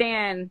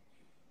understand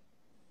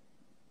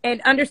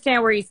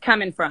where he's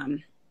coming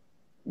from.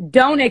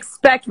 Don't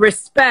expect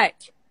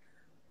respect.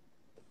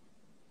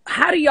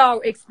 How do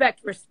y'all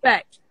expect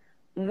respect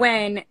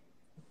when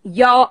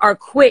y'all are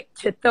quick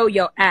to throw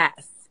your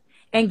ass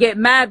and get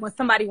mad when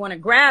somebody want to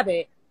grab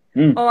it,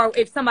 or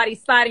if somebody's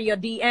sliding your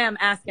DM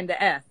asking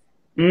to F?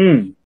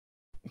 All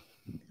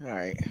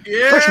right.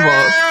 Yeah, first of all,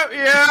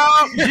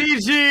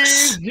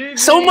 GG.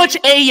 So much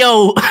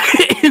Ayo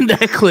in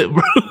that clip,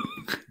 bro.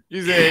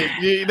 You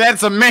say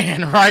that's a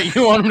man, right?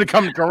 You want him to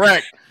come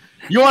correct.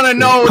 You want to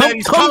know that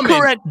he's coming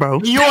correct,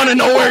 bro. You want to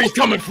know where he's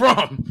coming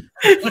from.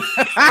 Hey,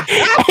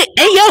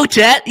 yo,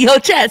 chat,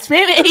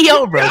 spam it. Hey,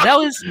 yo, bro. That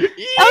was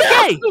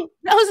gay.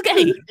 That was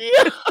gay.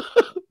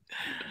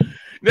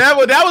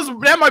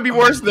 That might be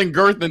worse than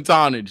girth and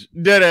tonnage.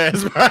 Dead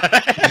ass, bro.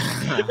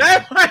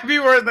 That might be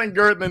worse than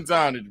girth and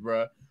tonnage,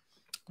 bro.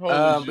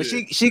 But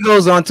she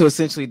goes on to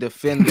essentially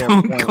defend their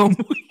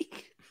points.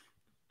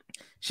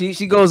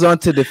 She goes on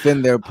to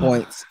defend their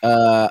points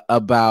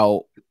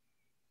about,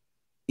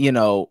 you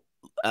know,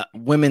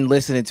 women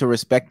listening to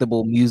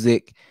respectable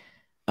music,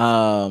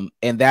 and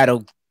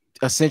that'll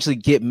essentially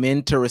get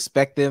men to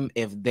respect them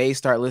if they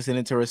start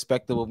listening to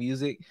respectable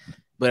music.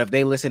 But if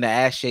they listen to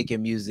ass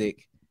shaking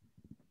music,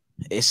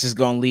 it's just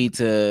gonna lead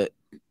to,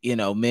 you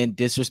know, men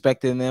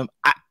disrespecting them.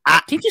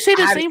 Can't you say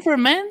the same for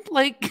men?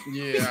 Like,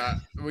 yeah,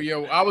 well,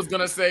 yo, I was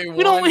gonna say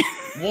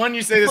one,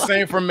 you say the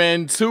same for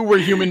men. Two, we're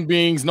human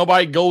beings.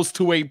 Nobody goes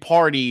to a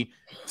party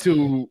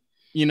to,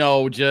 you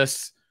know,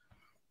 just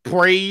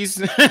praise.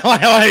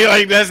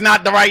 like that's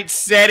not the right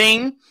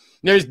setting.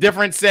 There's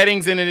different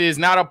settings, and it is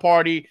not a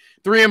party.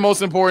 Three, and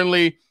most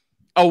importantly,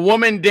 a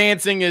woman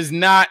dancing is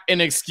not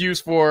an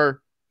excuse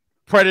for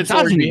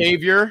predatory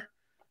behavior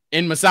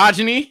and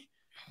misogyny.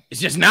 It's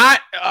just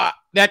not.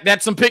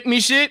 That's some pick me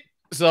shit.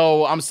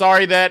 So I'm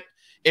sorry that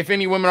if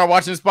any women are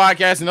watching this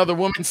podcast and other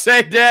women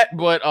said that,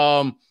 but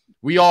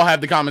we all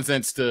have the common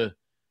sense to,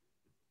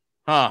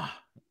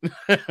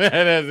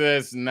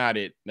 that's not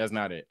it. That's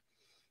not it.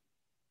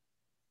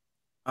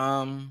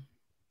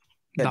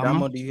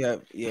 Damo, do you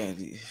have? Yeah.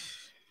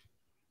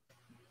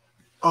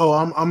 Oh,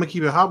 I'm gonna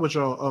keep it hot with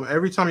y'all.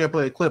 Every time y'all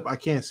play a clip, I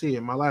can't see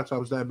it. My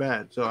laptop's that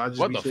bad, so I just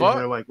be sitting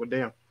there like, "Well,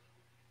 damn."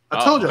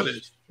 I told y'all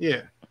this.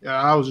 Yeah.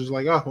 I was just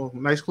like, "Oh, well,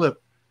 nice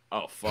clip."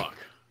 Oh, fuck.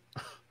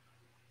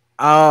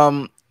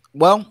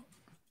 Well,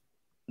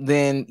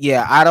 then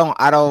yeah, I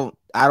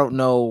don't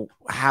know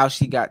how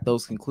she got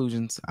those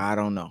conclusions. I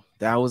don't know.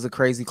 That was a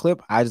crazy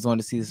clip. I just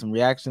wanted to see some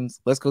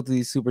reactions. Let's go through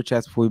these super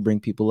chats before we bring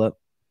people up.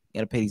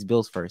 Gotta pay these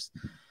bills first.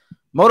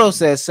 Moto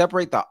says,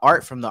 separate the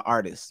art from the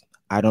artist.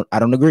 I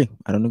don't agree.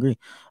 I don't agree.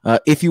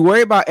 If you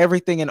worry about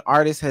everything an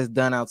artist has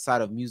done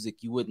outside of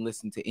music, you wouldn't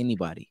listen to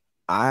anybody.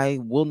 I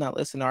will not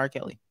listen to R.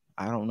 Kelly.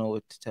 I don't know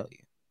what to tell you.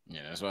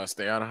 Yeah, that's why I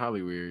stay out of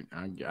Hollywood.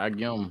 I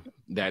give him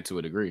that to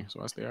a degree,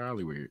 so I stay out of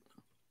Hollywood.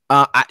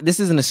 This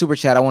isn't a super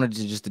chat. I wanted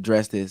to just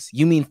address this.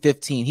 You mean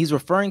 15? He's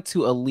referring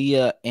to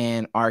Aaliyah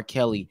and R.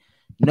 Kelly.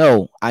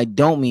 No, I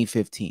don't mean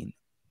 15.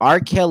 R.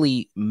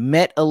 Kelly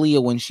met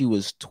Aaliyah when she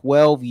was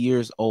 12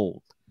 years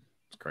old.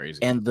 It's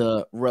crazy. And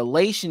the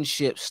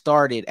relationship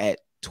started at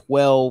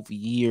 12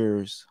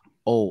 years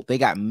old. They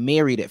got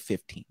married at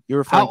 15. You're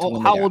referring to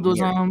when how old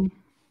was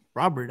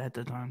Robert at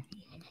the time?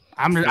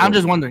 I'm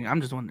just wondering.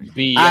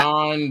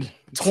 Beyond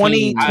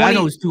 20. I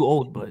know he's too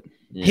old, but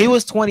yeah. He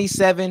was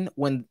 27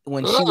 when she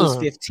was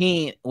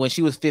 15. When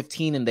she was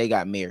 15, and they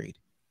got married.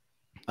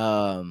 They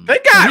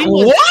got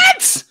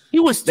what? He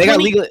was. 20, they got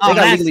legally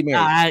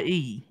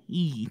married.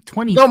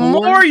 24. The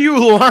more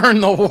you learn,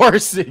 the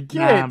worse it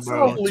gets.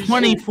 Bro.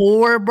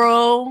 24,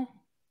 bro.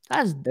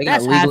 That's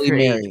legally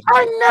married.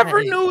 I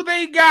never knew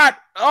they got.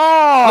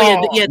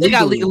 Yeah, they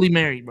got legally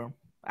married, bro.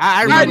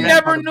 I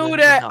never knew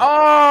that.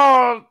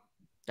 Oh.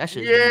 That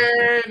shit.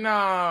 Yeah,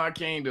 nah, I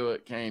can't do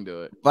it.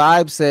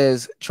 Vibe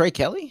says Trey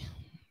Kelly.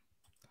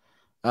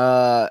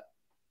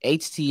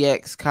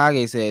 HTX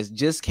Kage says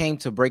just came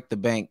to break the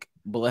bank.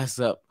 Bless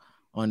up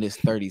on this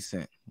 30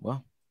 cent.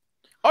 Well,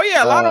 oh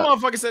yeah, a lot of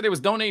motherfuckers said they was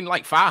donating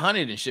like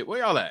 500 and shit. Where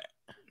y'all at?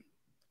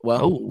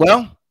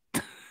 Well,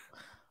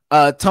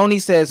 Tony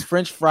says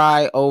French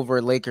fry over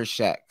Lakers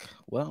Shack.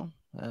 Well,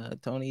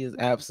 Tony is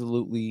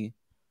absolutely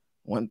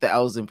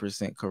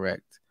 1000%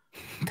 correct.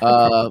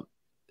 Shout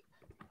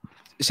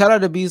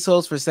out to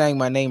Bezos for saying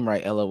my name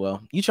right.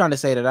 LOL. You trying to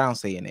say that I don't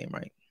say your name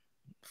right?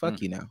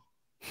 Fuck you now.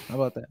 How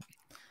about that?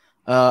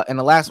 And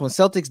the last one,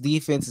 Celtics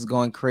defense is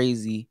going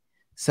crazy.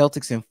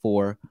 Celtics in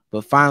 4,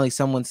 but finally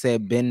someone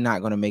said Ben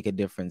not going to make a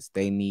difference.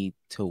 They need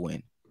to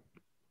win.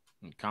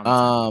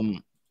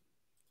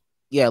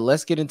 Yeah,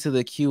 let's get into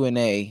the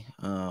Q&A.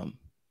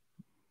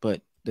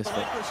 But this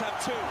way.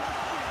 Have two.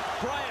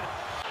 Bryant,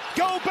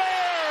 go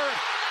Bear!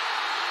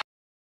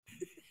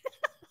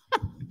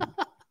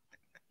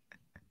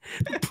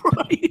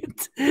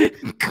 Bryant,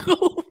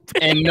 go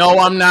Bear! And no,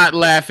 I'm not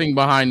laughing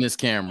behind this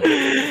camera.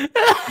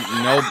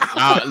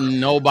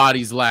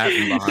 Nobody's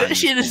laughing behind. That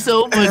shit is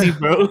so funny,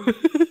 bro.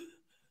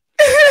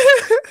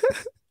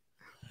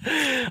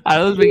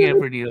 I was making it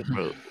for you,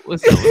 bro.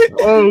 What's up?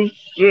 Oh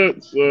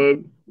shit,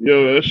 son.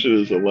 Yo, that shit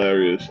is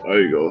hilarious. I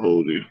ain't gonna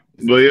hold you.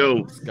 But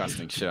yo,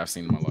 disgusting shit I've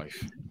seen in my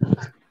life.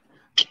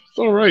 It's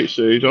all right,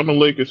 Sage. I'm a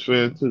Lakers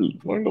fan too.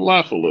 Learn to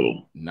laugh a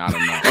little. Not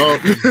enough.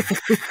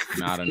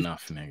 Not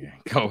enough, nigga.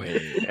 Go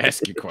ahead.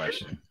 Ask your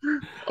question.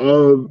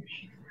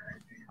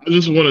 I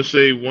just want to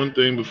say one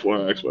thing before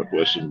I ask my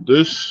question.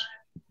 This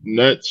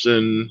Nets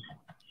and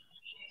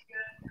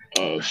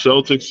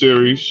Celtic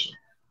series,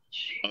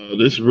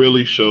 this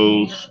really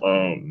shows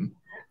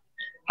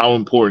how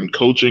important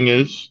coaching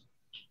is.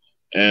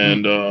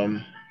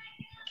 And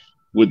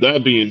with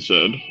that being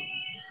said,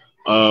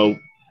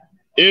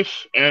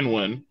 if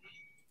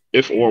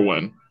or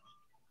when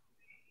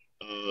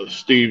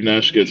Steve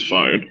Nash gets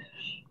fired,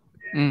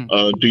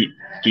 do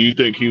you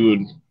think he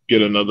would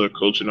get another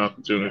coaching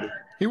opportunity?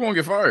 He won't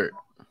get fired.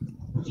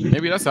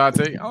 Maybe that's how I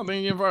take it. I don't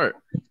think he get fired.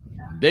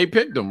 They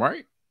picked him,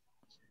 right?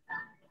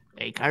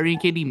 Hey, Kyrie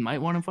and KD might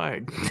want him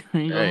fired.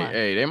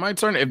 Hey, they might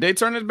turn. If they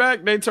turn his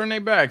back, they turn their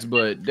backs.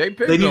 But they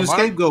picked They need him, a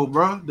scapegoat,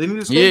 bro. They need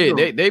a scapegoat.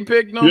 Yeah, they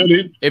picked them.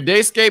 Yeah, if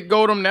they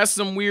scapegoat him, that's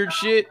some weird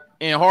shit.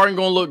 And Harden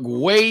gonna look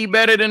way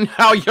better than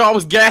how y'all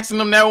was gassing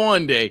him that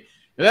one day.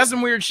 That's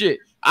some weird shit.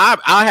 I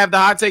have the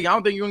hot take. I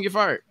don't think you're gonna get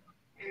fired.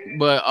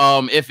 But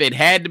if it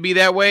had to be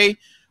that way,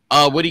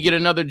 would he get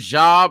another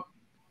job?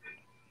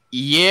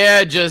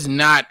 Yeah, just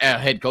not a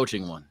head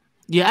coaching one.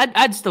 Yeah,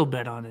 I'd still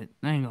bet on it.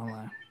 I ain't gonna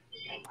lie.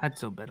 I'd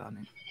still bet on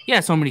it. He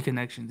has so many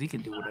connections. He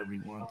can do whatever he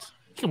wants.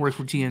 He can work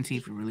for TNT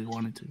if he really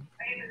wanted to.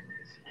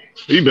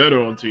 He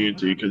better on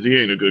TNT because he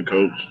ain't a good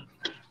coach.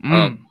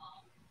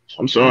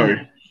 I'm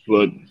sorry,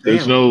 but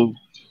there's no.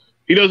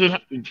 He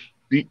doesn't.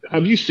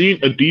 Have you seen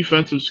a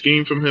defensive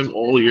scheme from him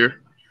all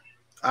year?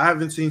 I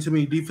haven't seen too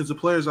many defensive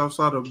players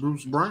outside of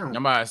Bruce Brown.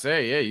 I'm about to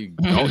say, yeah, you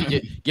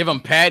don't give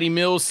him Patty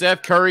Mills,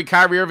 Seth Curry,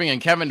 Kyrie Irving, and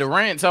Kevin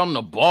Durant. Tell him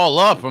to ball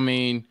up. I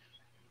mean,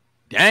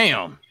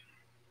 damn.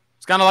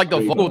 It's kind of like the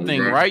Vogel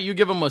thing, right? You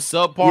give him a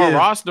subpar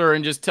roster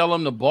and just tell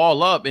him to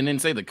ball up and then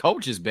say the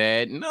coach is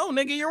bad. No,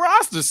 nigga, your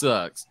roster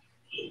sucks.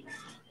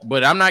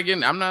 But I'm not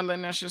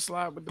letting that shit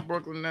slide with the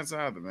Brooklyn Nets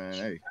either, man.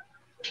 Hey,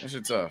 that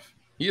shit tough.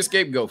 He a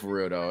scapegoat for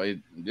real, though.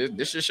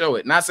 This should show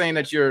it. Not saying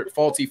that you're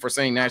faulty for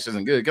saying Nash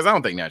isn't good, because I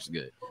don't think Nash is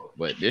good.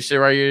 But this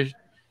shit right here,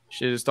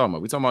 shit is talking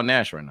about. We talking about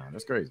Nash right now.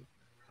 That's crazy.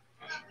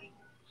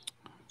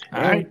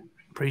 All right.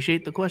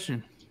 Appreciate the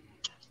question.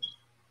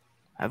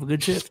 Have a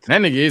good shift.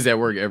 That nigga is at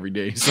work every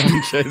day. So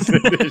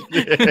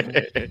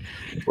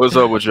What's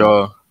up with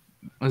y'all?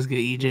 Let's get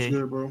EJ. What's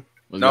good, bro?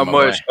 Not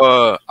much.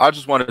 I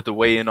just wanted to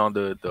weigh in on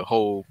the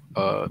whole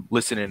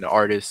listening to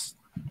artists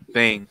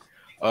thing.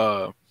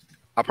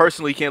 I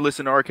personally can't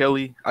listen to R.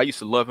 Kelly. I used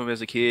to love him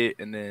as a kid,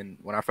 and then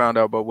when I found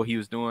out about what he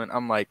was doing,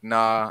 I'm like,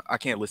 nah, I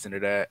can't listen to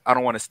that. I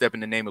don't want to step in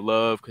the name of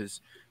love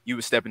because you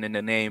were stepping in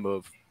the name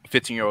of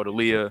 15-year-old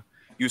Aaliyah.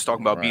 You was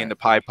talking about being the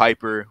Pied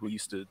Piper who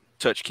used to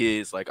touch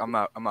kids. Like I'm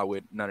not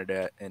with none of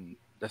that, and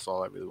that's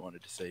all I really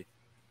wanted to say.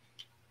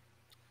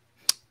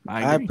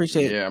 I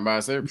appreciate it. Yeah, I'm about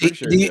to say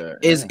appreciate that.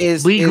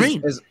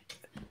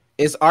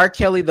 Is R.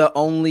 Kelly the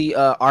only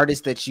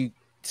artist that you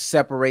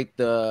separate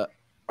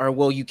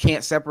you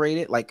can't separate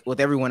it? Like with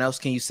everyone else,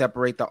 can you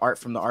separate the art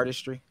from the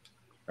artistry,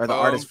 or the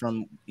artist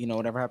from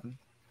whatever happened?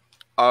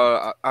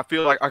 I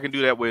feel like I can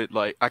do that with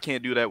I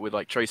can't do that with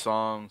Trey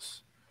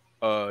Songz,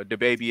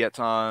 DaBaby at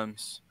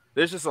times.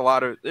 There's just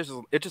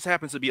it just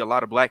happens to be a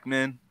lot of black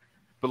men,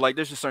 but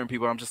there's just certain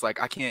people I'm just like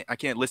I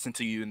can't listen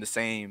to you in the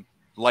same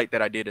light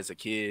that I did as a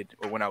kid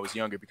or when I was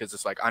younger, because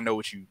it's I know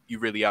what you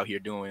really out here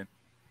doing.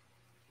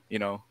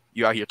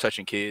 You out here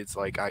touching kids.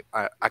 I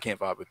can't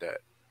vibe with that.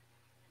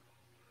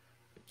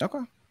 Okay,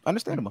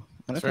 understandable.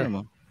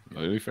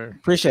 Really fair.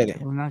 Appreciate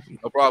it.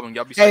 No problem.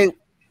 Y'all be safe.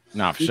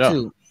 Nah, for sure.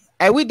 Too.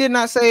 Hey, we did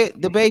not say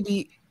it.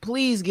 DaBaby,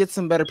 please get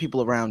some better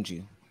people around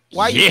you.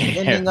 Why you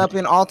ending up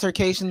in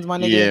altercations, my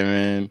nigga? Yeah,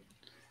 man.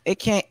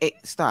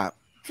 Stop.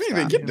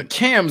 Get the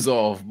cams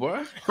off,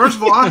 boy. First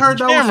of all, I heard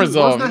that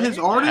wasn't that his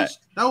artist?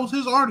 That was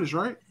his artist,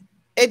 right?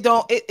 It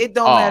don't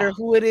matter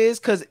who it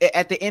is, because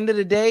at the end of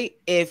the day,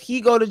 if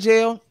he go to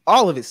jail,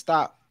 all of it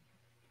stop.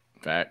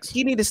 Facts.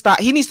 He needs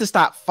to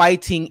stop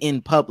fighting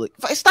in public.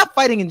 Stop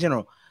fighting in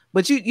general.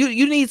 But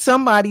you need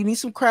somebody. You need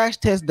some crash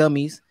test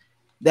dummies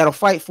that'll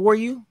fight for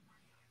you,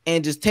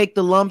 and just take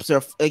the lumps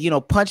or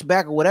punch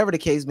back or whatever the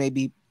case may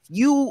be.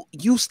 You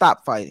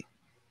stop fighting.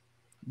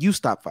 You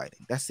stop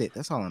fighting. That's it.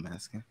 That's all I'm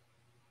asking.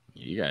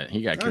 He got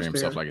to carry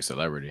himself like a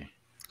celebrity.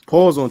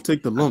 Pause on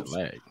take the lumps.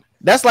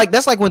 That's like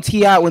when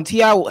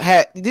T.I.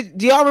 had.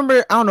 Do y'all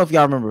remember? I don't know if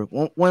y'all remember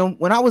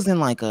when I was in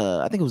I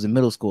think it was in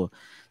middle school.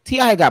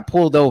 T.I. got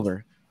pulled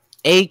over,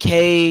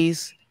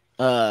 AKs,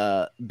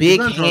 big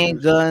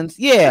handguns.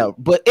 Yeah,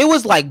 but it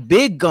was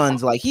big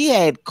guns. He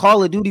had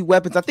Call of Duty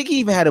weapons. I think he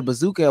even had a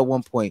bazooka at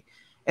one point.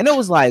 And it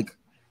was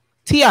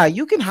T.I.,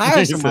 you can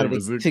hire somebody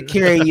to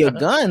carry your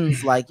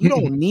guns. You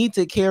don't need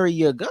to carry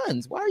your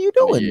guns. Why are you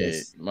doing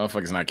this?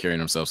 Motherfuckers not carrying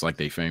themselves like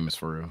they famous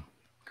for real.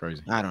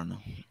 Crazy. I don't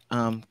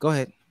know. Go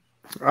ahead.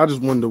 I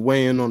just wanted to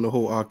weigh in on the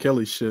whole R.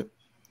 Kelly shit.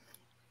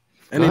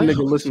 Any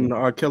nigga listening to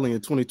R. Kelly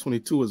in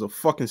 2022 is a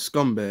fucking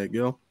scumbag,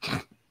 yo.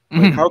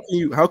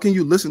 How can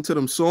you listen to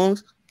them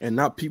songs and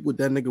not peep what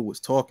that nigga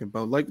was talking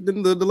about?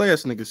 The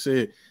last nigga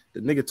said, the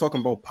nigga talking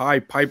about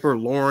Pied Piper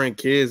luring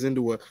kids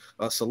into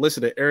a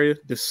solicited area.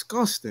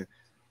 Disgusting.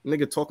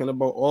 Nigga talking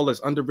about all this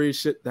underage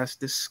shit. That's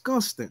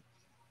disgusting.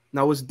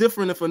 Now it's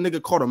different if a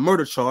nigga caught a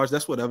murder charge.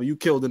 That's whatever. You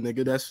killed a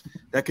nigga.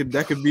 That could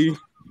be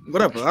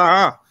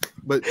whatever.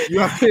 But you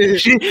have to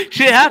shit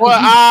happens.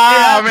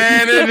 Well,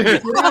 man,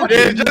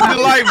 it's just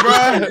life,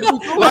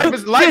 bro. Life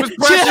is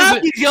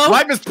precious.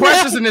 Life is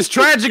precious and it's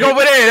tragic over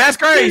there. That's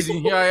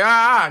crazy.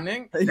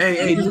 Nigga.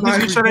 Hey, you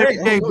make sure that every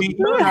day be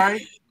all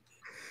right.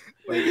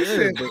 But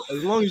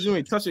as long as you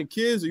ain't touching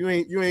kids or you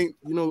ain't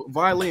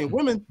violating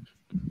women,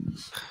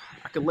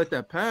 I can let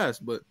that pass.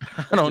 But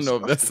I don't know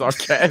if that's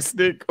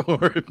sarcastic or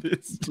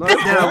this.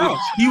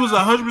 He was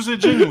 100%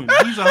 genuine.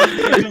 He's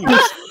 100% genuine.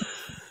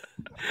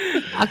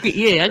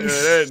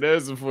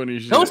 That's some funny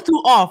shit. Those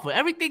two off, but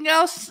everything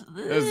else,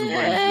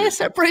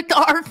 separate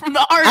the art from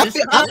the artist.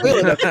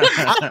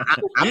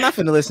 I'm not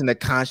finna listen to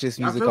conscious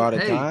music all the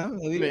time.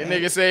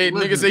 Nigga say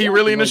he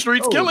really in the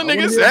streets killing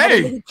niggas.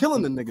 Hey,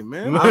 killing the nigga,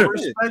 man. I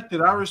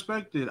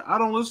respect it. I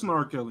don't listen to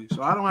R. Kelly,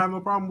 so I don't have no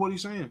problem with what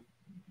he's saying.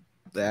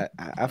 That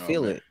I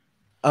feel it.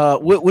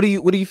 What do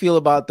you feel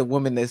about the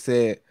woman that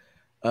said,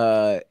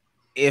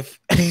 if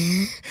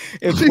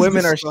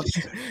women are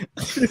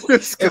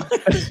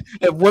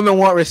if women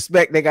want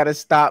respect, they gotta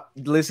stop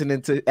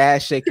listening to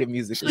ass shaking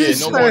music. Yeah,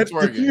 no more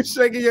twerking. If you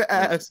shaking your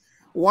ass,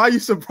 why are you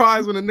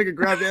surprised when a nigga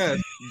grab your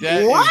ass?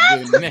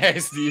 That is the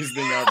nastiest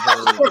thing I've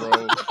heard, bro.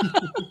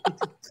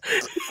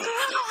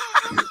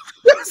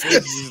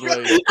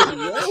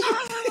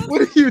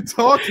 What are you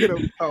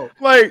talking about?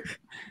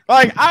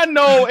 Like I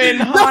know in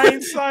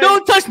hindsight.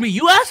 Don't touch me.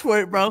 You asked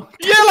for it, bro.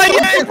 Yeah,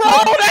 bro.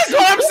 That's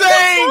what I'm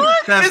saying.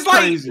 That's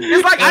crazy.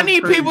 It's like I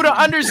need people to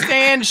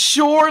understand.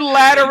 Sure,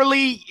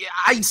 laterally,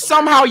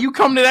 somehow you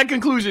come to that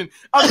conclusion.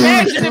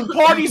 Imagine if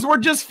parties were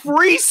just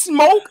free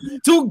smoke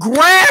to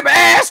grab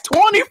ass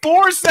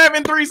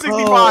 24/7,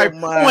 365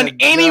 on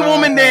any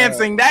woman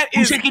dancing. That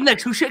is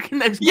who's shaking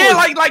next. Yeah,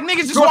 like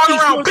niggas just walking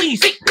around.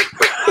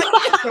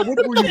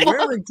 What were you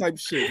wearing? Type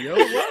shit, yo.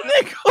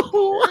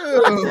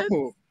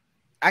 What?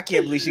 I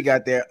can't believe she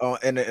got there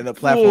in the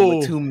platform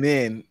with two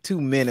men,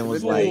 and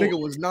was like, "Nigga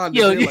was not."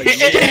 Yo, she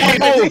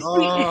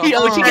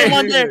came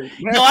on there. Yo,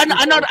 I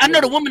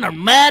know the women are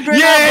mad right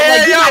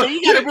now. But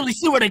you gotta really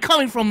see where they're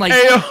coming from. Like,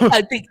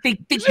 I think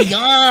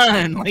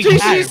beyond. Like,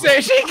 she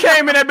said she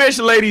came in that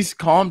bitch. Ladies,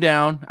 calm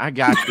down. I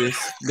got this.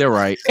 They're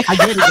right. I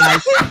get it,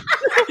 guys.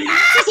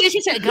 She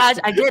said, guys,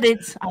 I get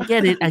it.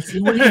 I see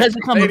where you guys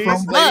are coming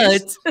from,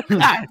 but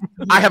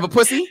I have a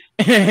pussy,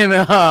 and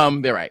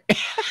they're right.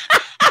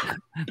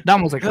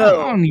 Dom was like, I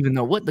don't even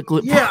know what the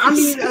clip was. I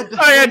mean, Dom,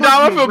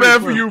 I feel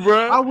bad for you,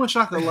 bro. I wish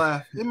I could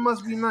laugh. It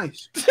must be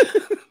nice.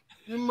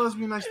 It must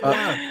be nice to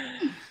laugh.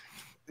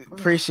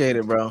 Appreciate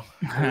it, bro.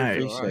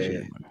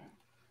 Appreciate it.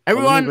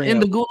 Everyone in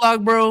the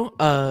gulag, bro,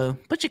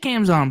 put your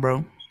cams on,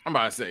 bro. I'm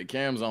about to say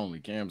cams only.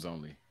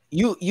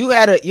 You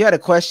had a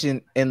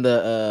question in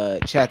the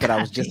chat that I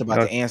was just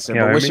about to answer.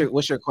 But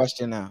what's your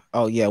question now?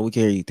 Oh yeah, we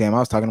can hear you. Damn, I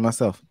was talking to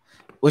myself.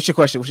 What's your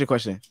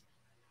question?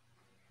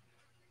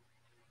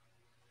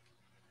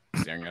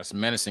 Staring at us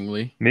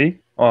menacingly. Me?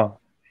 Oh.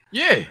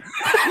 Yeah.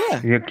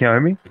 You can hear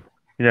me?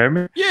 You hear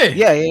me?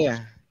 Yeah.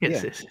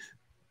 Yes.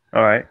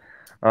 All right.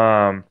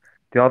 Do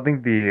y'all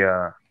think in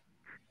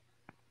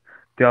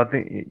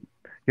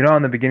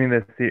the beginning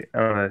of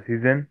the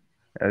season,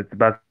 it's a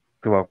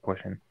basketball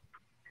question.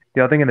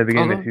 Do y'all think in the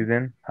beginning of the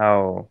season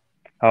how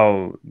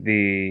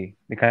the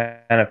kind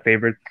of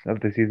favorites of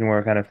the season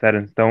were kind of set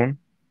in stone,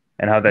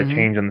 and how that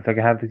changed in the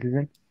second half of the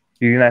season?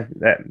 Do you think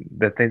that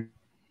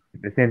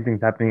the same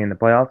thing's happening in the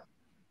playoffs?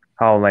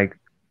 How like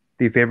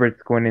the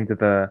favorites going into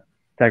the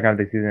second half of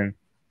the season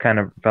kind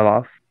of fell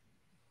off?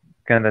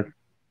 Kind of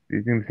do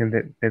you think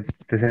the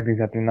same thing's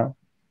happening now?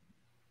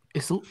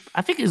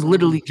 I think it's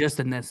literally just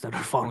the Nets that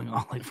are falling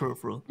off, like for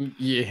real.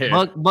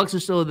 Yeah. Bucks are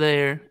still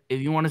there.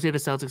 If you want to say the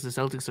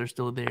Celtics are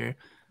still there.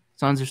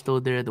 Suns are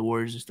still there. The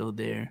Warriors are still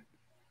there.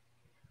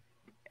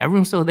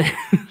 Everyone's still there.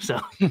 So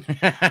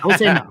I would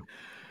say no.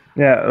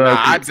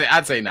 Yeah,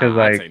 I'd say no.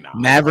 Like, I'd say no.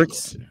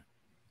 Mavericks.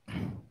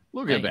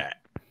 Look at that.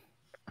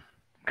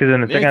 Because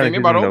in the second half of the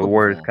season, the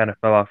Warriors kind of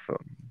fell off.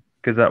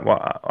 Because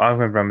what I'm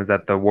coming from is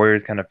that the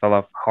Warriors kind of fell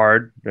off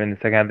hard during the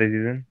second half of the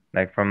season,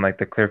 like from like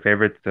the clear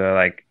favorites to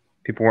like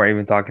people weren't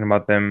even talking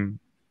about them.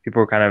 People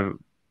were kind of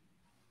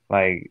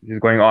like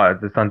just going, "Oh,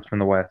 it's the Suns from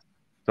the West."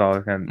 So I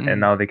was kind of, and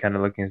now they kind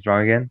of looking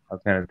strong again. I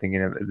was kind of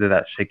thinking, is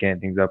that shaking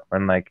things up,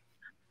 and like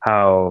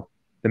how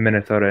the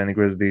Minnesota and the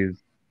Grizzlies,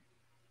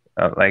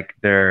 like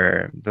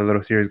the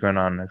little series going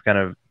on, is kind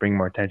of bring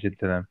more attention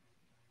to them.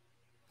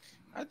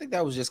 I think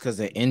that was just because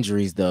of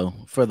injuries, though,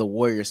 for the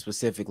Warriors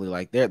specifically.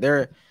 Like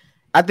they're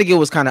I think it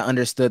was kind of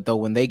understood though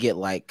when they get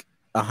like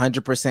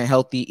 100%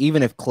 healthy,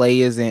 even if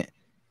Clay isn't,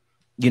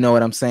 you know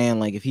what I'm saying?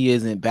 Like if he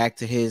isn't back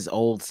to his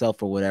old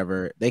self or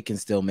whatever, they can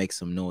still make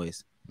some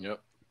noise. Yep.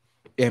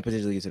 And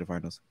potentially get to the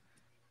finals.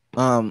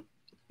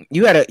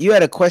 You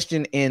had a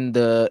question in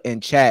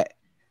chat.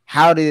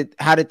 How did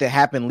that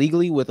happen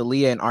legally with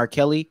Aaliyah and R.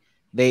 Kelly?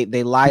 They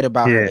lied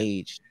about her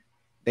age.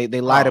 They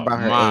lied about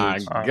her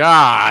age. My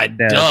God,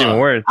 that's even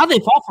worse. How they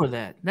fall for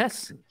that?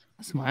 That's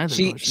my other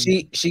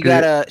question. She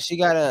got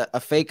a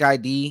fake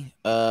ID.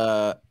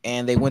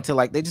 And they went to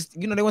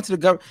they went to the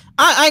government.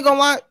 I ain't gonna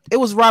lie, it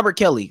was Robert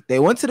Kelly. They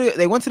went to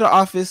the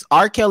office.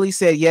 R. Kelly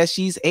said, yes,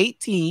 she's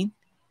 18.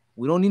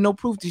 We don't need no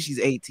proof that she's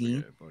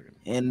 18.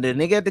 Yeah, and the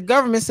nigga at the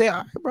government said, all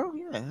right, bro,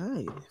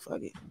 hey,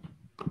 fuck it.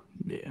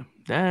 Yeah,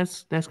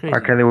 that's crazy.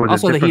 R. Kelly was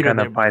also a different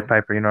kind of Pied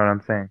Piper, you know what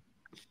I'm saying?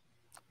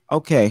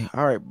 Okay,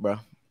 all right, bro.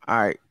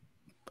 All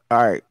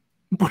right.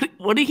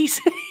 What did he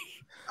say?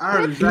 I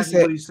heard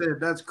exactly what he said.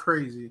 That's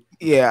crazy.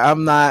 Yeah,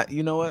 I'm not.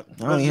 You know what?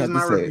 I don't even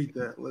have to say repeat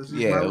that.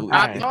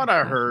 I thought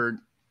I heard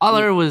All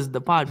I heard was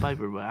the Pied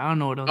Piper, but I don't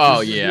know what else.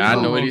 Oh yeah, I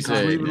know what he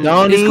said. It's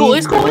cool.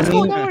 It's cool. It's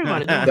cool. Don't worry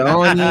about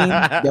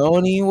it.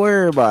 Don't even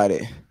worry about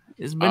it.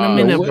 It's been a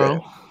minute, bro.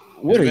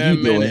 What are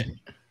you doing?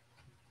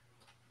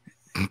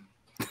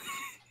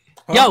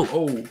 Yo.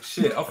 Oh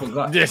shit, I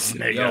forgot. This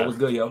nigga. Yo, what's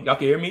good, yo? Y'all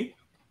can hear me?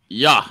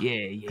 Yeah.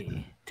 Yeah.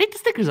 Take the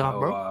stickers off,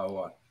 bro.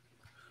 What?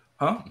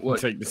 Huh? What?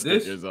 Take the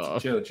stickers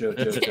off. Chill.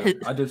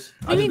 I just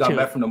got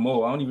back from the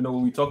mall. I don't even know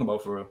what we talking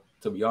about for real,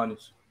 to be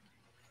honest.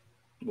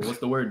 But what's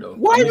the word though?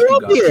 Why are you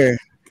up here?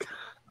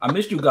 I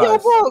missed you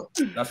guys.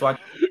 That's why.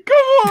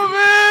 Come on,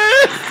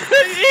 man.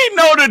 He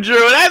know the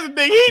drill. That's the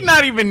thing. He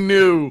not even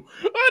new.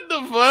 What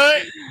the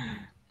fuck?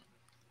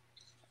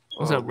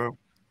 What's up, bro?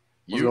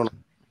 What's going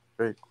on?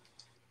 Great.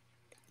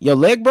 Your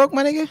leg broke,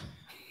 my nigga?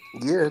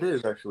 Yeah, it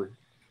is actually.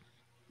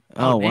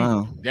 Oh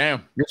wow.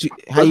 Damn.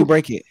 How you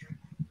break it?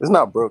 It's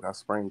not broke. I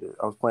sprained it.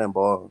 I was playing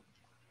ball.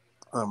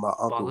 My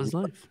uncle. Ball is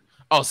life.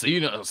 Oh, so you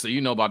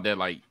know about that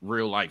like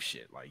real life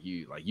shit, like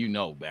you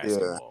know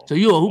basketball. Yeah. So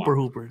you a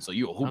hooper. So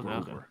you a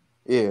hooper.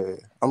 Yeah,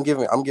 I'm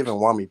giving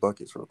Wami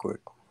buckets real quick.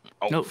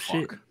 Oh no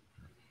fuck.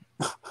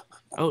 Shit.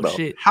 Oh No.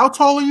 shit. How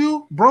tall are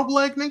you, broke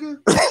leg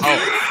nigga? Oh.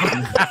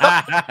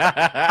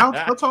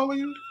 How tall are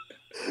you?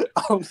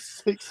 I'm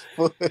 6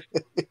 foot.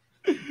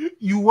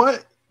 You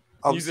what?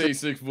 You say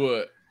 6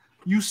 foot.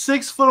 You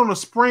 6 foot on a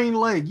sprained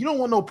leg. You don't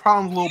want no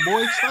problems, little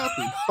boy. Stop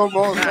it. Come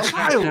on,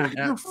 child.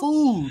 You're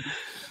food.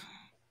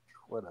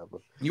 Whatever.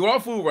 You on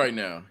food right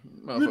now?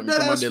 Motherfucker, dead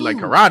come out ass there like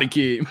food. Karate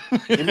Kid.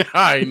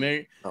 All right,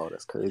 nigga. Oh,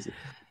 that's crazy.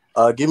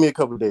 Give me a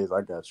couple days.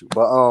 I got you.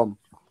 But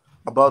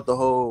about the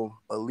whole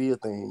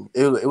Aaliyah thing,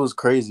 it was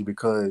crazy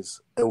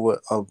because it was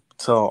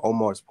to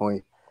Omar's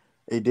point,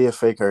 it did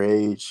fake her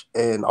age,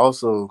 and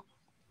also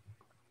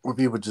what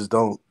people just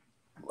don't,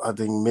 I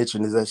think,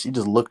 mention is that she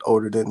just looked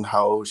older than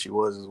how old she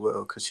was as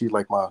well, because she's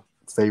like my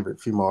favorite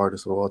female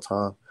artist of all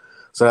time.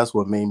 So that's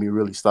what made me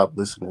really stop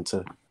listening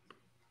to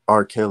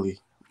R. Kelly.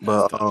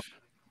 But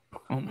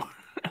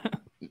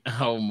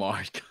oh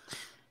my God.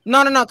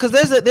 No, because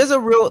there's a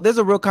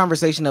real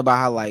conversation about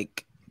how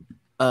like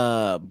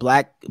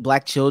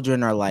black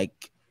children are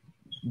like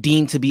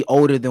deemed to be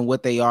older than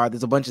what they are.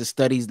 There's a bunch of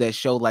studies that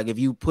show like if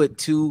you put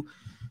two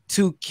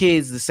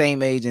kids the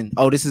same age and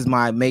this is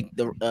my make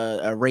the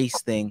a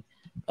race thing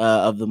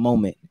of the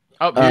moment.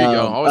 Oh, there you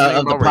go. Always make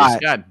it about race.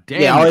 God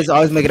damn. Yeah,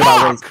 always make it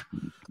about race.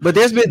 But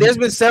there's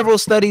been several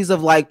studies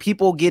of like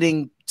people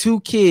getting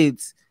two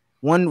kids,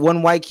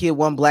 one white kid,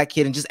 one black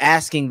kid, and just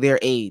asking their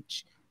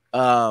age.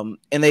 And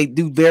they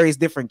do various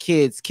different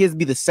kids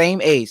be the same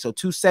age. So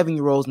 2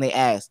 7-year-olds, and they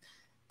ask,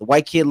 the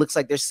white kid looks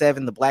like they're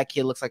 7, the black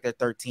kid looks like they're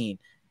 13.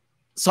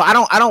 So I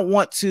don't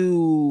want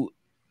to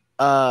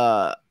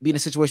be in a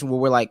situation where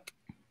we're like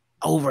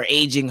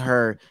overaging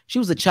her. She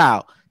was a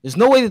child. There's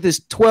no way that this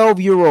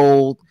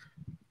 12-year-old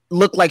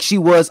looked like she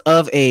was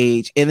of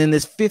age, and then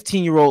this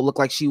 15-year-old looked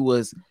like she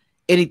was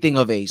anything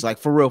of age. Like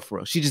for real.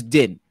 She just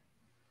didn't.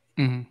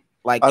 Mm-hmm.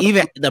 Like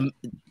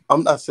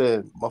I'm not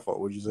saying my fault.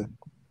 What'd you say?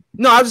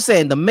 No, I was just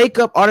saying the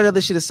makeup, all that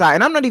other shit aside,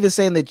 and I'm not even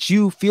saying that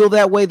you feel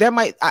that way.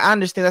 I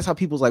understand that's how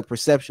people's like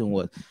perception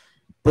was,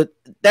 but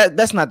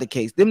that's not the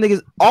case. Them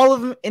niggas, all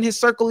of them in his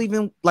circle,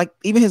 even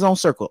his own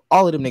circle,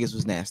 all of them niggas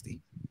was nasty.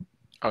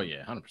 Oh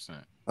yeah,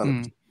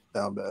 100%.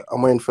 Down bad.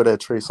 I'm waiting for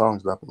that Trey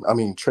Songz documentary. I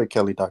mean Trey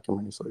Kelly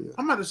documentary. So yeah.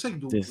 I'm about to say,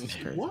 this is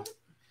crazy. What?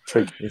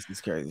 This is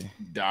crazy.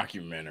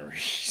 Documentary.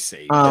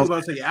 I was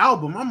about to say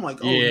album. I'm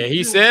like, yeah,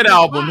 he said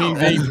album. Wow.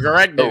 He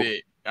corrected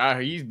it.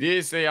 He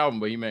did say album,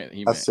 but he meant.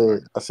 I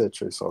said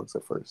Trey Songz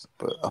at first,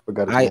 but I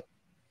forgot his name.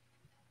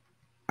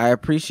 I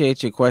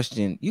appreciate your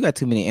question. You got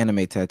too many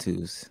anime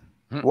tattoos.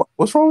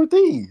 What's wrong with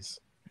these?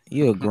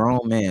 You a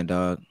grown man,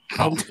 dog.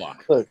 Oh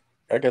fuck! Look,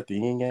 I got the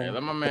yin yang. Hey,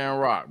 let my man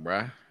rock,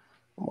 bruh.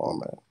 Come on,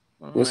 man.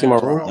 You see my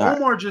room?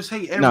 Omar just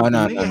hate everything.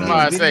 No.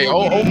 I say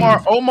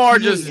Omar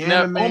just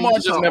never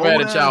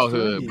had a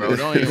childhood, bro.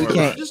 Don't even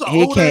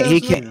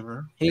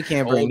worry. He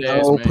can't bring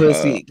no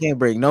pussy. Can't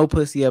bring no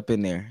pussy up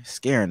in there,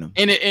 scaring him.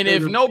 And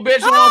if no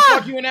bitch want to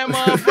fuck you in that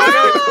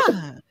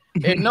motherfucker,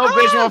 if no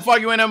bitch want to fuck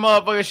you in that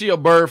motherfucker, she a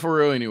bird for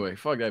real anyway.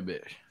 Fuck that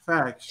bitch.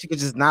 Facts. She could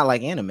just not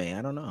like anime.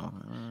 I don't know.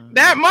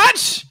 That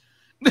much?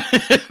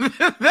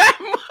 That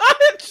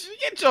much?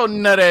 Get your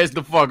nut ass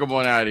the fuck up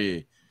on out of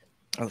here.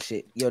 Oh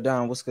shit, yo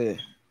Don, what's good?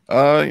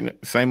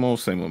 Same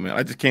old man.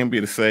 I just can't be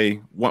able to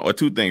say one or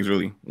two things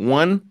really.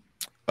 One,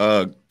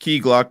 Key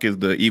Glock is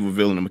the evil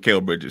villain of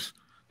Mikal Bridges.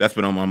 That's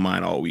been on my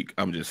mind all week.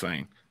 I'm just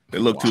saying they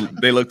look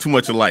too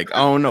much alike.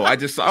 I don't know. I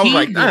was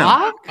like, damn.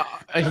 I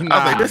was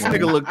like, this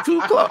nigga look too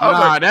close.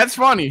 That's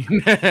funny.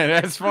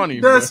 That's funny.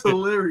 That's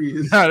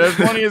hilarious. That's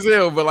funny as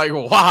hell. But like,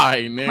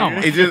 why,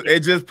 man?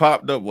 It just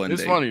popped up one day.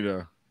 It's funny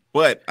though.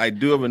 But I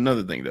do have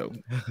another thing though.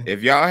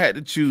 If y'all had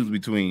to choose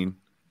between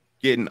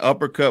getting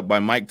uppercut by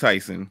Mike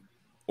Tyson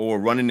or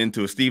running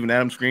into a Steven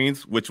Adams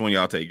screens, which one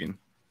y'all taking?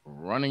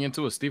 Running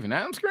into a Steven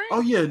Adams screen?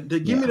 Oh yeah,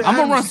 give me the. I'm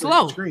gonna run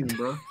slow. Screen,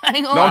 bro. No,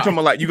 I'm talking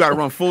about like you gotta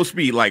run full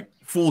speed, like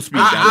full speed.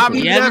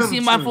 You haven't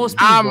seen my full speed,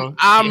 bro.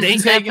 I'm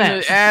taking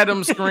the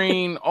Adams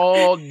screen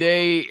all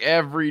day,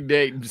 every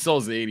day.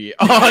 So's an idiot.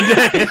 All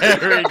day,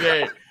 every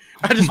day.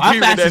 My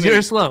fast is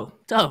yours slow.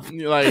 Tough.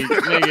 Like,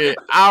 nigga,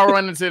 I'll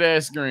run into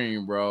that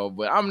screen, bro.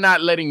 But I'm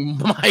not letting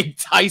Mike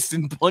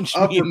Tyson punch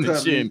me in the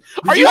chin.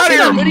 Are you out of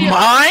your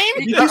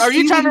mind? Are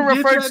you trying to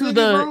refer to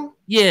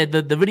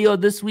the video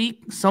this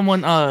week?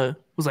 Someone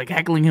was like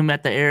heckling him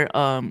at the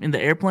in the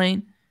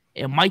airplane,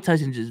 and Mike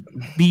Tyson just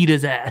beat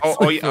his ass.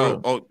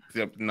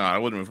 No, I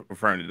wasn't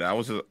referring to that. I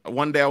was just,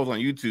 one day I was on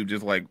YouTube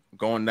just like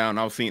going down.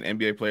 I was seeing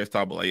NBA players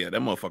talk about, like, yeah,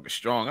 that motherfucker's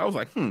strong. I was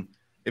like,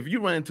 if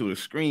you run into a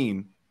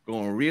screen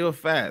going real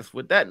fast,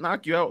 would that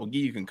knock you out or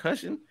give you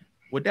concussion?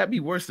 Would that be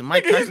worse than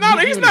Mike Tyson?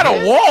 He's not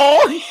a wall.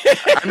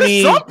 I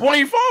mean, at some point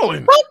he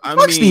falling.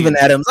 Fuck Steven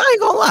Adams. I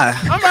ain't gonna lie.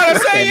 I'm about to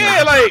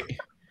say, like,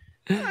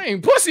 I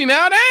ain't pussy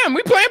now. Damn,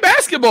 we playing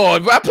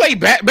basketball. I play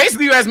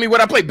basically, you asked me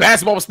would I play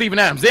basketball with Steven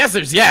Adams. The answer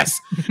is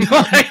yes.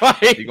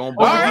 Getting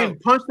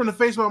punched in the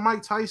face by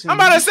Mike Tyson. I'm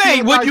about to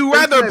say, would you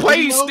rather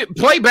play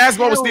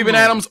basketball with Steven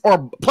Adams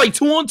or play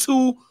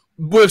 2-on-2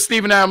 with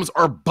Steven Adams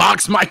or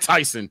box Mike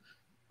Tyson?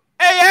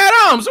 Hey,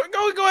 Adams,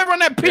 go over on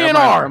that PNR.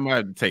 I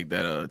might take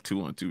that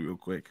 2-on-2 real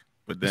quick.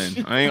 But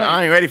then I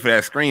ain't ready for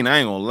that screen. I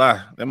ain't gonna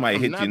lie. That might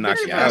hit you and knock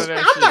you out.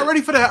 I'm not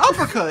ready for that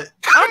uppercut.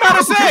 I'm about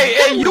to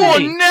say, and you will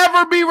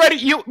never be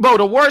ready. Bro,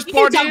 the worst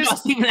part is,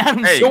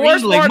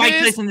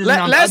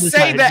 let's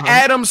say the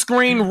Adams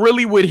screen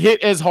really would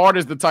hit as hard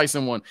as the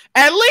Tyson one.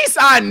 At least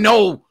I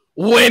know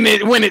when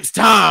it's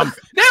time.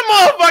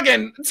 That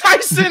motherfucking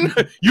Tyson,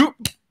 you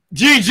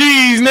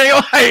GG's,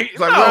 nigga. Like,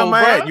 where am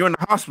I at? You're in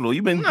the hospital.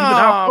 You've been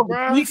out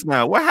for weeks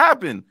now. What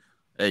happened?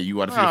 Hey, you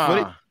want to see the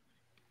footage?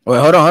 Wait,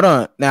 hold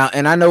on. Now,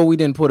 and I know we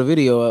didn't put a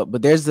video up,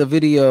 but there's a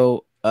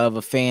video of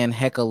a fan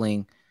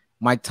heckling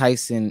Mike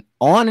Tyson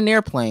on an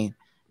airplane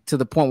to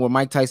the point where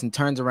Mike Tyson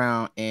turns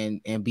around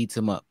and beats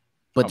him up.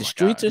 But the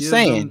streets are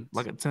saying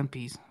like a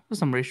 10-piece. There's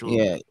some racial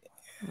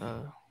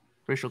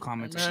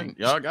comments. Man,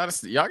 y'all gotta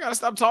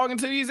stop talking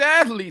to these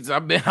athletes.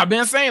 I've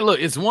been saying, look,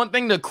 it's one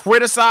thing to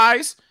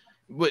criticize,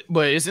 but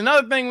it's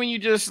another thing when you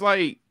just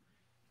like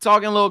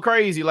talking a little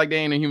crazy like they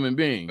ain't a human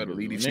being.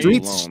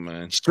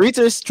 Streets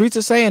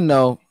are saying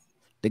though,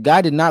 the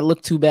guy did not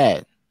look too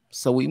bad,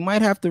 so we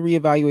might have to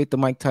reevaluate the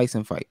Mike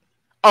Tyson fight.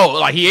 Oh,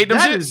 like he ate them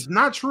shit? That is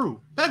not true.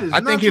 I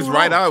think his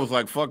right eye was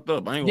like fucked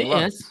up. I ain't gonna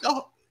lie. His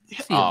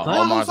face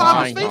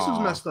was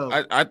messed up.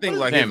 I think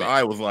like his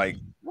eye was like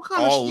what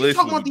kind of shit? You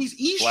talking about these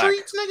E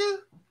streets,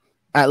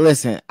 nigga?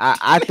 Listen,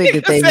 I think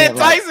that they said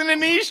Tyson in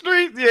these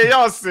streets. Yeah,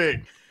 y'all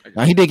sick.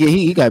 Now,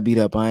 he got beat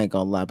up. I ain't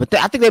gonna lie, but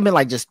I think they've been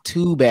like just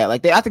too bad.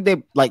 Like I think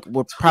they like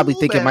were probably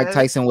thinking Mike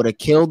Tyson would have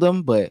killed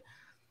him, but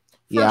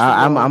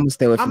yeah, I'm gonna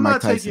stay away from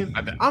Mike Tyson.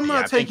 I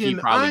ain't taking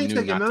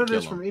none of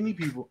this from any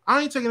people.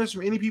 I ain't taking this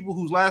from any people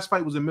whose last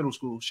fight was in middle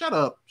school. Shut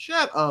up.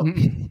 Shut up.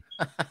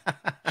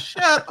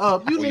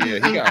 You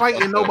ain't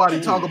fighting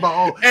nobody. Talk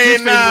about his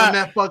face wasn't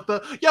that fucked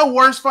up. Your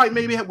worst fight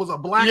maybe was a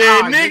black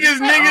eye.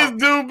 Niggas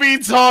do be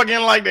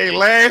talking like their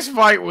last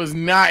fight was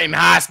not in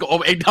high school. Oh,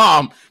 hey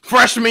Tom,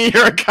 freshman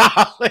year of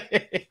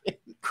college.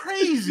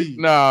 Crazy.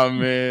 Nah,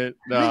 man.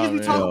 Niggas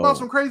be talking about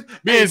some crazy.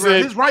 Hey,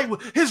 bro,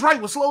 his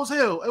right was slow as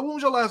hell. Hey, when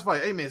was your last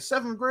fight? Hey man,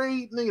 7th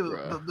grade,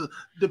 nigga.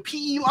 The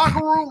PE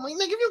locker room. Like,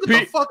 nigga, if you get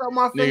the fuck out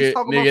my face,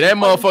 nigga, that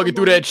motherfucker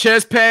threw that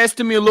chest pass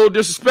to me a little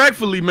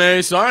disrespectfully,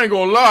 man. So I ain't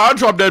gonna lie. I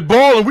dropped that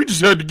ball and we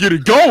just had to get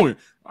it going.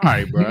 All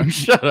right, bro.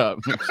 Shut up.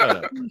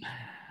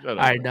 All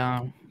right,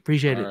 Dom.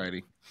 Appreciate it.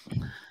 Alrighty.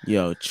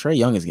 Yo, Trey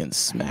Young is getting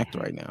smacked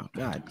right now.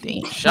 God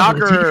damn.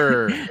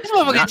 Shocker. This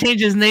motherfucker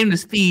changed his name to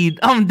Speed.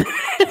 I'm dead.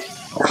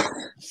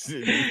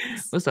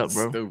 What's up,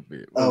 bro?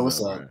 Stupid.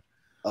 What's up?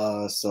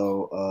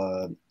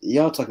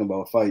 Y'all talking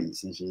about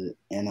fights and shit,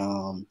 and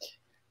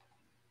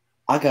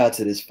I got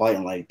to this fight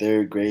in like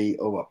 3rd grade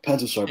over a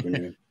pencil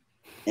sharpener,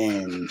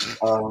 and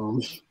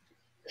I'm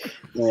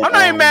not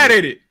even mad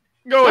at it.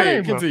 Go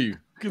ahead, continue.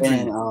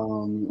 And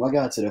I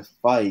got to the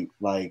fight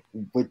like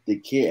with the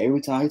kid.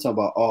 Every time he talk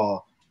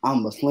about,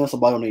 I'm gonna slam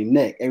somebody on their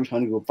neck every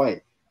time they go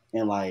fight,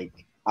 and like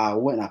I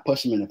went and I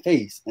pushed him in the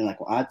face, and like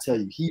when I tell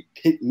you, he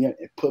picked me up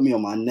and put me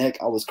on my neck.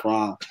 I was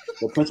crying.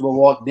 The principal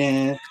walked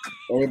in,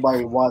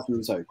 everybody watched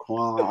me, started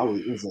crying.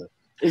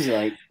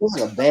 It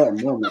was a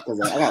bad moment because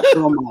like, I got put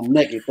on my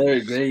neck in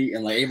 3rd grade,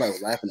 and like everybody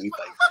was laughing at me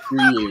for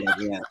like 3 years.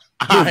 Yeah.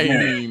 I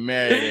ain't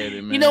mad at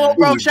it, man. You know what,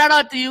 bro? Shout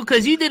out to you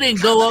because you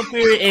didn't go up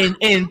here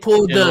and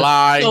pull the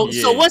lie.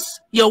 So what's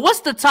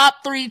the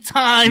top 3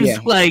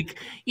 times like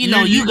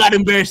you got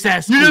embarrassed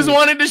at school? You just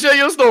wanted to share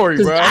your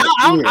story, bro.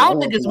 I don't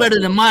think it's better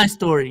than my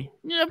story.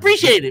 Yeah,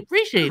 appreciate it.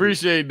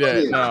 Appreciate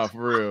that. Nah,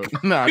 for real.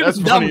 Nah,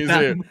 that's funny as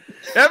hell.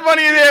 That's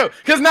funny as hell.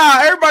 Cause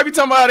everybody be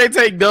talking about how they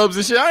take dubs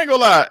and shit. I ain't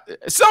gonna lie.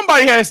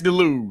 Somebody has to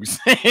lose.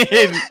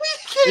 And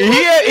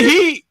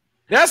he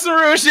that's the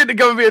real shit to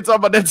come here and talk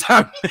about that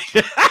time.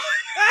 He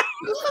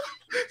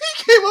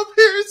came up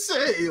here and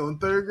said, hey, on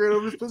 3rd grade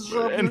over his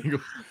pistol sharpener.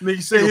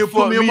 Nigga said he'll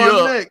put me on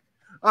my neck.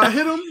 I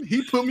hit him.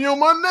 He put me on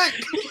my neck.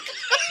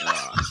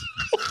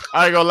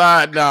 I ain't gonna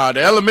lie. Nah,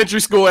 the elementary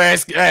school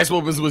ass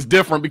whoopings was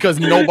different because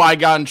nobody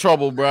got in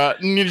trouble, bro.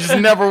 It just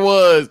never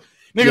was.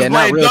 Niggas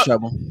playing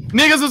trouble.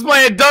 Niggas was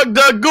playing duck,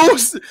 duck,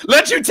 goose.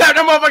 Let you tap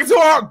that motherfucker too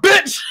hard,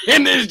 bitch.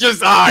 And it's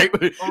just all right.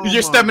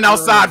 You're stepping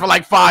outside for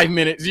like 5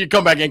 minutes. You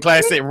come back in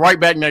class, sit right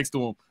back next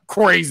to him.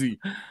 Crazy.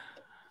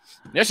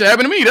 That shit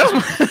happened to me.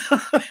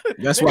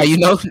 That's why you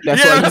know.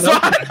 That's why you know.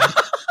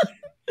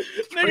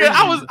 Nigga,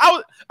 I was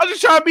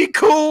just trying to be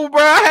cool,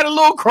 bro. I had a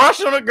little crush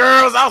on the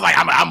girls. I was like,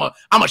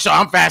 I'm a show.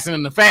 I'm faster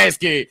than the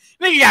fast kid.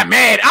 Nigga got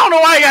mad. I don't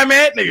know why he got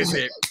mad. Nigga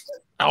said,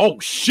 "Oh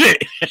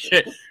shit,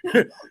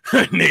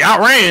 nigga, I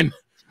ran."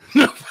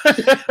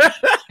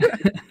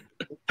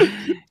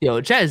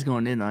 Yo, chat is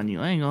going in on you.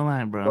 I ain't gonna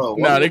lie, bro.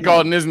 Nah, they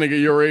calling this nigga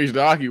your age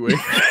the ocky way.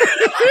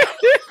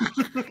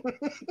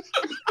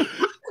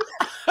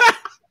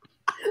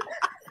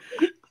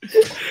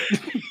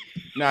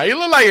 Nah, you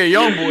look like a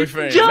young boy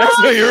fan. Josh! That's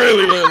what you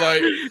really look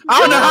like. I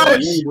don't know how.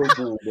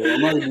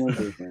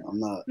 I'm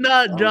not.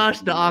 Not Josh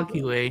the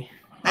Aki way.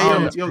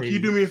 Hey, yo, can you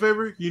do me a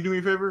favor? Can you do me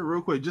a favor,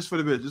 real quick, just for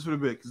the bit,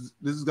 because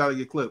this has got to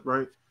get clipped,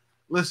 right?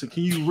 Listen,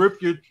 can you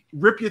rip your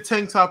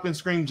tank top and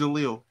scream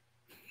Jaleel?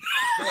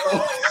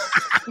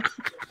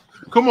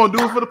 Come on,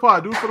 do it for the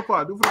pod. Do it for the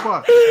pod.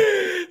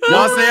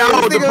 Y'all say I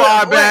hold the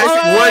pod back.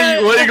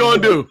 What are you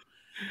gonna do?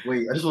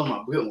 Wait, I just want my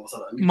wheel.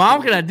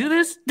 Mom, can I do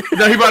this?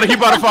 No, he about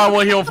to find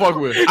one he don't fuck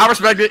with. I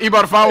respect it. He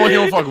about to find one he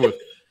don't fuck with.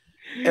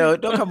 Yo,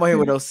 don't come on here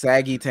with those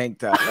saggy tank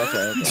top.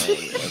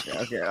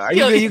 Okay. Are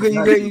you good?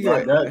 You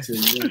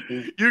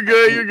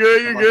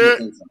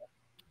good?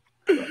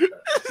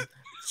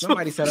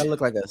 Somebody said I look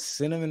like a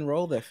cinnamon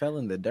roll that fell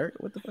in the dirt.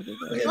 What the fuck is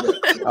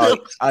that?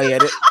 Oh yeah,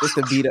 it's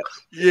the beat up.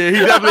 Yeah, he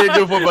definitely ain't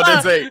good for what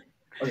they say.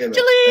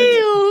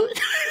 Jaleel,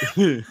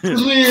 yeah.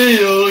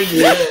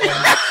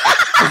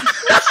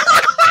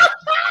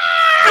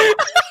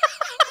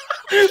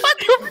 What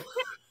the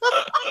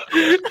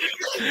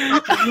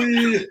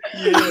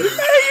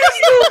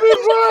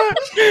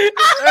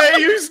Hey,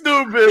 you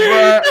stupid,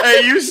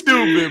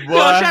 boy.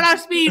 Yo, shout out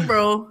Speed,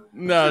 bro.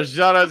 No,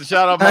 shout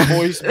out my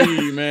boy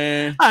Speed,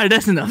 man. All right,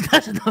 that's enough.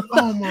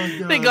 Oh my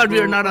god. Thank God we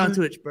are not on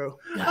Twitch, bro.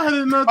 I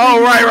did not.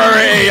 Oh, right.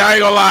 Hey, I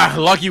ain't gonna lie.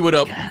 Lucky, what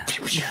up? I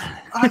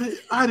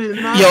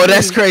did not. Yo,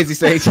 that's crazy,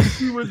 Sage.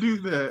 You would do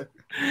that.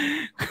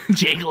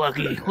 Jake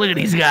Lucky. Look at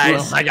these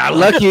guys. I got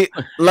Lucky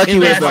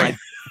was like,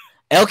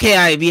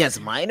 LKIAB has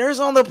minors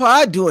on the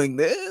pod doing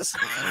this.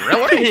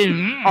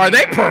 Really? Are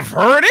they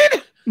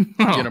perverted?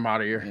 Get them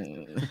out of here.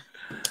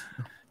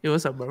 Yo,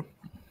 what's up, bro?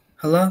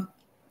 Hello?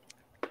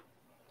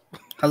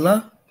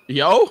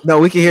 Yo? No,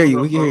 we can hear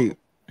you.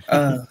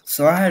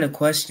 So I had a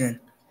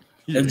question.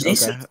 If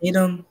Jason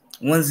Tatum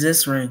wins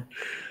this ring,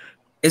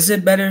 is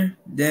it better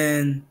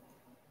than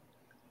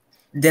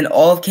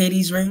all of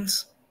KD's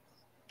rings?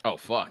 Oh,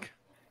 fuck.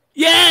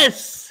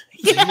 Yes!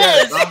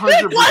 Yes! Why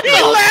are you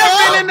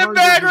laughing in the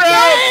background?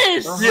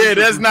 Yes! Yeah,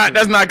 that's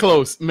not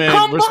close, man.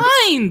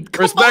 Combined!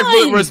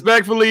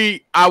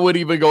 Respectfully, I would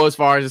even go as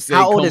far as to say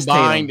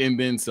combined and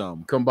then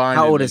some. Combined.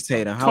 How old is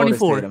Tatum?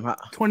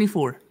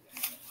 24.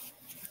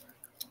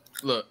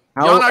 Look,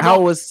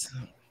 how was?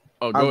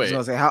 Oh, go I was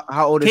ahead. gonna say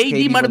how old is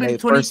KD? Might have been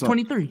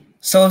 23.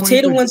 So if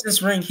Tatum wins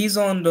this ring, he's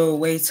on the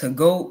way to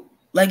GOAT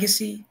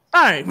legacy.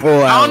 All right.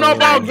 Boy, I don't know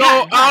about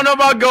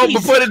GOAT,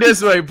 but put it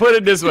this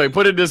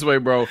way,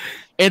 bro.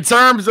 In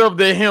terms of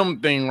the him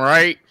thing,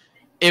 right?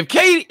 If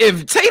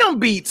Tatum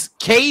beats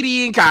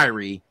KD and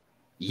Kyrie,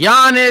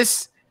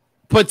 Giannis,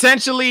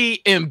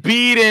 potentially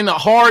Embiid and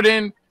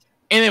Harden,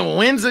 and then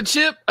wins a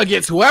chip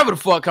against whoever the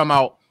fuck come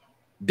out,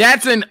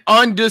 that's an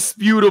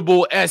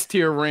undisputable S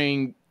tier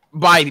ring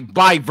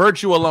by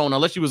virtue alone.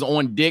 Unless he was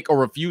on dick or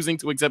refusing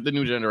to accept the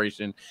new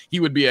generation, he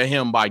would be a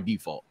him by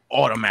default,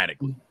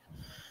 automatically.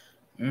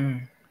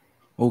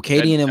 Well,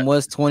 KD and him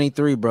was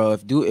 23, bro.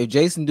 If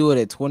Jason do it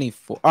at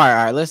 24, all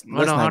right, let's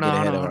not get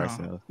ahead of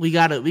ourselves. We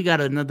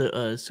got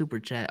another super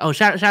chat. Oh,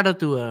 shout out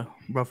to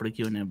bro for the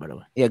Q&A, by the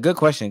way. Yeah, good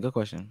question.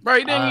 Bro,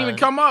 he didn't even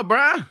come up,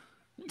 bro.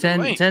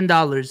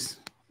 $10.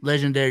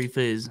 Legendary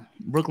Fizz.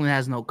 Brooklyn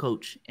has no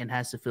coach and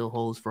has to fill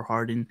holes for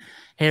Harden,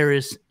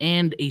 Harris,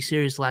 and a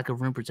serious lack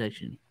of rim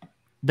protection.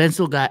 Ben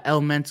still got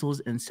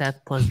elementals and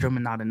Seth plus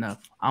Drummond not enough.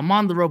 I'm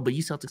on the road, but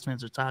you Celtics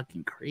fans are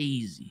talking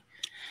crazy.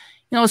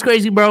 You know what's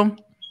crazy, bro?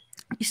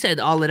 You said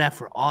all of that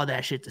for all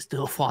that shit to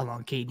still fall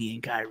on KD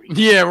and Kyrie.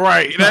 Yeah,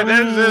 right.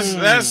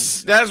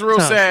 That's real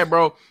sad,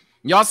 bro.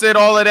 Y'all said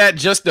all of that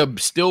just to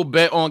still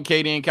bet on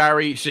KD and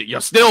Kyrie. Shit,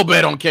 y'all still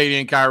bet on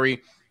KD and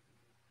Kyrie.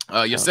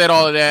 You said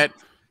all of that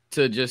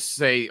to just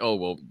say, oh,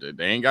 well,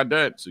 they ain't got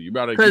that, so you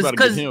better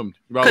get him.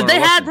 Because they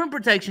had rim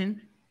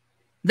protection.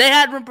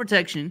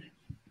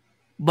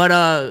 But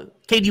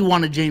KD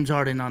wanted James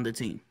Harden on the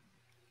team.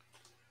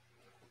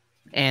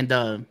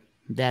 And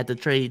they had to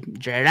trade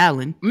Jared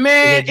Allen.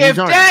 Man,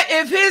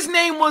 if his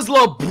name was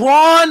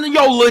LeBron,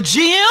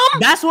 LeGM.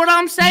 That's what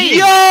I'm saying.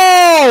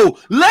 Yo,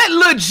 let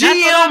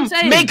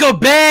LeGM make a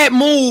bad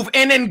move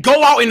and then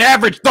go out and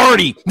average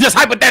 30. Just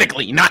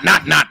hypothetically, not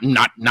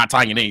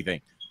tying in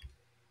anything.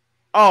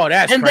 Oh,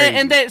 that's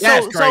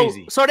crazy.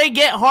 Crazy. So they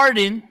get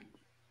Harden,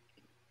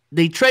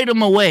 they trade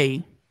him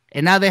away,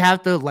 and now they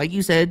have to, like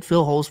you said,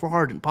 fill holes for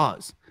Harden.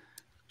 Pause.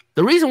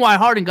 The reason why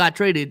Harden got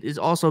traded is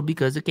also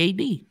because of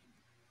KD.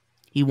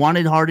 He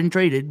wanted Harden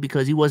traded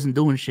because he wasn't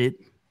doing shit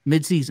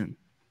mid-season.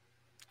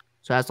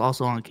 So that's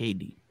also on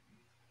KD.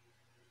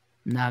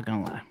 Not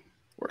gonna lie.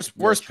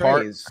 Worst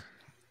part is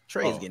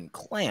Trey's getting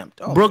clamped.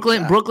 Oh,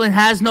 Brooklyn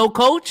has no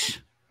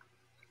coach.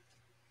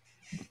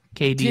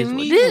 KD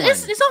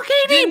is it's on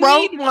KD, they bro.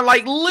 Need one,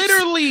 like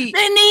literally.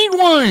 They need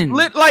one.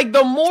 Like and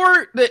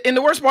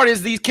the worst part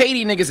is these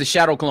KD niggas is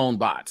shadow clone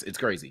bots. It's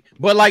crazy.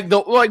 But like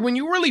when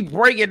you really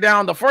break it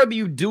down, the further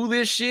you do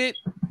this shit,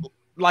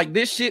 like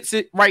this shit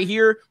sit right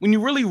here. When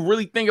you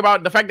really think about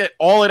it, the fact that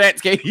all of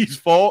that's KD's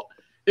fault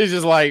is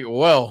just like,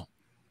 well,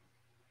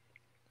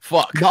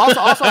 fuck. But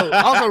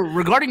also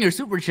regarding your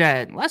super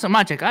chat, last time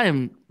I checked, I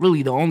am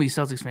really the only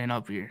Celtics fan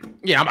up here.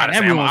 Yeah, I'm about to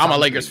say I'm a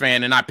Lakers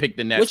fan, and I picked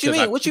the Nets. What you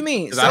mean? What you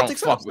mean?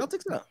 Celtics up.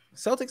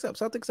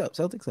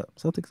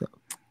 Celtics up.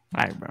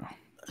 All right, bro.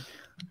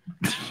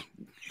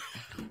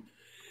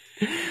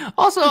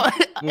 Also,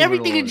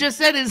 everything you just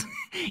said is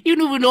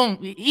even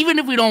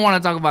if we don't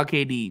want to talk about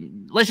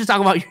KD, let's just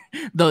talk about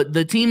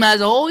the team as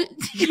a whole. You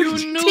knew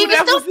team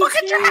that is still was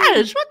fucking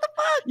trash. What the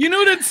fuck? You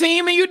knew the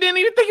team, and you didn't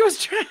even think it was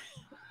trash.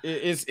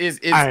 It's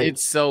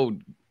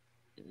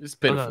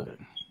pitiful.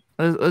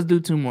 Let's do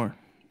two more.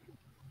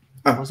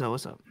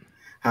 What's up?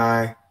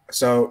 Hi.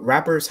 So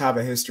rappers have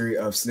a history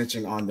of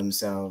snitching on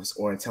themselves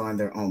or telling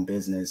their own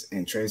business,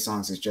 and Trey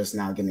Songz is just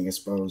now getting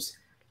exposed.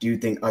 Do you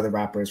think other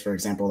rappers, for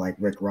example, like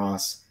Rick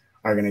Ross,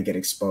 are going to get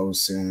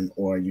exposed soon?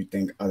 Or you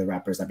think other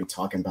rappers that be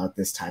talking about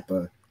this type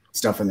of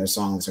stuff in their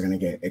songs are going to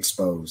get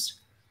exposed?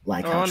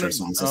 Like how Trey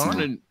Songz is now?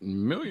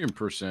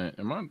 100,000,000%.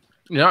 Am I?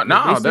 No,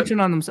 they're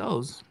snitching on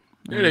themselves.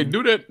 Yeah, they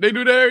do that. They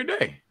do that every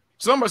day.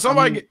 Somebody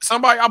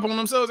up on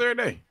themselves every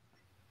day.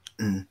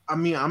 I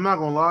mean, I'm not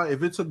gonna lie.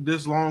 If it took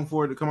this long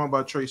for it to come out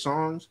by Trey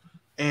Songz,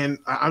 and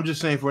I'm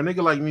just saying, for a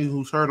nigga like me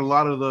who's heard a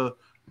lot of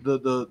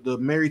the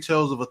Mary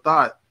Tales of a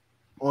Thought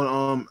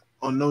on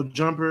No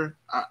Jumper,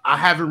 I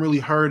haven't really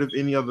heard of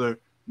any other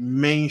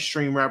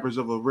mainstream rappers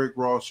of a Rick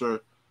Ross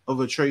or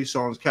of a Trey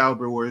Songz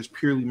caliber where it's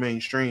purely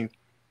mainstream.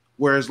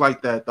 Whereas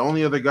like that, the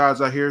only other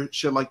guys I hear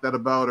shit like that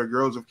about or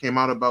girls have came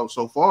out about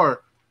so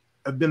far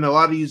have been a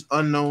lot of these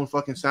unknown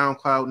fucking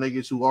SoundCloud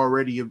niggas who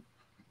already have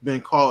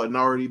been caught and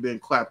already been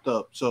clapped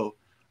up. So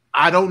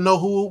I don't know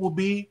who it will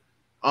be.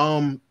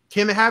 Can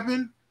it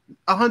happen?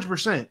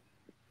 100%.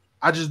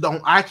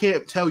 I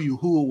can't tell you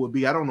who it would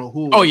be. I don't know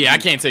who. Oh yeah, I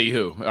can't tell you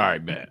who. All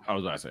right, bet. I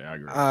was about to say I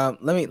agree.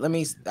 Let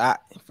me.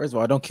 First of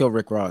all, don't kill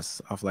Rick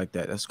Ross off like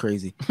that. That's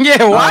crazy.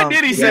 Yeah, why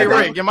did he say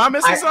Rick? Am I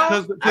missing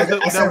something?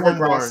 That one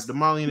bar, the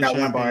Molly and the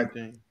champagne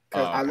thing.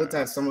 I looked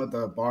at some of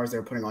the bars they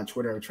were putting on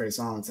Twitter of Trey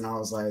Songz, and I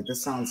was like,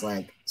 this sounds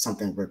like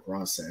something Rick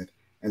Ross said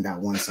in that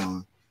one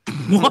song.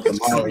 What?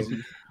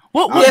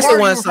 What Yes, the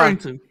one song?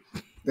 song.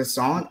 The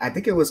song, I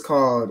think it was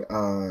called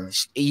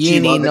You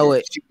Ain't Even Know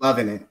It. She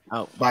Loving It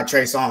by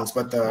Trey Songz.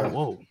 But the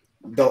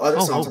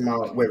other song I'm talking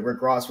about with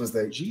Rick Ross was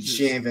the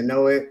She Ain't Even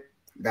Know It,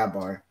 that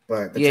bar.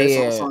 But the Trey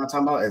Songz song I'm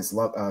talking about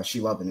is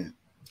She Loving It.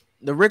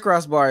 The Rick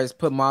Ross bar is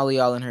put Molly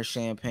all in her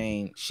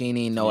champagne. She didn't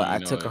even know it. I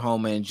took her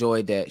home and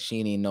enjoyed that. She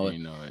didn't even know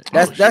it.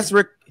 That's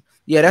Rick.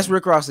 Yeah, that's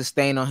Rick Ross's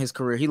stain on his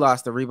career. He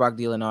lost the Reebok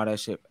deal and all that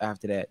shit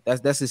after that.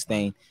 That's his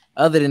stain.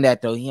 Other than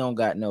that, though, he don't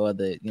got no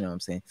other, you know what I'm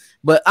saying?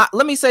 But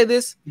let me say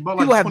this.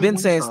 People have been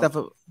saying stuff.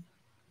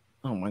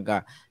 Oh, my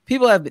God.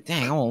 People have been,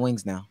 dang, I want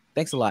wings now.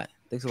 Thanks a lot.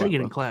 Thanks a lot.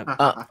 Getting clapped.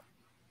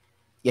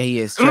 Yeah, he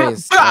is. Trey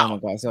is. Oh, my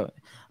God. So,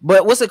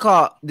 but what's it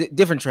called?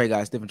 Different Trey,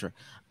 guys. Different Trey.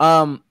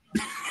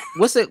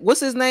 What's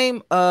his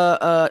name?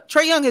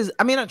 Trey Young is,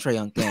 I mean, not Trey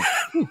Young. Damn.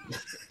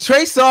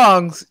 Trey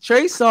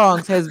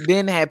Songz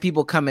has had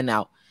people coming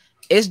out.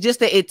 It's just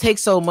that it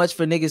takes so much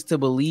for niggas to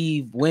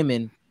believe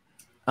women.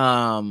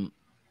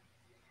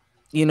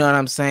 You know what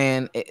I'm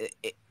saying?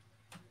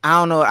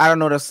 I don't know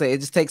what to say. It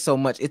just takes so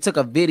much. It took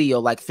a video,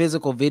 like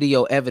physical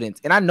video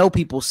evidence, and I know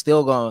people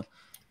still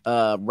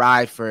gonna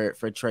ride for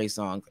Trey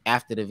Songz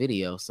after the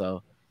video.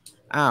 So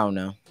I don't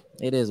know.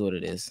 It is what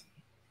it is.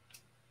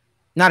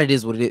 Not it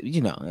is what it is.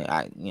 You know,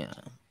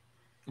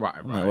 Right.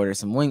 I might order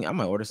some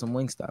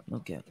Wingstop.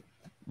 Okay.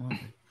 All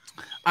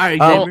right,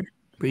 David.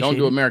 Don't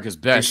do America's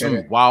Best.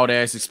 Some wild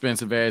ass,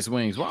 expensive ass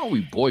wings. Why don't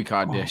we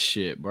boycott that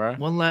shit, bro?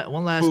 One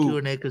last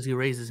Q&A because he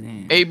raised his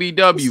hand.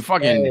 ABW,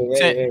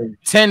 fucking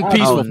 10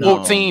 piece for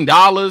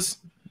 $14.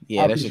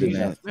 Yeah, that should be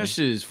nice. That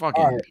shit is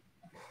fucking. All right.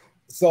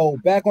 So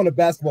back on the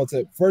basketball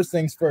tip. First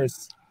things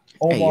first.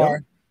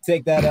 Omar,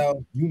 take that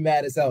out. You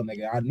mad as hell,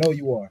 nigga. I know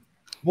you are.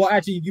 Well,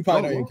 actually, you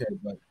probably don't even care,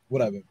 but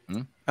whatever.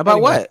 About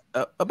what?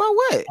 About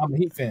what? I'm a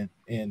Heat fan,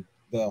 and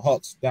the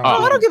Hawks down.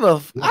 I don't give a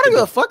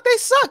fuck. They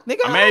suck, nigga.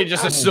 I may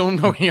just assume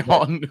that we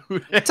all knew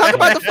that. Talk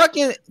about the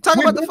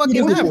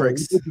fucking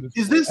Mavericks.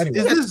 Is this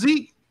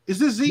Zeke? Is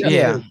this Zeke?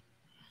 Yeah.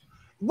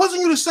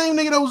 Wasn't you the same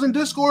nigga that was in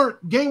Discord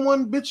game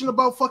 1 bitching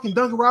about fucking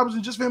Duncan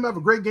Robinson just for him to have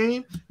a great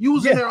game? You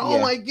was in there, oh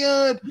my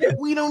God,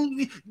 we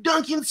don't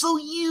Duncan's so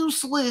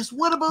useless.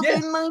 What about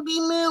that 90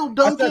 mil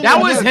Duncan?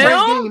 That was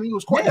him? He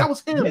was quite, that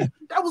was him.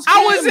 That was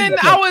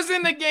I was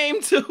in the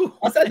game too.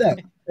 I said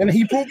that. And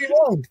he proved me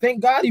wrong.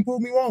 Thank God he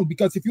proved me wrong.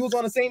 Because if he was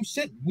on the same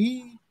shit,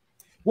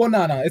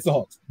 it's the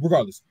Hawks,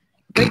 regardless.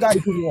 Thank God he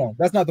proved me wrong.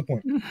 That's not the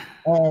point.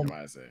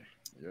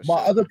 My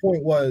other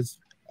point was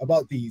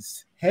about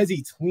these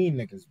hezzy tween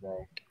niggas,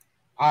 bro.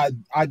 I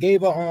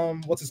gave a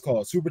what's it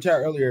called? Super chat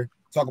earlier,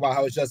 talk about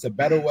how it's just a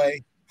better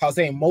way, how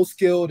saying most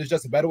skilled is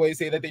just a better way to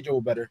say that they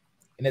dribble better,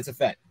 and it's a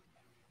fact.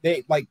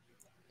 They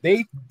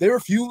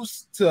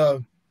refuse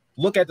to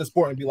look at the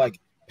sport and be like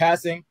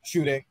passing,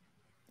 shooting,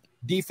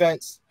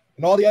 defense,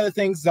 and all the other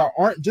things that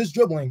aren't just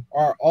dribbling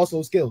are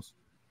also skills.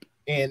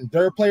 And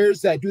there are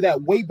players that do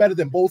that way better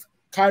than both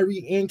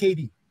Kyrie and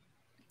KD.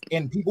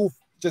 And people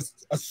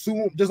just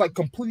assume, just like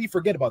completely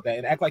forget about that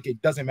and act like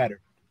it doesn't matter,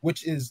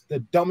 which is the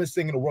dumbest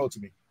thing in the world to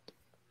me.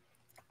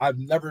 I've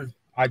never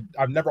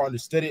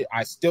understood it.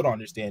 I still don't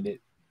understand it.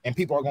 And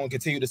people are going to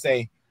continue to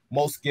say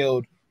most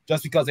skilled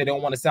just because they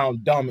don't want to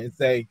sound dumb and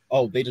say,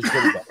 oh, they just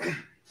dribble better.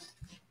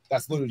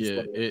 That's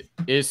literally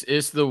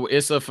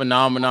it's a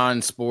phenomenon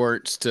in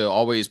sports to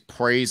always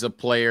praise a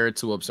player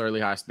to absurdly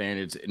high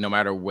standards, no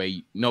matter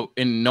way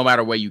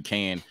you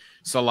can.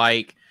 So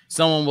like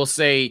someone will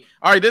say,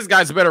 all right, this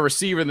guy's a better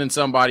receiver than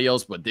somebody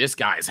else, but this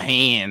guy's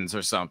hands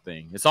or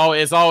something. It's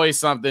always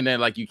something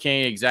that like you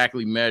can't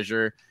exactly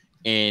measure,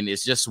 and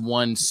it's just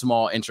one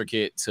small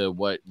intricate to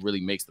what really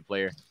makes the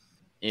player.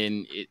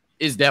 And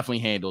it's definitely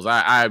handles.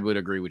 I would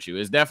agree with you.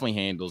 It's definitely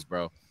handles,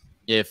 bro.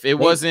 If it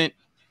wasn't,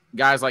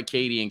 guys like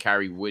KD and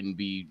Kyrie wouldn't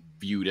be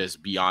viewed as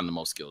beyond the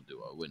most skilled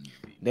duo, wouldn't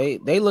be?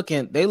 They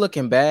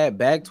looking bad.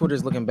 Bag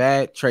Twitter's looking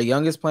bad. Trey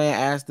Young is playing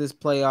ass this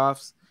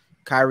playoffs.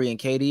 Kyrie and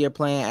KD are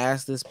playing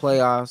ass this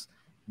playoffs.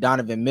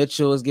 Donovan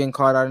Mitchell is getting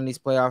caught out in these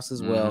playoffs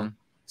as well,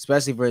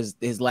 especially for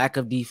his lack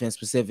of defense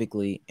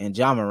specifically. And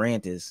Ja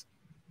Morant is.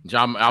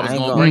 I was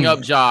gonna bring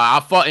up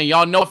Ja. And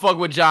y'all know fuck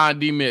with Ja and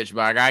D Mitch,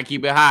 but I gotta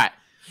keep it hot.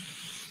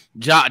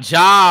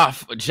 Ja,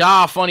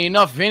 funny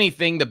enough, if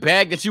anything, the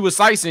bag that you was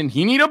slicing,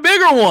 he need a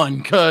bigger one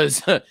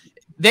because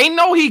they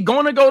know he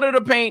gonna go to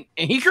the paint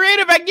and he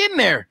creative at getting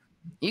there.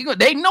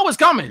 They know it's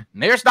coming.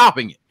 And they're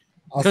stopping it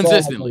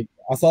consistently.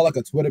 I saw like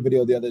a Twitter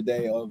video the other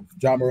day of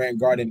Ja Morant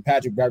guarding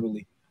Patrick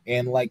Beverley,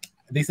 and like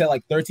they said,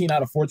 like 13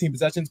 out of 14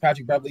 possessions,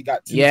 Patrick Beverley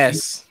got 2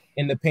 feet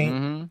in the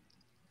paint,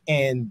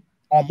 and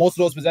on most of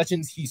those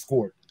possessions, he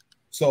scored.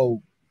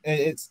 So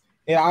it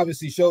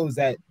obviously shows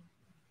that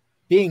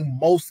being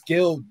most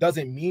skilled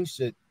doesn't mean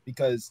shit,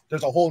 because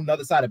there's a whole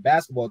nother side of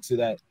basketball to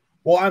that.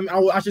 Well,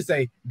 I should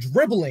say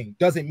dribbling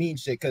doesn't mean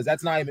shit, because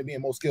that's not even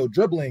being most skilled.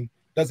 Dribbling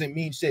doesn't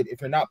mean shit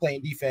if you're not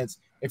playing defense,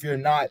 if you're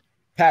not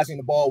passing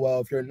the ball well,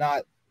 if you're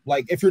not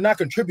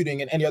contributing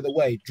in any other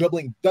way.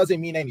 Dribbling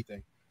doesn't mean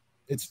anything.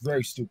 It's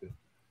very stupid.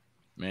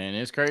 Man,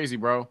 it's crazy,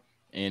 bro.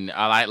 And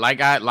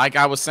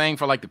I was saying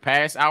for like the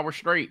past hour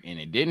straight, and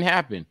it didn't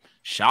happen.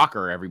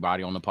 Shocker,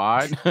 everybody on the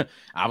pod.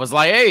 I was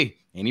like, hey,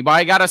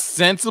 anybody got a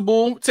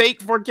sensible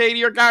take for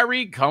KD or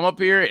Kyrie? Come up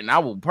here, and I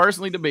will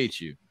personally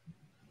debate you.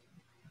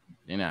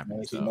 Didn't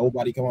happen. So.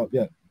 Nobody come up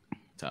yet.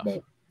 Tough.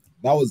 But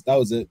that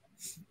was it.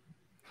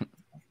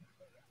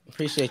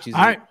 Appreciate you.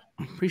 All right,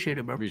 appreciate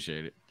it, bro.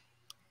 Appreciate it.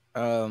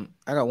 I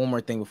got one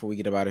more thing before we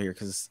get up out of here,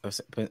 because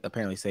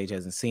apparently Sage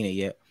hasn't seen it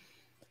yet.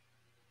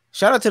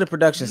 Shout out to the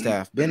production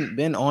staff.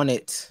 Been on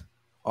it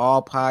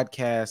all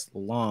podcast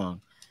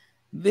long.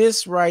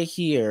 This right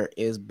here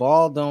is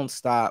Ball Don't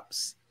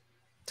Stop's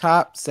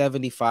top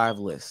 75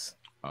 list.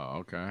 Oh,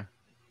 okay.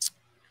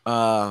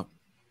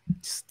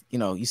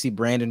 You see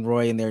Brandon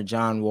Roy in there,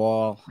 John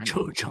Wall,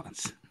 Joe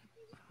Johnson.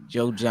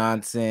 Joe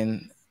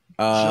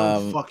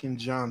fucking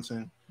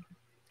Johnson.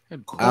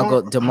 I'll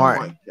go DeMar. Oh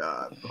my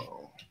God,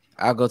 bro.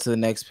 I'll go to the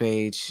next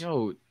page.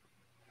 Yo,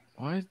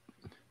 what?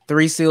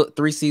 3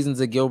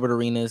 seasons of Gilbert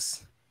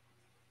Arenas.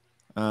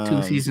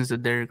 2 seasons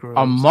of Derrick Rose.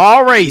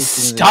 MAURY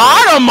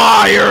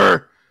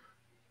Stoudemire.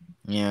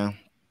 Yeah.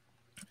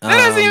 That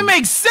doesn't even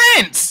make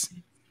sense.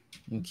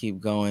 Keep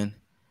going.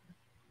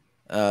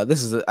 I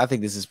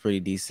think this is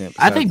pretty decent.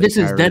 I think this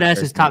is dead ass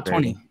his top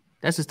 20.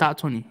 That's his top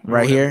 20.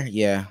 Right here?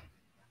 Yeah.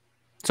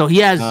 So he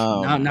has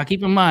now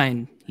keep in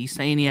mind, he's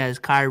saying he has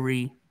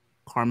Kyrie,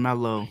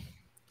 Carmelo,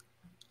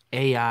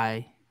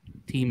 AI,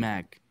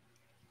 T-Mac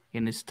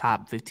in his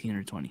top 15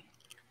 or 20.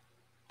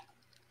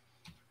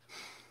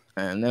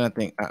 And then I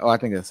think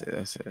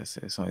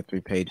it's only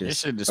 3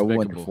 pages. This shit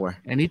went to 4.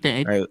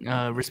 Anything,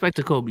 respect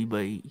to Kobe,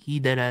 but he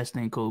dead ass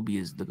think Kobe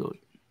is the GOAT.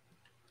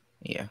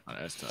 Yeah,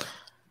 that's tough.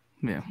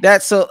 Yeah,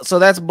 that's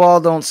that's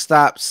Ball Don't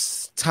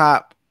Stop's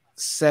top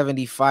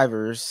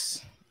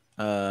 75ers.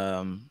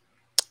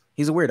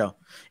 He's a weirdo.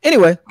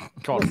 Anyway,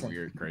 called him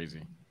weird,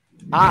 crazy.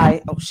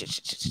 I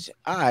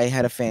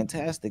had a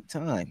fantastic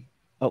time.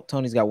 Oh,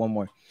 Tony's got one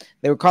more.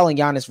 They were calling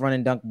Giannis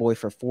running dunk boy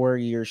for 4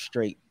 years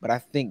straight, but I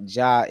think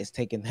Ja is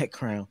taking that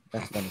crown.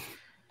 That's funny.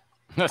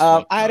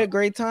 I had a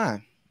great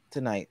time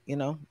tonight.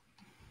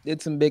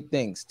 Did some big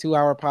things.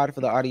 2-hour pod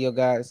for the audio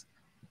guys.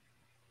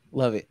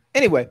 Love it.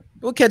 Anyway,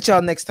 we'll catch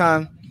y'all next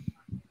time.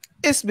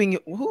 It's been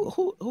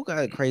who got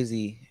a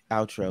crazy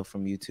outro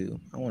from YouTube?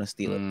 I want to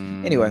steal it.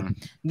 Anyway,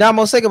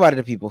 Damo, say goodbye to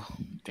the people.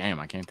 Damn,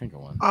 I can't think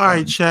of one. All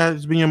right, Chad.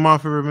 It's been your mom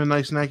favorite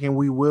midnight snack, and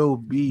we will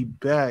be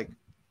back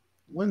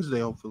Wednesday,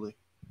 hopefully.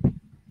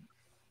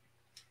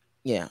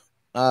 Yeah.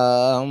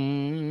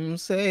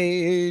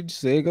 Sage,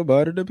 say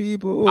goodbye to the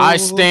people. I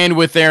stand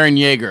with Aaron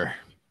Yeager.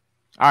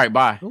 All right,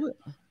 bye. Who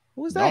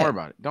is that? Don't worry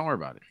about it. Don't worry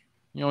about it.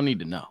 You don't need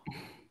to know.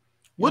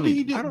 What did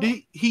he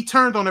do? He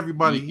turned on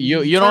everybody.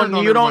 You don't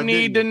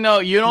need to know.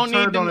 You don't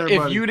need to know.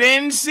 If you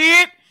didn't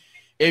see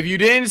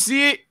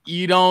it,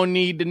 you don't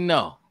need to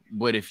know.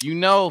 But if you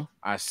know,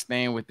 I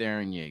stand with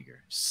Aaron Yeager.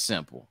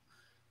 Simple.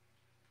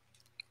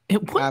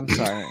 I'm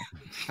sorry.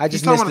 I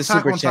just missed the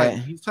super chat.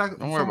 He's talking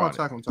about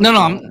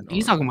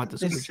he's talking about the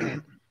super chat.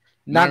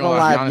 Not gonna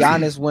lie,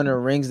 Giannis winner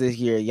rings this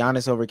year.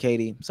 Giannis over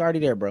KD. It's already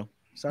there, bro.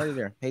 It's already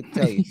there. Hate to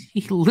tell you.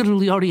 He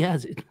literally already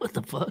has it. What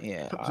the fuck?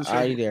 Yeah,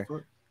 already there.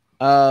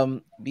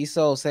 Be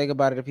so. Say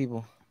goodbye to the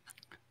people.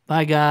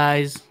 Bye,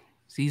 guys.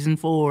 Season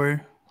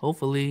 4,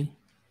 hopefully.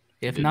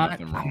 If not,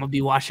 I'm gonna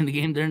be watching the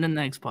game during the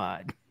next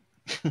pod.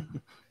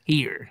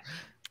 Here.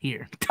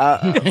 Here.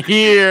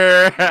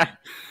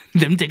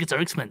 Them tickets are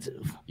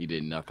expensive. You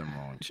did nothing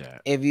wrong,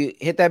 chat. If you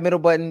hit that middle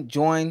button,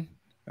 join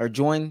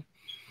the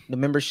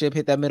membership,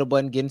 hit that middle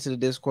button, get into the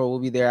Discord. We'll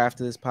be there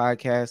after this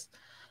podcast.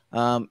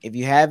 If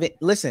you haven't,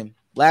 listen,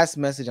 last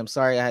message. I'm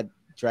sorry I had to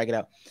drag it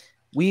out.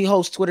 We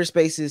host Twitter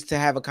Spaces to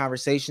have a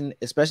conversation,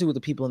 especially with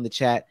the people in the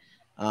chat.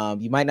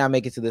 You might not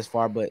make it to this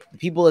far, but the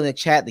people in the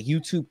chat, the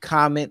YouTube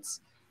comments,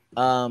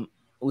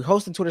 we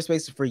host Twitter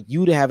Spaces for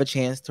you to have a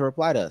chance to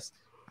reply to us.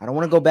 I don't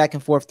want to go back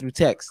and forth through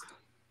text.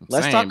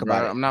 Let's talk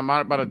about it. I'm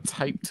not about to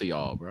type to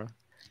y'all, bro.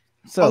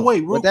 So wait,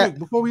 real quick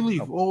before we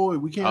leave. Wait,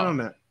 we can't on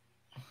that.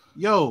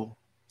 Yo,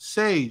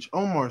 Sage,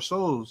 Omar,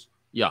 Souls.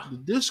 Yeah. The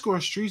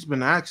Discord streets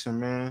been asking,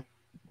 man.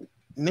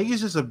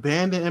 Niggas just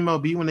abandon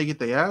MLB when they get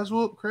their ass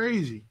whooped?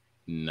 Crazy.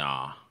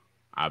 Nah.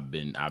 I've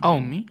been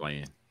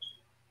playing.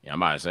 Yeah,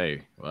 I'm about to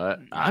say what?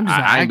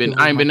 I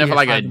ain't been there for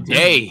like a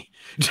day.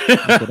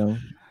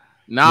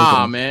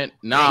 Nah, man.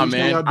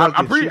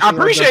 I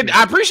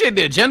appreciate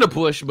the agenda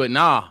push, but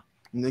nah.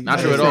 Not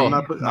true at all.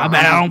 My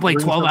bad. I don't play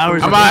 12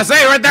 hours. I'm about to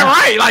say right there,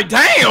 right? Like,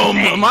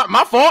 damn,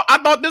 my fault. I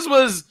thought this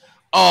was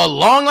a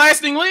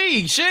long-lasting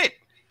league. Shit.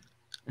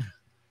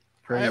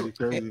 Crazy.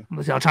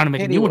 Y'all trying to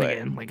make a new one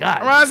again? My God.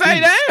 I'm about to say,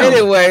 damn.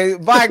 Anyway,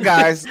 bye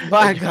guys.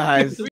 Bye guys.